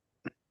I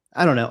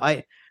don't know.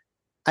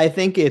 I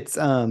think it's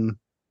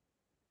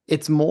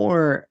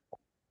more,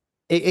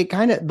 it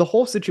kind of, the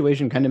whole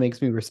situation kind of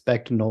makes me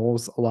respect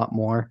Knowles a lot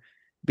more,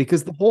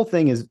 because the whole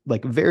thing is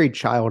like very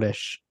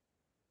childish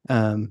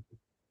of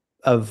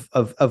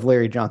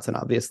Larry Johnson.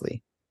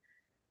 Obviously,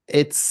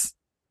 it's,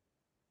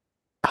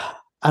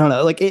 I don't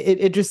know, like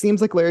it just seems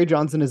like Larry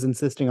Johnson is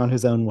insisting on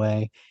his own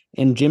way,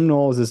 and Jim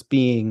Knowles is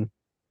being,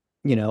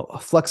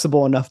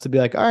 flexible enough to be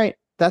like, all right,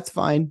 that's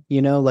fine.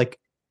 Like,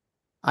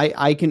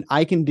 I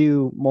can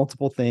do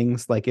multiple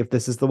things. Like, if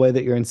this is the way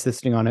that you're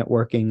insisting on it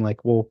working,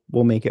 like, we'll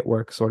make it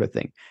work, sort of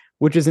thing,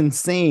 which is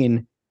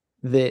insane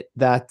that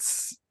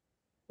that's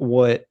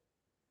what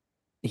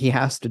he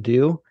has to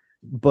do.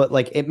 But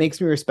like, it makes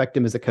me respect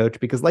him as a coach,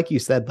 because like you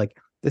said, like,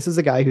 this is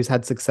a guy who's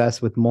had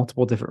success with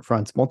multiple different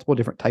fronts, multiple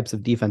different types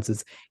of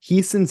defenses.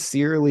 He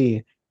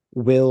sincerely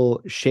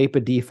will shape a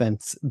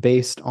defense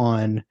based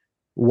on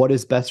what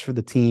is best for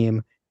the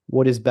team,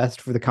 what is best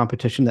for the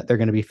competition that they're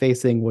going to be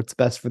facing, what's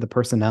best for the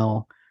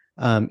personnel,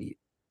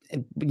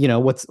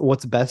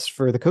 what's best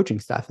for the coaching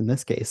staff in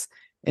this case.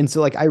 And so,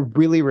 like, I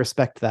really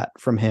respect that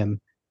from him.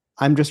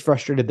 I'm just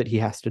frustrated that he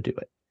has to do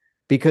it,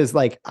 because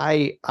like,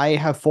 I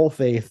have full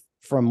faith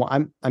from,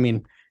 I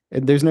mean,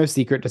 there's no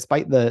secret,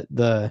 despite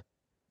the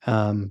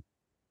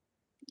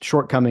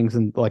shortcomings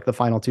in like the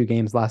final two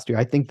games last year,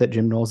 I think that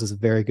Jim Knowles is a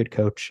very good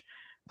coach.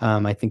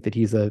 I think that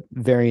he's a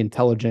very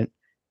intelligent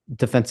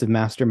defensive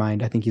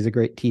mastermind. I think he's a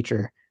great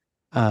teacher.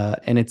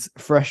 And it's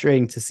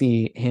frustrating to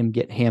see him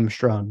get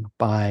hamstrung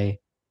by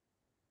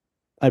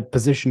a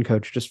position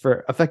coach just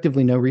for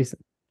effectively no reason.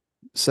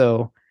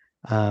 So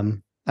I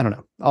don't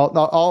know.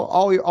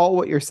 All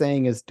what you're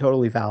saying is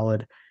totally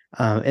valid.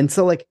 And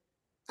so, like,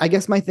 I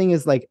guess my thing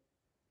is, like,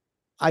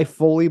 I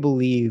fully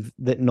believe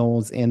that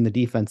Knowles and the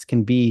defense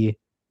can be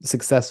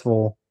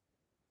successful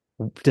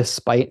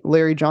despite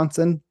Larry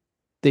Johnson.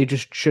 They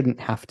just shouldn't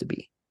have to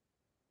be.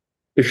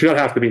 It should not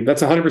have to be.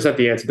 That's 100%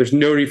 the answer. There's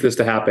no need for this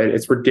to happen.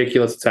 It's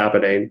ridiculous it's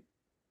happening.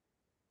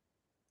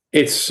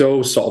 it's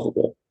so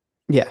solvable.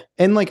 Yeah.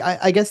 And like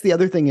I guess the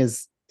other thing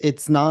is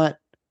it's not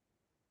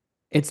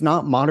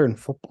modern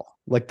football.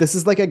 Like this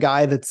is like a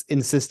guy that's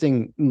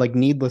insisting like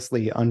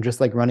needlessly on just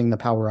like running the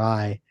power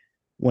I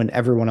when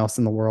everyone else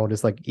in the world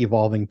is like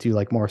evolving to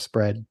like more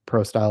spread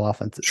pro style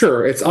offenses.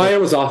 Sure, it's Like,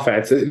 Iowa's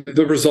offense.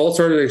 The results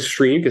aren't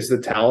extreme because the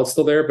talent's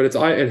still there, but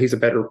and he's a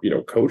better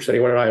coach than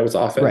anyone in Iowa's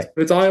offense. right.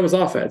 But it's Iowa's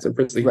offense, and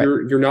Right.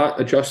 you're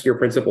not adjusting your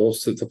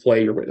principles to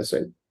play you're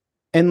witnessing.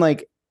 And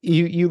like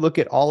you look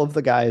at all of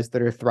the guys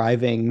that are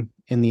thriving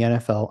in the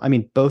NFL. I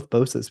mean, both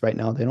Bosa's right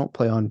now, they don't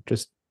play on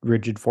just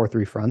rigid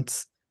 4-3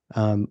 fronts.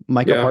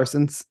 Micah Yeah.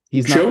 Parsons,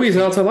 Joey's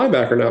an outside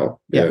linebacker now.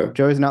 Yeah,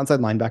 Joey's an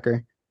outside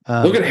linebacker.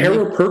 Look at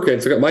Harold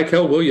Perkins. Look at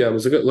Michael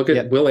Williams. Look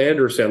at Will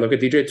Anderson. Look at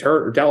DJ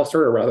Turner, or Dallas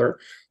Turner rather.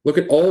 Look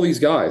at all these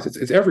guys.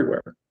 It's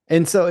everywhere.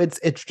 And so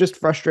it's just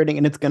frustrating,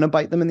 and it's going to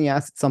bite them in the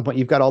ass at some point.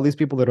 You've got all these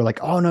people that are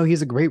like, "Oh no,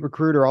 he's a great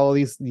recruiter." All of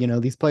these,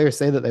 these players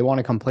say that they want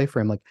to come play for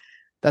him. Like,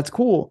 that's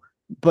cool,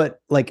 but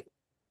like,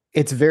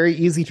 it's very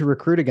easy to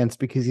recruit against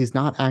because he's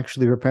not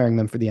actually preparing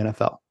them for the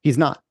NFL. He's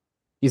not.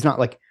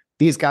 Like,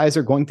 these guys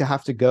are going to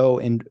have to go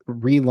and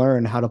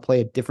relearn how to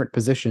play a different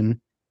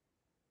position.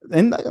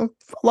 And a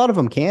lot of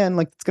them can,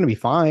 like, it's going to be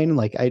fine.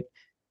 Like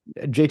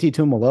JT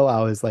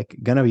Tuimoloau is like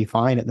going to be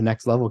fine at the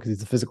next level because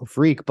he's a physical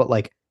freak, but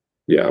like,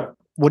 yeah,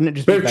 wouldn't it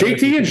just but if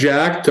JT and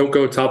Jack don't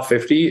go top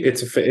 50,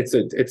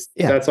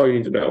 that's all you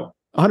need to know.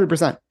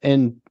 100%.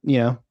 And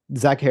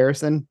Zach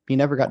Harrison, he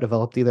never got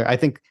developed either. I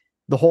think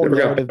the whole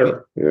narrative,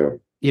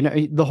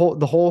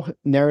 the whole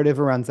narrative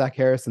around Zach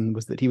Harrison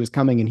was that he was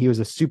coming and he was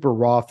a super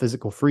raw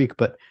physical freak,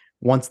 but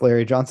once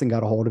Larry Johnson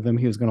got a hold of him,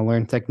 he was going to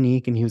learn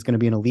technique and he was going to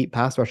be an elite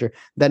pass rusher.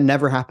 That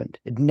never happened.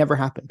 It never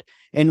happened.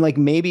 And like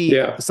maybe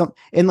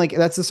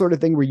that's the sort of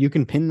thing where you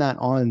can pin that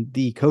on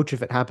the coach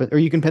if it happens, or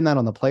you can pin that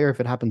on the player if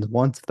it happens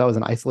once, if that was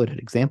an isolated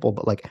example.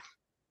 But like,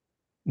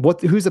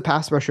 who's a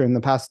pass rusher in the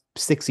past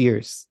 6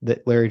 years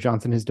that Larry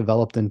Johnson has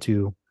developed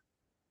into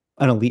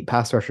an elite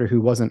pass rusher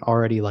who wasn't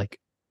already like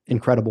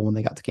incredible when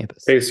they got to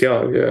campus? Chase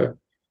Young,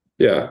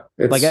 yeah.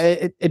 It's like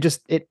it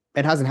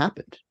hasn't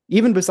happened.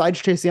 Even besides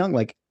Chase Young,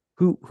 like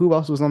who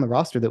else was on the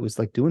roster that was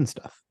like doing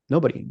stuff?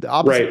 Nobody. The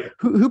opposite. Right.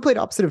 Who played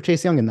opposite of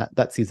Chase Young in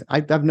that season?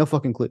 I have no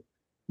fucking clue.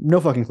 No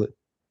fucking clue.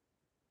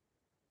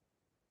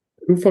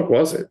 Who the fuck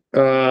was it?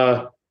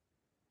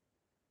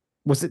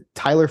 Was it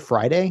Tyler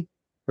Friday,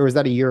 or was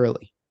that a year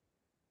early?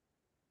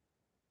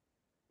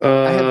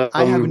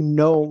 I have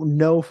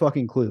no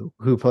fucking clue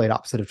who played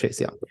opposite of Chase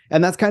Young,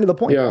 and that's kind of the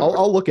point. Yeah.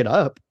 I'll look it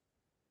up.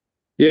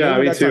 Yeah,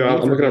 me too.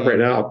 I'm looking up right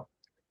now.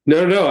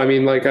 No. I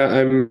mean, like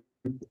I'm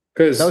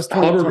because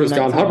Hubbard was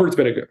gone. Hubbard's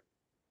been a good.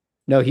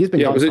 No, he's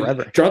been gone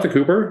forever. Jonathan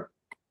Cooper?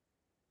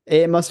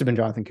 It must have been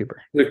Jonathan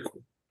Cooper. It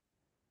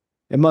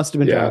must have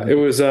been. Yeah, it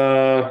was.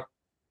 It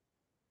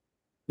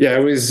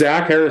was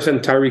Zach Harrison,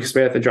 Tyreek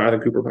Smith, and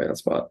Jonathan Cooper playing that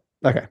spot.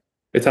 Okay,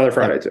 it's Tyler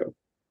Friday too.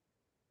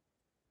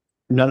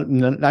 No,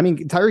 I mean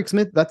Tyreek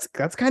Smith. That's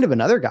kind of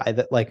another guy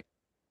that like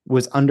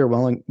was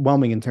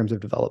underwhelming in terms of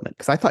development,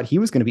 because I thought he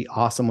was going to be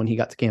awesome when he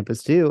got to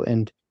campus too,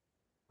 and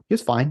he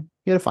was fine.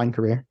 He had a fine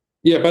career.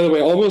 Yeah, by the way,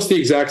 almost the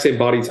exact same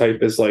body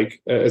type as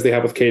they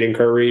have with Caden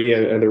Curry,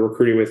 and they're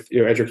recruiting with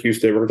Edric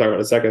Houston. We're talking about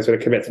in a second. He's going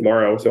to commit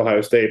tomorrow to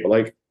Ohio State, but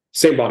like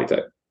same body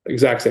type,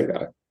 exact same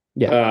guy.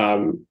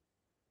 Yeah.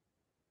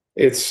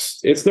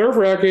 It's nerve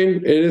wracking.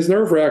 It is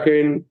nerve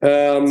wracking.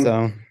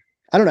 So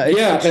I don't know.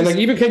 And like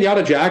even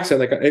Kenyatta Jackson,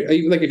 like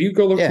if you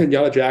go look at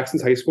Kenyatta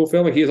Jackson's high school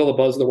film, like he has all the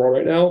buzz in the world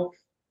right now.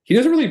 He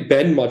doesn't really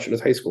bend much in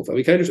his high school film.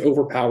 He kind of just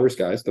overpowers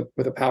guys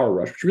with a power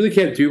rush, which you really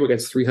can't do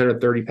against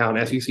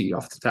 330-pound SEC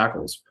offensive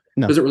tackles.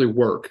 No. It doesn't really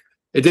work.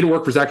 It didn't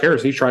work for Zach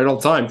Harrison. He tried it all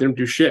the time. Didn't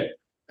do shit.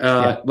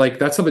 Like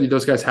that's something that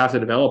those guys have to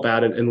develop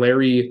at. And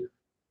Larry,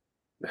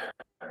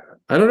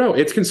 I don't know.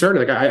 It's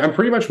concerning. Like I'm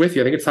pretty much with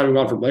you. I think it's time to move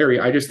on from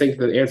Larry. I just think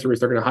the answer is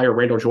they're going to hire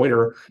Randall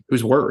Joyner,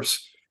 who's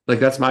worse. Like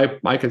that's my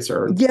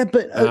concern. Yeah,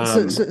 but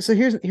so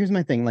here's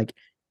my thing. Like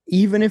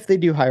even if they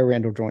do hire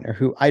Randall Joyner,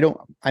 who I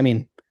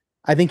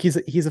think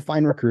he's a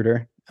fine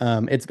recruiter.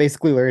 It's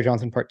basically Larry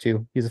Johnson part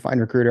 2. He's a fine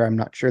recruiter. I'm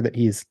not sure that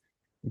he's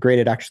great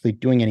at actually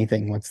doing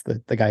anything once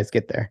the guys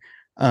get there.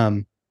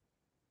 At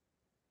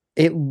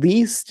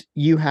least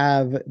you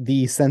have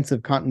the sense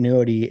of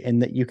continuity in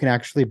that you can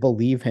actually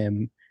believe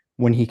him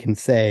when he can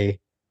say,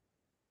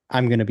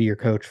 I'm going to be your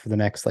coach for the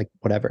next, like,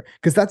 whatever.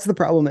 Because that's the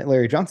problem that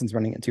Larry Johnson's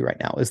running into right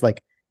now is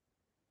like,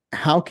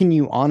 how can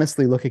you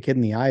honestly look a kid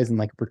in the eyes and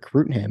like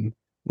recruit him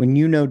when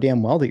you know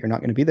damn well that you're not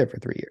going to be there for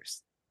 3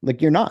 years?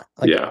 Like you're not.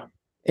 Like, yeah.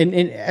 And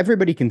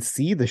everybody can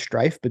see the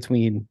strife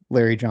between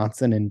Larry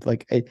Johnson and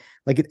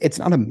it's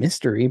not a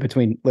mystery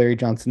between Larry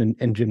Johnson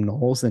and Jim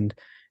Knowles. And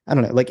I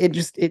don't know, like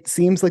it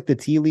seems like the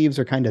tea leaves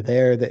are kind of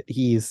there that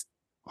he's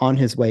on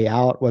his way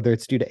out, whether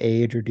it's due to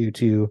age or due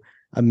to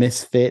a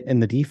misfit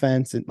in the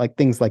defense and like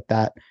things like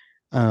that.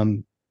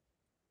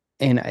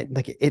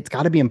 It's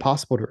got to be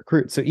impossible to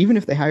recruit. So even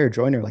if they hire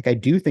Joyner, like I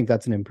do think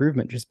that's an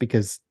improvement just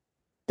because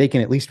they can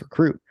at least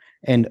recruit.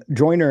 And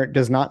Joyner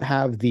does not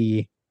have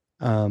the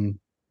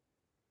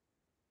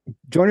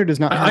Joyner does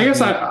not.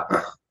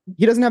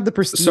 he doesn't have the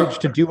prestige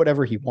to do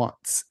whatever he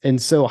wants.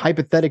 And so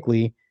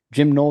hypothetically,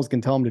 Jim Knowles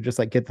can tell him to just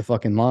like get the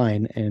fucking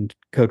line and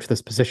coach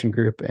this position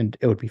group and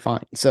it would be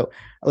fine. So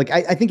like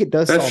I think it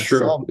does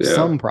solve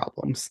some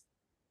problems.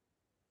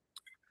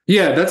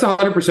 Yeah, that's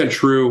 100%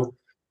 true.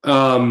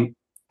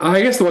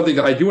 I guess the one thing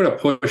that I do want to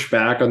push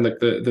back on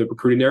the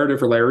recruiting narrative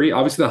for Larry,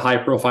 obviously the high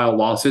profile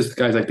losses,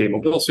 guys like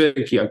Damon Wilson,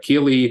 Keon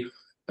Keeley,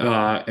 who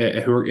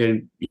are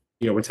in,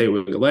 Mateo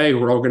Uiagalelei,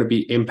 who are all going to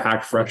be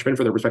impact freshmen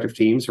for their respective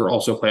teams who are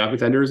also playoff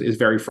contenders, is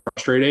very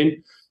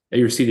frustrating.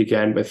 And you're seeing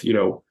again with,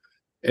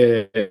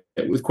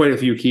 with quite a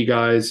few key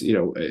guys,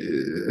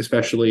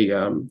 especially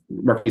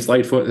Marquise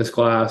Lightfoot in this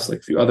class, like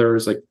a few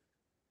others, like,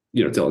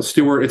 Dylan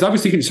Stewart. It's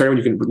obviously concerning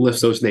when you can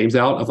list those names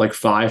out of like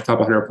 5 top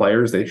 100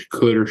 players they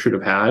could or should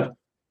have had.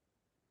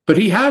 But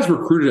he has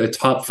recruited a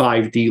top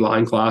 5 D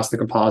line class, the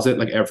composite,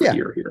 like every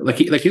year here. Like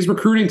his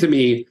recruiting to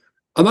me,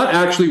 I'm not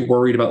actually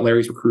worried about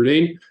Larry's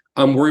recruiting.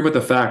 I'm worried about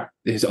the fact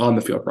that his on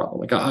the field problem.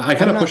 Like I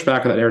kind of push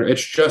back on that narrative.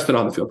 It's just an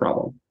on the field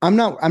problem. I'm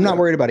not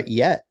worried about it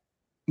yet,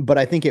 but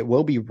I think it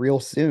will be real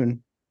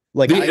soon.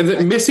 Like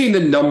missing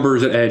the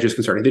numbers at edge is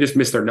concerning. They just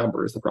miss their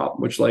numbers, the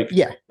problem, which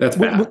that's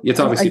bad.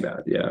 It's obviously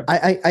bad. Yeah.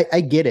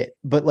 I get it.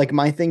 But like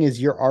my thing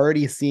is you're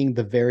already seeing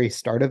the very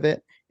start of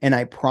it. And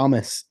I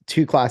promise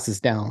 2 classes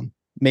down,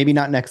 maybe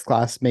not next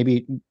class,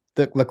 maybe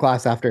the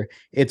class after,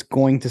 it's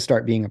going to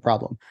start being a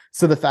problem.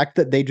 So the fact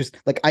that they just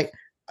like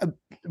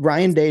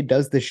Ryan Day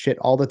does this shit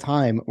all the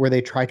time where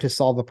they try to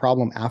solve a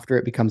problem after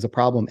it becomes a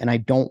problem. And I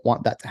don't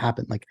want that to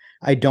happen. Like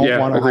I don't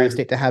want Ohio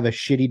State to have a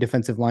shitty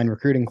defensive line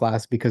recruiting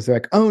class because they're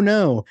like, oh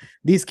no,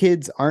 these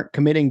kids aren't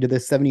committing to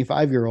this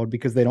 75-year-old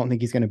because they don't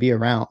think he's going to be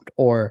around.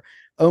 Or,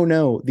 oh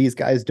no, these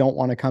guys don't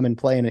want to come and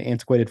play in an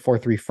antiquated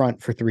 4-3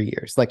 front for 3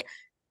 years. Like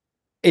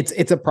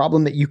it's a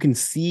problem that you can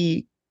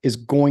see is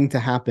going to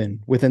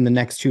happen within the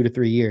next 2 to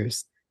 3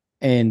 years.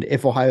 And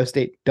if Ohio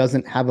State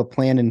doesn't have a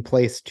plan in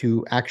place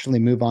to actually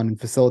move on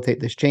and facilitate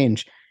this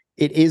change,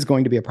 it is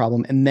going to be a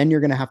problem. And then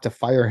you're going to have to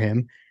fire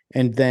him.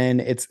 And then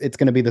it's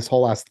going to be this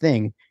whole ass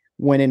thing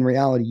when in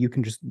reality, you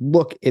can just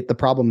look at the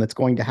problem that's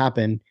going to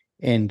happen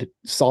and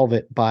solve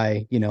it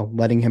by,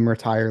 letting him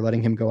retire,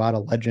 letting him go out a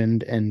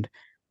legend and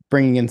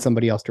bringing in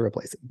somebody else to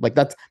replace him. Like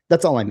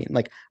that's all I mean.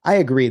 Like I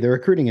agree. The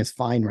recruiting is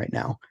fine right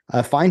now.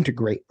 Fine to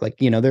great. Like,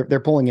 they're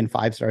pulling in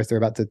 5 stars. They're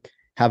about to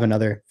have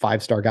another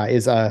 5-star guy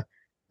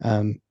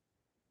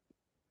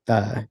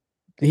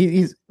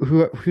who's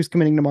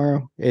committing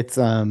tomorrow? It's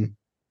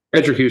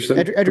Edric Houston.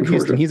 Edric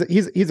Houston.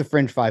 He's a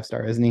fringe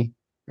 5-star, isn't he?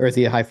 Or is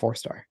he a high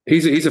 4-star?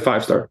 He's a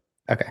 5-star.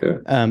 Okay.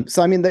 Yeah.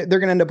 So I mean they're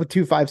gonna end up with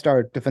 2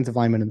 5-star defensive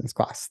linemen in this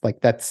class.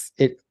 Like that's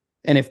it.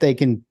 And if they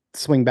can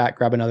swing back,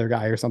 grab another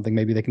guy or something,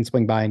 maybe they can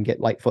swing by and get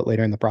Lightfoot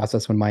later in the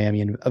process when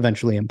Miami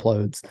eventually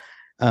implodes.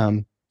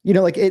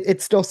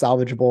 It's still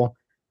salvageable.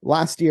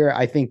 Last year,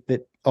 I think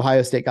that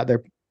Ohio State got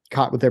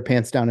caught with their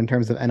pants down in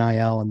terms of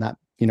NIL, and that,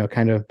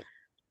 kind of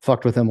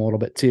fucked with them a little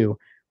bit too.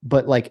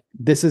 But like,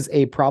 this is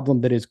a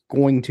problem that is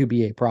going to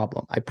be a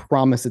problem. I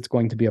promise it's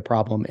going to be a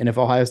problem. And if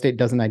Ohio State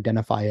doesn't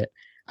identify it,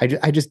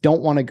 I just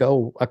don't want to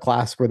go a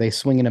class where they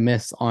swing and a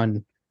miss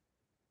on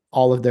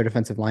all of their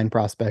defensive line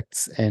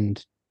prospects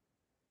and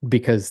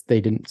because they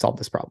didn't solve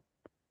this problem.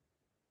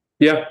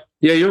 Yeah,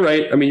 you're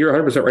right. I mean, you're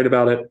 100% right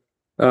about it.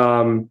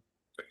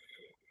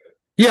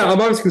 Yeah,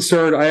 I'm always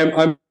concerned.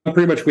 I'm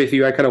pretty much with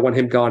you. I kind of want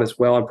him gone as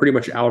well. I'm pretty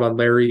much out on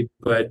Larry,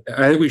 but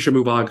I think we should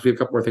move on because we have a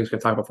couple more things to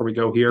talk about before we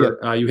go here.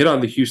 Yep. You hit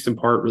on the Houston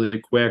part really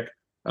quick.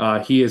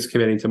 He is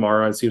committing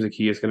tomorrow. It seems like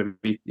he is going to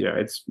be,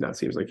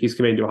 he's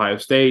committing to Ohio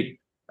State,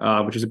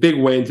 which is a big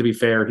win, to be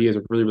fair. He is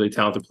a really, really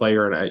talented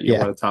player and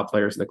one of the top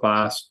players in the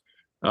class.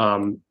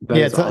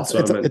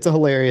 It's a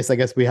hilarious. I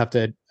guess we have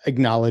to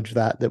acknowledge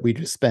that we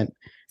just spent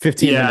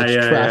 15 minutes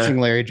trashing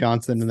Larry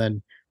Johnson, and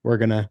then we're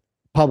going to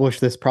publish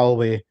this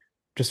probably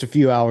just a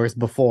few hours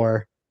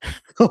before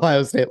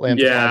Ohio State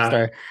lands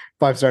a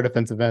 5-star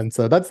defensive end.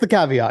 So that's the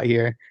caveat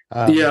here.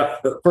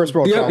 First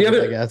world problems,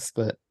 I guess,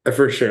 but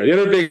for sure. The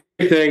other big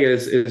thing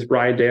is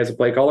Ryan Day as a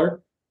play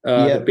caller.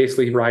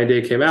 Basically, Ryan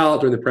Day came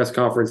out during the press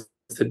conference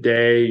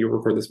today. You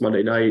record this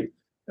Monday night,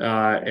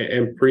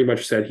 and pretty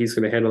much said he's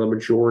going to handle the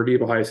majority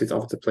of Ohio State's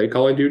offensive play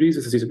calling duties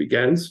as the season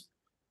begins.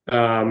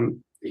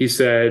 He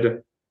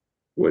said,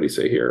 what did he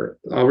say here?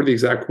 I'll read the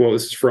exact quote.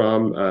 This is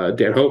from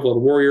Dan Hopewell of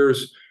the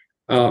Warriors.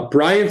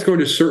 Brian's going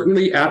to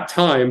certainly at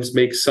times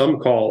make some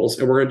calls,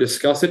 and we're going to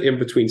discuss it in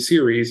between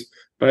series,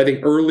 but I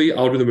think early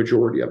I'll do the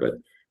majority of it.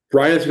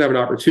 Brian is going to have an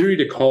opportunity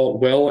to call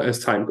it well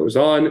as time goes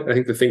on. I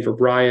think the thing for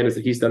Brian is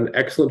that he's done an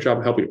excellent job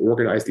of helping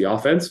organize the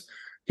offense.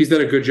 He's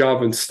done a good job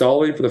of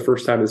installing for the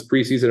first time this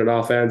preseason an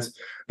offense.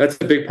 That's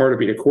a big part of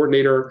being a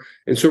coordinator.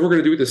 And so we're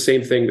going to do the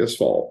same thing this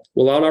fall.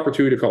 We'll allow an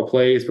opportunity to call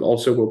plays, but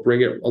also we'll bring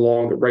it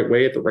along the right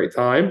way at the right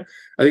time.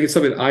 I think it's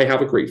something I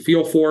have a great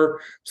feel for.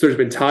 So there's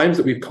been times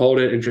that we've called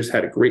it and just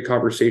had a great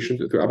conversation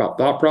about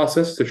thought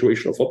process,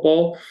 situational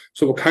football.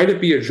 So we'll kind of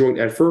be a joint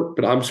effort,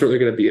 but I'm certainly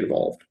going to be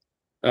involved.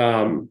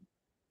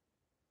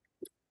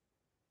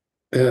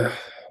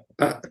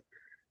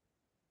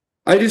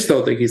 I just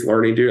don't think he's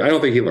learning, dude. I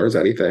don't think he learns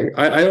anything.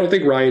 I don't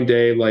think Ryan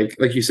Day, like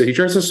you said, he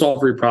tries to solve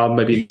every problem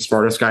by being the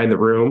smartest guy in the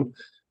room.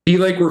 He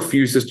like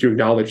refuses to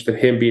acknowledge that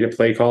him being a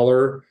play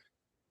caller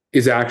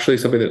is actually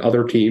something that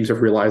other teams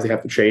have realized they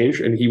have to change,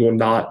 and he will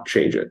not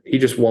change it. He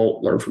just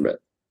won't learn from it.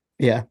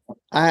 Yeah.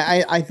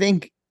 I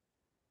think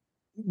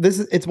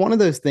it's one of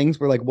those things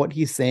where like what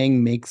he's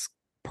saying makes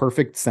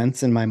perfect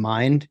sense in my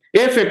mind.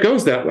 If it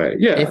goes that way.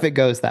 Yeah. If it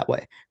goes that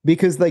way.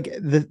 Because like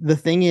the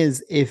thing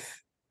is,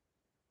 if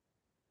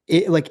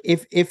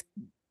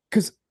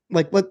because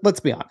like let's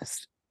be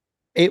honest,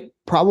 it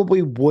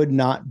probably would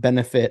not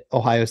benefit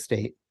Ohio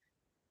State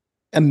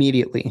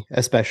immediately,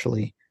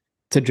 especially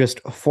to just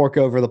fork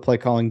over the play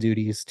calling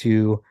duties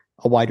to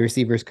a wide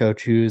receivers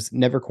coach who's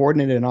never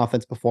coordinated an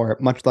offense before,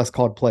 much less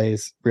called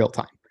plays real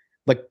time.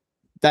 Like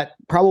that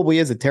probably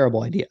is a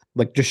terrible idea,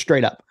 like just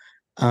straight up.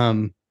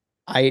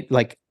 I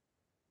like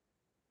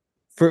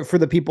for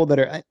the people that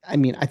are, I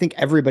mean, I think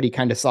everybody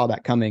kind of saw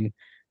that coming.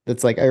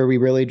 That's like, are we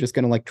really just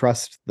going to like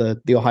trust the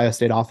Ohio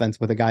State offense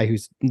with a guy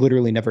who's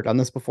literally never done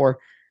this before?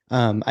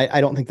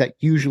 I don't think that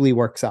usually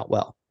works out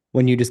well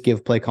when you just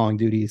give play calling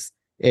duties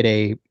at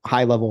a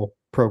high level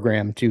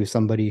program to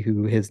somebody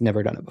who has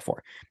never done it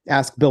before.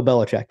 Ask Bill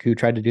Belichick, who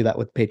tried to do that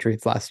with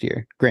Patriots last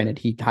year. Granted,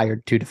 he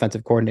hired 2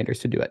 defensive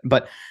coordinators to do it.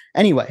 But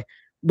anyway,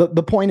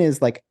 the point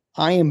is like,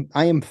 I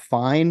am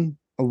fine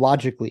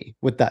logically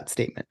with that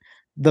statement.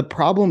 The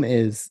problem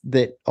is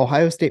that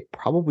Ohio State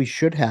probably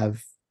should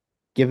have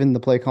given the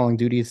play calling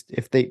duties.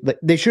 If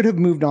they should have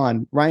moved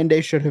on. Ryan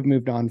Day should have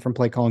moved on from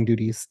play calling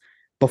duties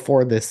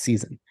before this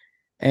season.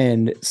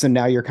 And so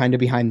now you're kind of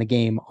behind the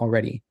game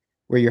already,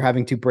 where you're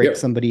having to break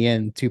somebody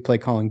in to play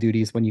calling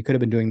duties when you could have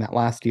been doing that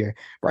last year.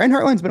 Brian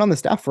Hartline's been on the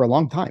staff for a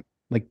long time.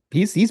 Like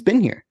he's been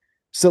here.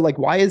 So like,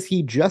 why is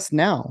he just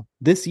now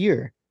this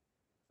year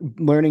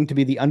learning to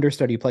be the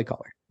understudy play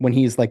caller when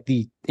he's like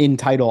the in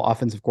title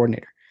offensive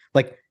coordinator?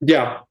 Like,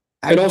 yeah.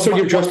 And also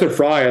give Justin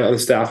Fry on the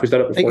staff who's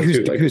done it before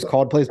who's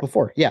called plays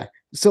before. Yeah.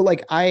 So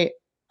like I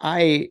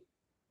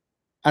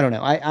don't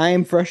know. I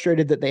am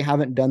frustrated that they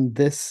haven't done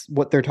this,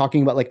 what they're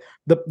talking about. Like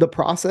the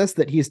process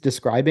that he's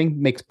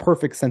describing makes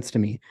perfect sense to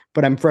me,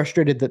 but I'm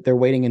frustrated that they're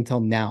waiting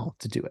until now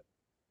to do it.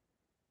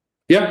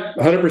 Yeah,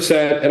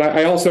 100%. And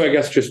I also, I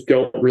guess, just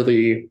don't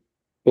really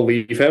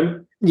believe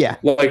him. Yeah.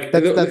 Like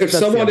if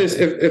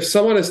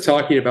someone is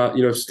talking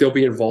about, still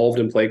be involved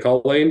in play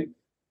calling,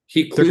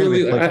 he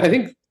clearly, I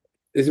think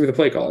is with the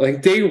play call.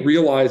 Like Day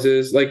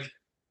realizes, like,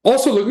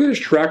 also look at his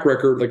track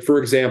record. Like, for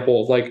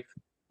example, like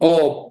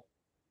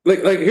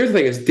here's the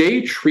thing: is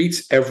Day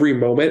treats every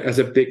moment as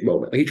a big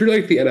moment. Like he treats it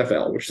like the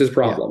NFL, which is his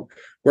problem. Yeah.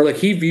 Where like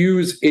he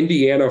views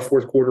Indiana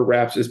fourth quarter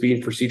reps as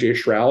being for CJ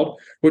Stroud,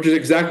 which is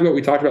exactly what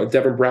we talked about with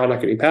Devin Brown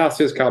not getting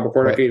passes, Kyle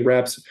McCord not getting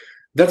reps.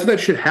 That's when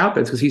that shit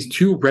happens because he's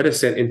too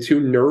reticent and too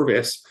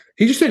nervous.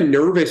 He's just a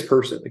nervous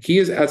person. Like he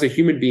is, as a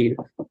human being,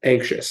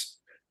 anxious.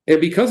 And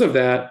because of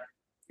that,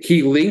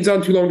 he leans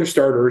on too long to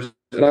starters.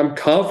 And I'm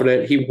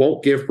confident he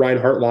won't give Brian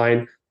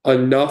Hartline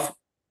enough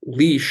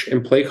leash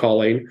and play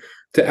calling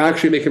to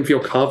actually make him feel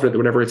confident that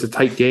whenever it's a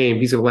tight game,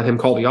 he's going to let him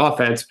call the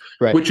offense,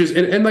 which is,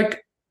 and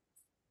like,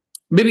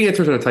 maybe the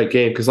answer's in a tight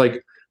game because,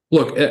 like,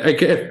 look,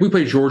 if we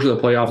play Georgia in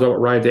the playoffs, I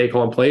want Ryan Day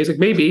calling plays. Like,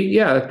 maybe,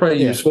 yeah, that's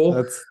probably useful.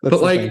 That's but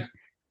like, thing.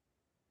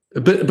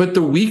 But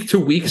the week to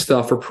week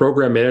stuff for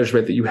program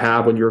management that you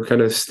have when you're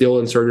kind of still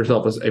insert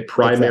yourself as a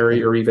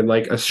primary or even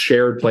like a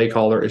shared play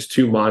caller is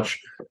too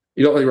much.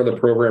 You don't really run the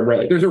program right.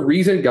 Like, there's a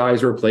reason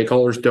guys who are play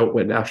callers don't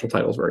win national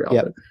titles very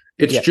often.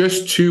 It's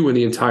just 2 in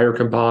the entire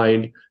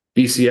combined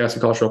BCS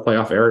and college football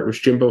playoff era. It was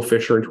Jimbo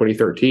Fisher in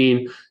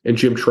 2013 and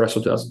Jim Tressel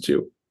in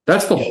 2002.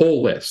 That's the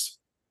whole list.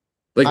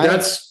 Like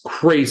that's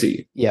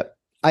crazy. Yep.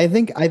 I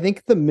think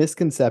the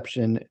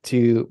misconception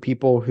to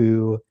people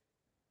who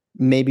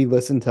maybe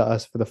listen to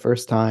us for the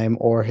first time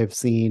or have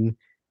seen,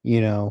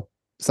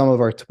 some of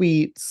our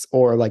tweets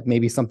or like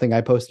maybe something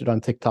I posted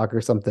on TikTok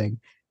or something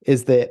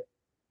is that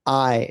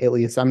at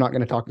least I'm not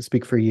going to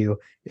speak for you,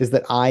 is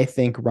that I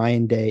think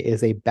Ryan Day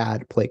is a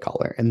bad play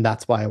caller. And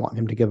that's why I want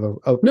him to give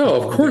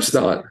no, of course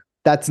not.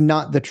 That's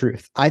not the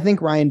truth. I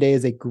think Ryan Day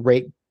is a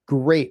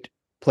great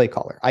play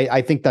caller.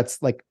 I think that's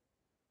like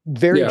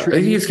very true.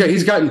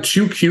 He's gotten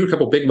too cute, a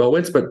couple big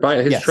moments, but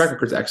by his track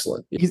record is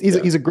excellent.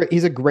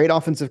 He's a great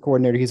offensive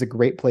coordinator. He's a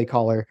great play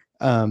caller.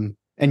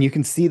 And you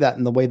can see that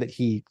in the way that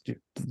he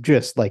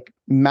just like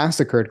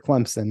massacred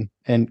Clemson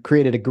and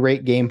created a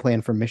great game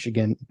plan for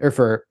Michigan, or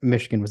for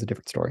Michigan was a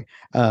different story.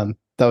 And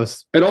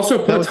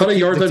also put a ton of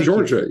yards on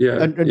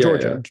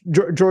Georgia.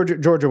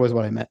 Georgia was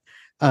what I meant.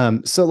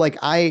 So like,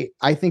 I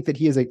think that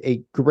he is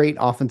a great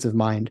offensive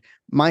mind.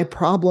 My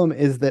problem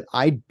is that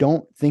I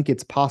don't think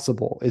it's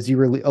possible, as you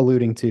were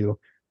alluding to,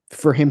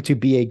 for him to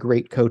be a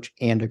great coach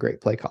and a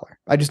great play caller.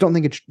 I just don't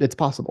think it's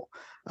possible.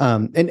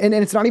 And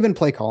it's not even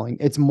play calling.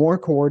 It's more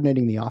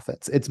coordinating the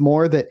offense. It's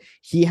more that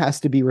he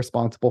has to be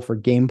responsible for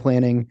game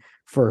planning,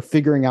 for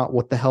figuring out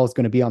what the hell is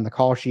going to be on the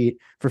call sheet,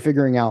 for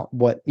figuring out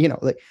what,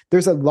 like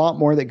there's a lot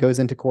more that goes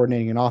into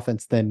coordinating an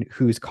offense than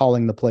who's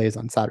calling the plays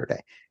on Saturday.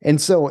 And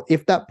so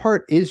if that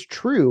part is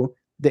true,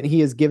 that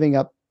he is giving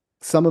up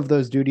some of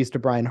those duties to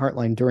Brian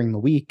Hartline during the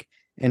week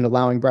and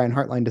allowing Brian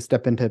Hartline to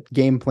step into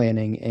game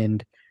planning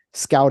and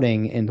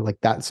scouting and like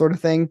that sort of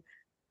thing,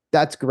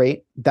 that's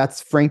great.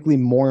 That's frankly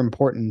more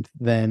important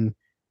than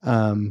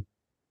who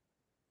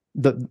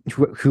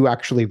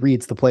actually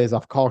reads the plays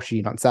off call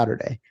sheet on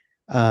Saturday.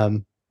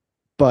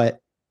 But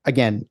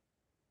again,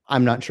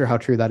 I'm not sure how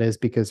true that is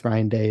because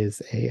Ryan Day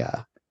is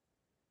a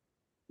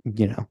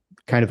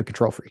kind of a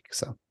control freak.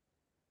 So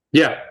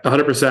yeah,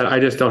 100%. I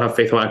just don't have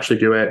faith he'll actually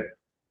do it.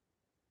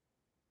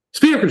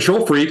 Speaking of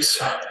control freaks,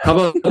 how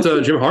about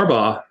Jim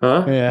Harbaugh?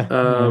 Huh?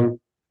 Yeah.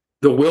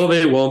 The will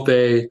they, won't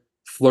they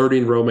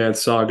flirting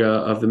romance saga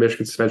of the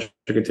Michigan suspension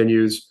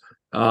continues.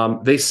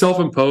 They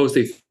self-imposed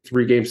a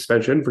 3-game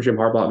suspension for Jim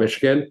Harbaugh at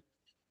Michigan.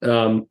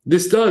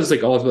 This does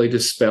like ultimately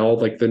dispel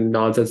like the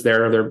nonsense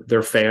there.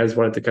 Their fans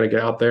wanted to kind of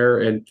get out there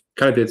and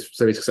kind of did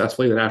very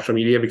successfully in the national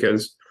media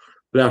because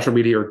the national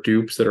media are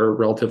dupes that are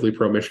relatively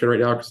pro-Michigan right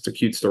now because it's a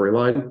cute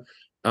storyline.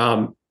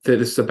 That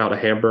this is about a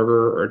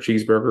hamburger or a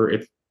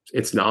cheeseburger.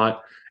 It's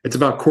not. It's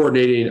about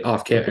coordinating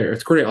off-campus.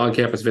 It's coordinating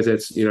on-campus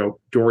visits,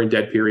 during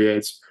dead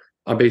periods.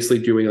 Basically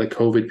doing like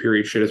COVID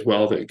period shit as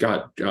well that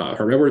got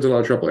Herm Edwards in a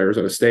lot of trouble.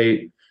 Arizona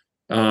State.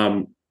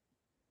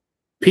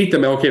 Pete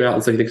DeMel came out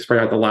and said he thinks it's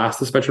probably not the last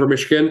suspension for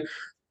Michigan.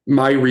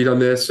 My read on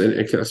this,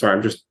 and sorry,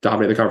 I'm just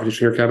dominating the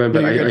conversation here, Kevin,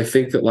 but I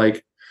think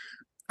that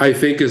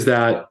is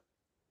that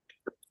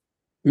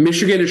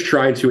Michigan is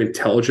trying to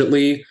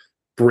intelligently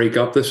break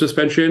up the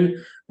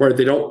suspension where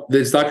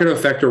it's not going to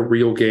affect a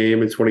real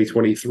game in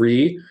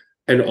 2023.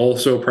 And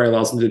also probably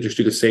allows them to just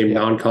do the same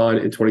non-con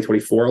in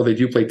 2024. They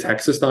do play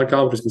Texas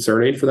non-con, which is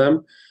concerning for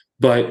them.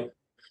 But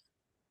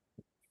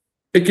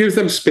it gives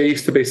them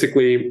space to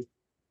basically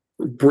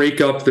break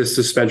up this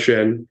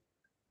suspension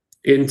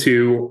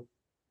into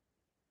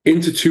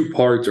 2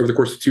 parts over the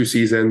course of 2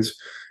 seasons.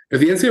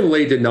 If the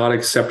NCAA did not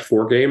accept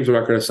 4 games, they're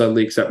not going to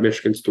suddenly accept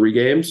Michigan's 3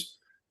 games.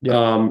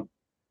 Yeah.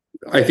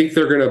 I think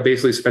they're going to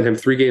basically spend him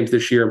 3 games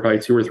this year and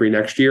probably 2 or 3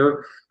 next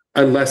year,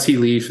 unless he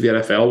leaves for the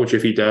NFL, which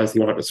if he does, he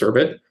won't have to serve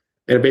it.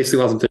 And it basically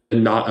allows them to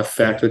not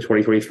affect the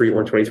 2023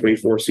 or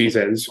 2024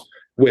 seasons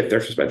with their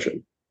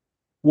suspension.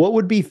 What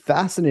would be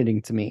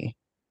fascinating to me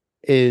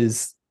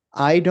is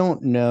I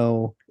don't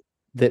know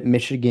that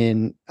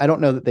Michigan, I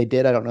don't know that they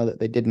did, I don't know that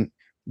they didn't,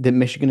 that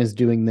Michigan is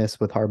doing this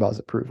with Harbaugh's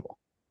approval.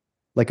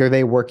 Like, are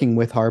they working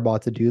with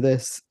Harbaugh to do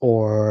this?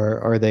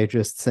 Or are they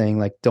just saying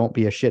like, don't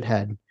be a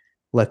shithead.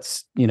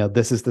 Let's,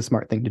 this is the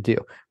smart thing to do.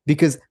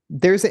 Because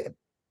there's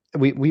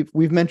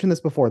we've mentioned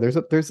this before. There's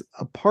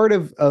a part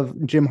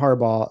of Jim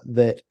Harbaugh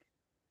that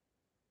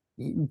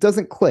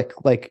doesn't click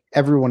like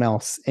everyone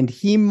else, and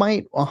he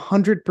might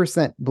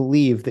 100%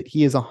 believe that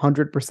he is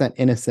 100%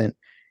 innocent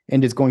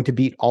and is going to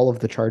beat all of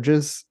the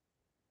charges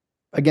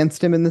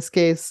against him in this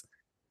case.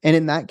 And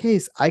in that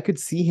case, I could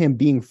see him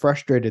being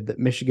frustrated that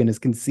Michigan is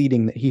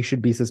conceding that he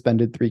should be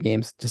suspended 3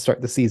 games to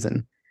start the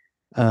season,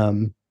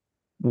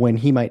 when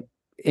he might,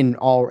 in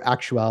all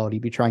actuality,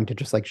 be trying to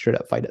just like straight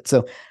up fight it.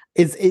 So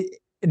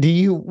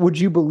would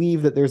you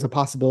believe that there's a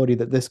possibility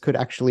that this could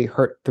actually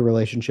hurt the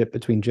relationship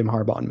between Jim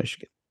Harbaugh and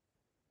Michigan?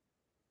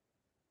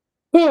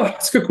 Oh,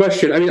 that's a good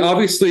question. I mean,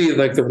 obviously,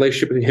 like the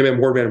relationship between him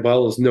and Ward Van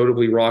Bell is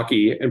notably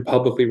rocky and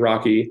publicly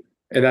rocky,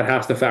 and that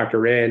has to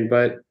factor in.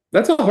 But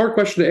that's a hard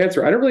question to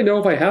answer. I don't really know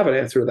if I have an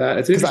answer to that.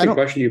 It's an interesting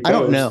question you posed. I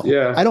don't know.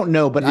 Yeah, I don't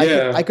know, but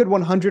yeah. I could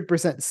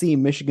 100% see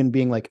Michigan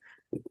being like,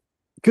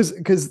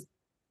 because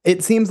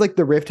it seems like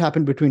the rift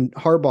happened between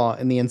Harbaugh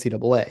and the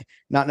NCAA,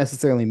 not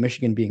necessarily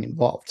Michigan being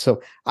involved.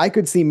 So I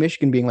could see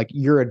Michigan being like,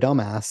 you're a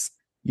dumbass.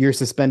 You're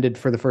suspended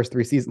for the first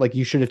 3 seasons. Like,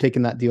 you should have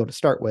taken that deal to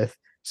start with,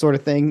 sort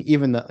of thing,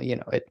 even though,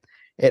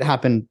 it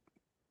happened.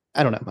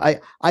 I don't know.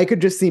 I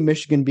could just see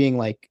Michigan being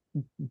like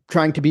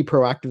trying to be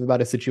proactive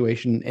about a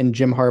situation and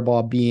Jim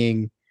Harbaugh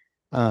being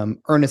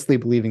earnestly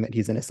believing that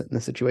he's innocent in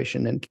the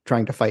situation and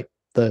trying to fight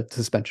the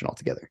suspension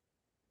altogether.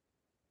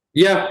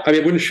 Yeah, I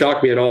mean, it wouldn't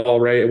shock me at all,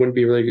 right? It wouldn't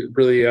be really, it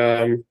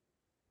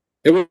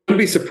wouldn't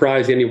be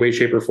surprising in any way,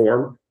 shape, or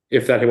form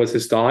if that was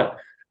his thought.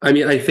 I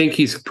mean, I think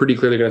he's pretty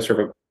clearly going to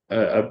serve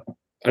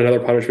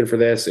another punishment for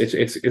this.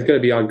 It's going to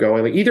be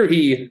ongoing. Like, either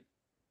he,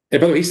 and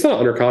by the way, he's still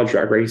under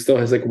contract, right? He still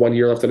has like 1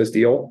 year left on his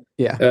deal.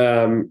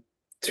 Yeah.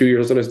 2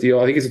 years on his deal.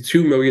 I think it's a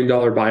 $2 million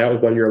buyout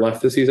with 1 year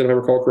left this season, if I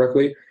recall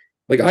correctly.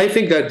 Like, I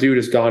think that dude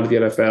has gone to the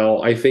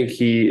NFL. I think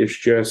he is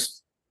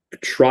just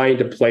trying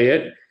to play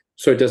it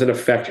so it doesn't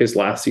affect his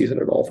last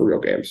season at all for real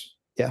games.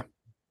 Yeah.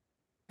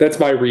 That's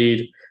my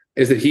read,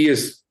 is that he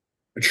is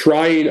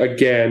trying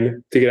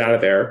again to get out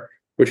of there,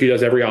 which he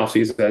does every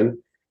offseason,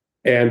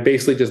 and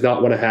basically does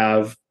not want to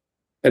have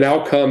an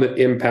outcome that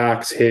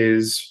impacts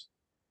his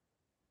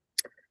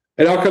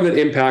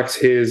ability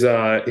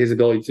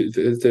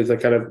to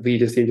kind of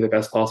lead his team to the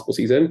best possible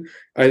season.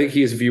 I think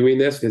he is viewing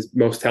this, his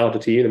most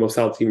talented team, the most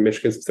talented team in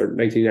Michigan since their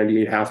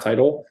 1998 half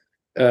title,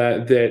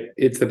 that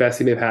it's the best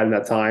team they've had in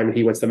that time, and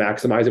he wants to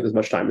maximize it with as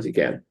much time as he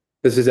can.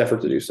 This is his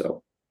effort to do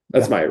so.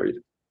 That's my read.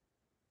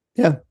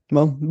 Yeah,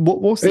 well,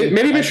 we'll see.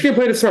 Maybe Michigan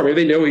played it smart.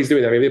 Maybe they know he's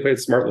doing that. Maybe they played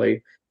it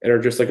smartly and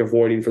are just like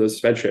avoiding for the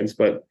suspensions.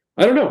 But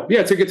I don't know. Yeah,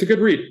 it's a good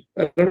read.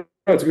 I don't know.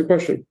 It's a good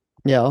question.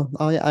 Yeah,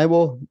 I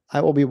will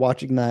be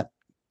watching that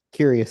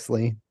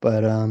curiously,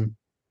 but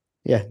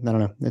yeah, I don't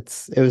know.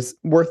 It was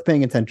worth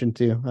paying attention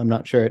to. I'm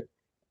not sure it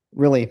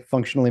really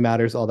functionally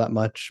matters all that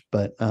much,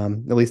 but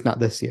at least not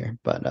this year.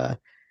 But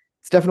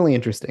it's definitely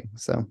interesting.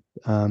 So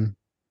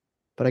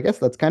but I guess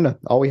that's kind of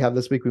all we have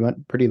this week. We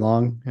went pretty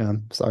long.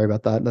 Sorry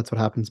about that. That's what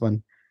happens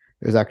when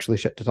there's actually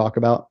shit to talk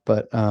about.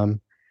 But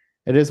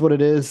it is what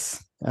it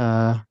is.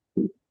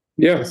 Yeah,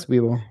 Guess we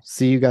will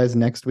see you guys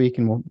next week,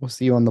 and we'll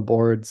see you on the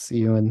board, see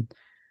you in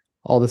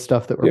all the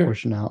stuff that we're yeah,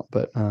 pushing out.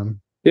 But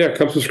yeah.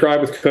 Come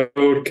subscribe with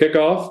code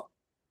kickoff.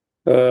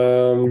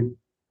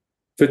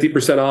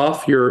 50%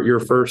 off your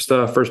first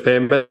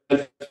payment.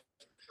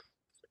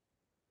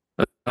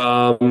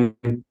 Um,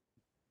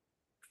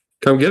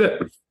 come get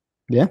it.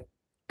 yeah,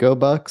 go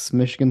Bucks.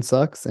 Michigan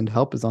sucks, and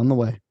help is on the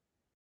way.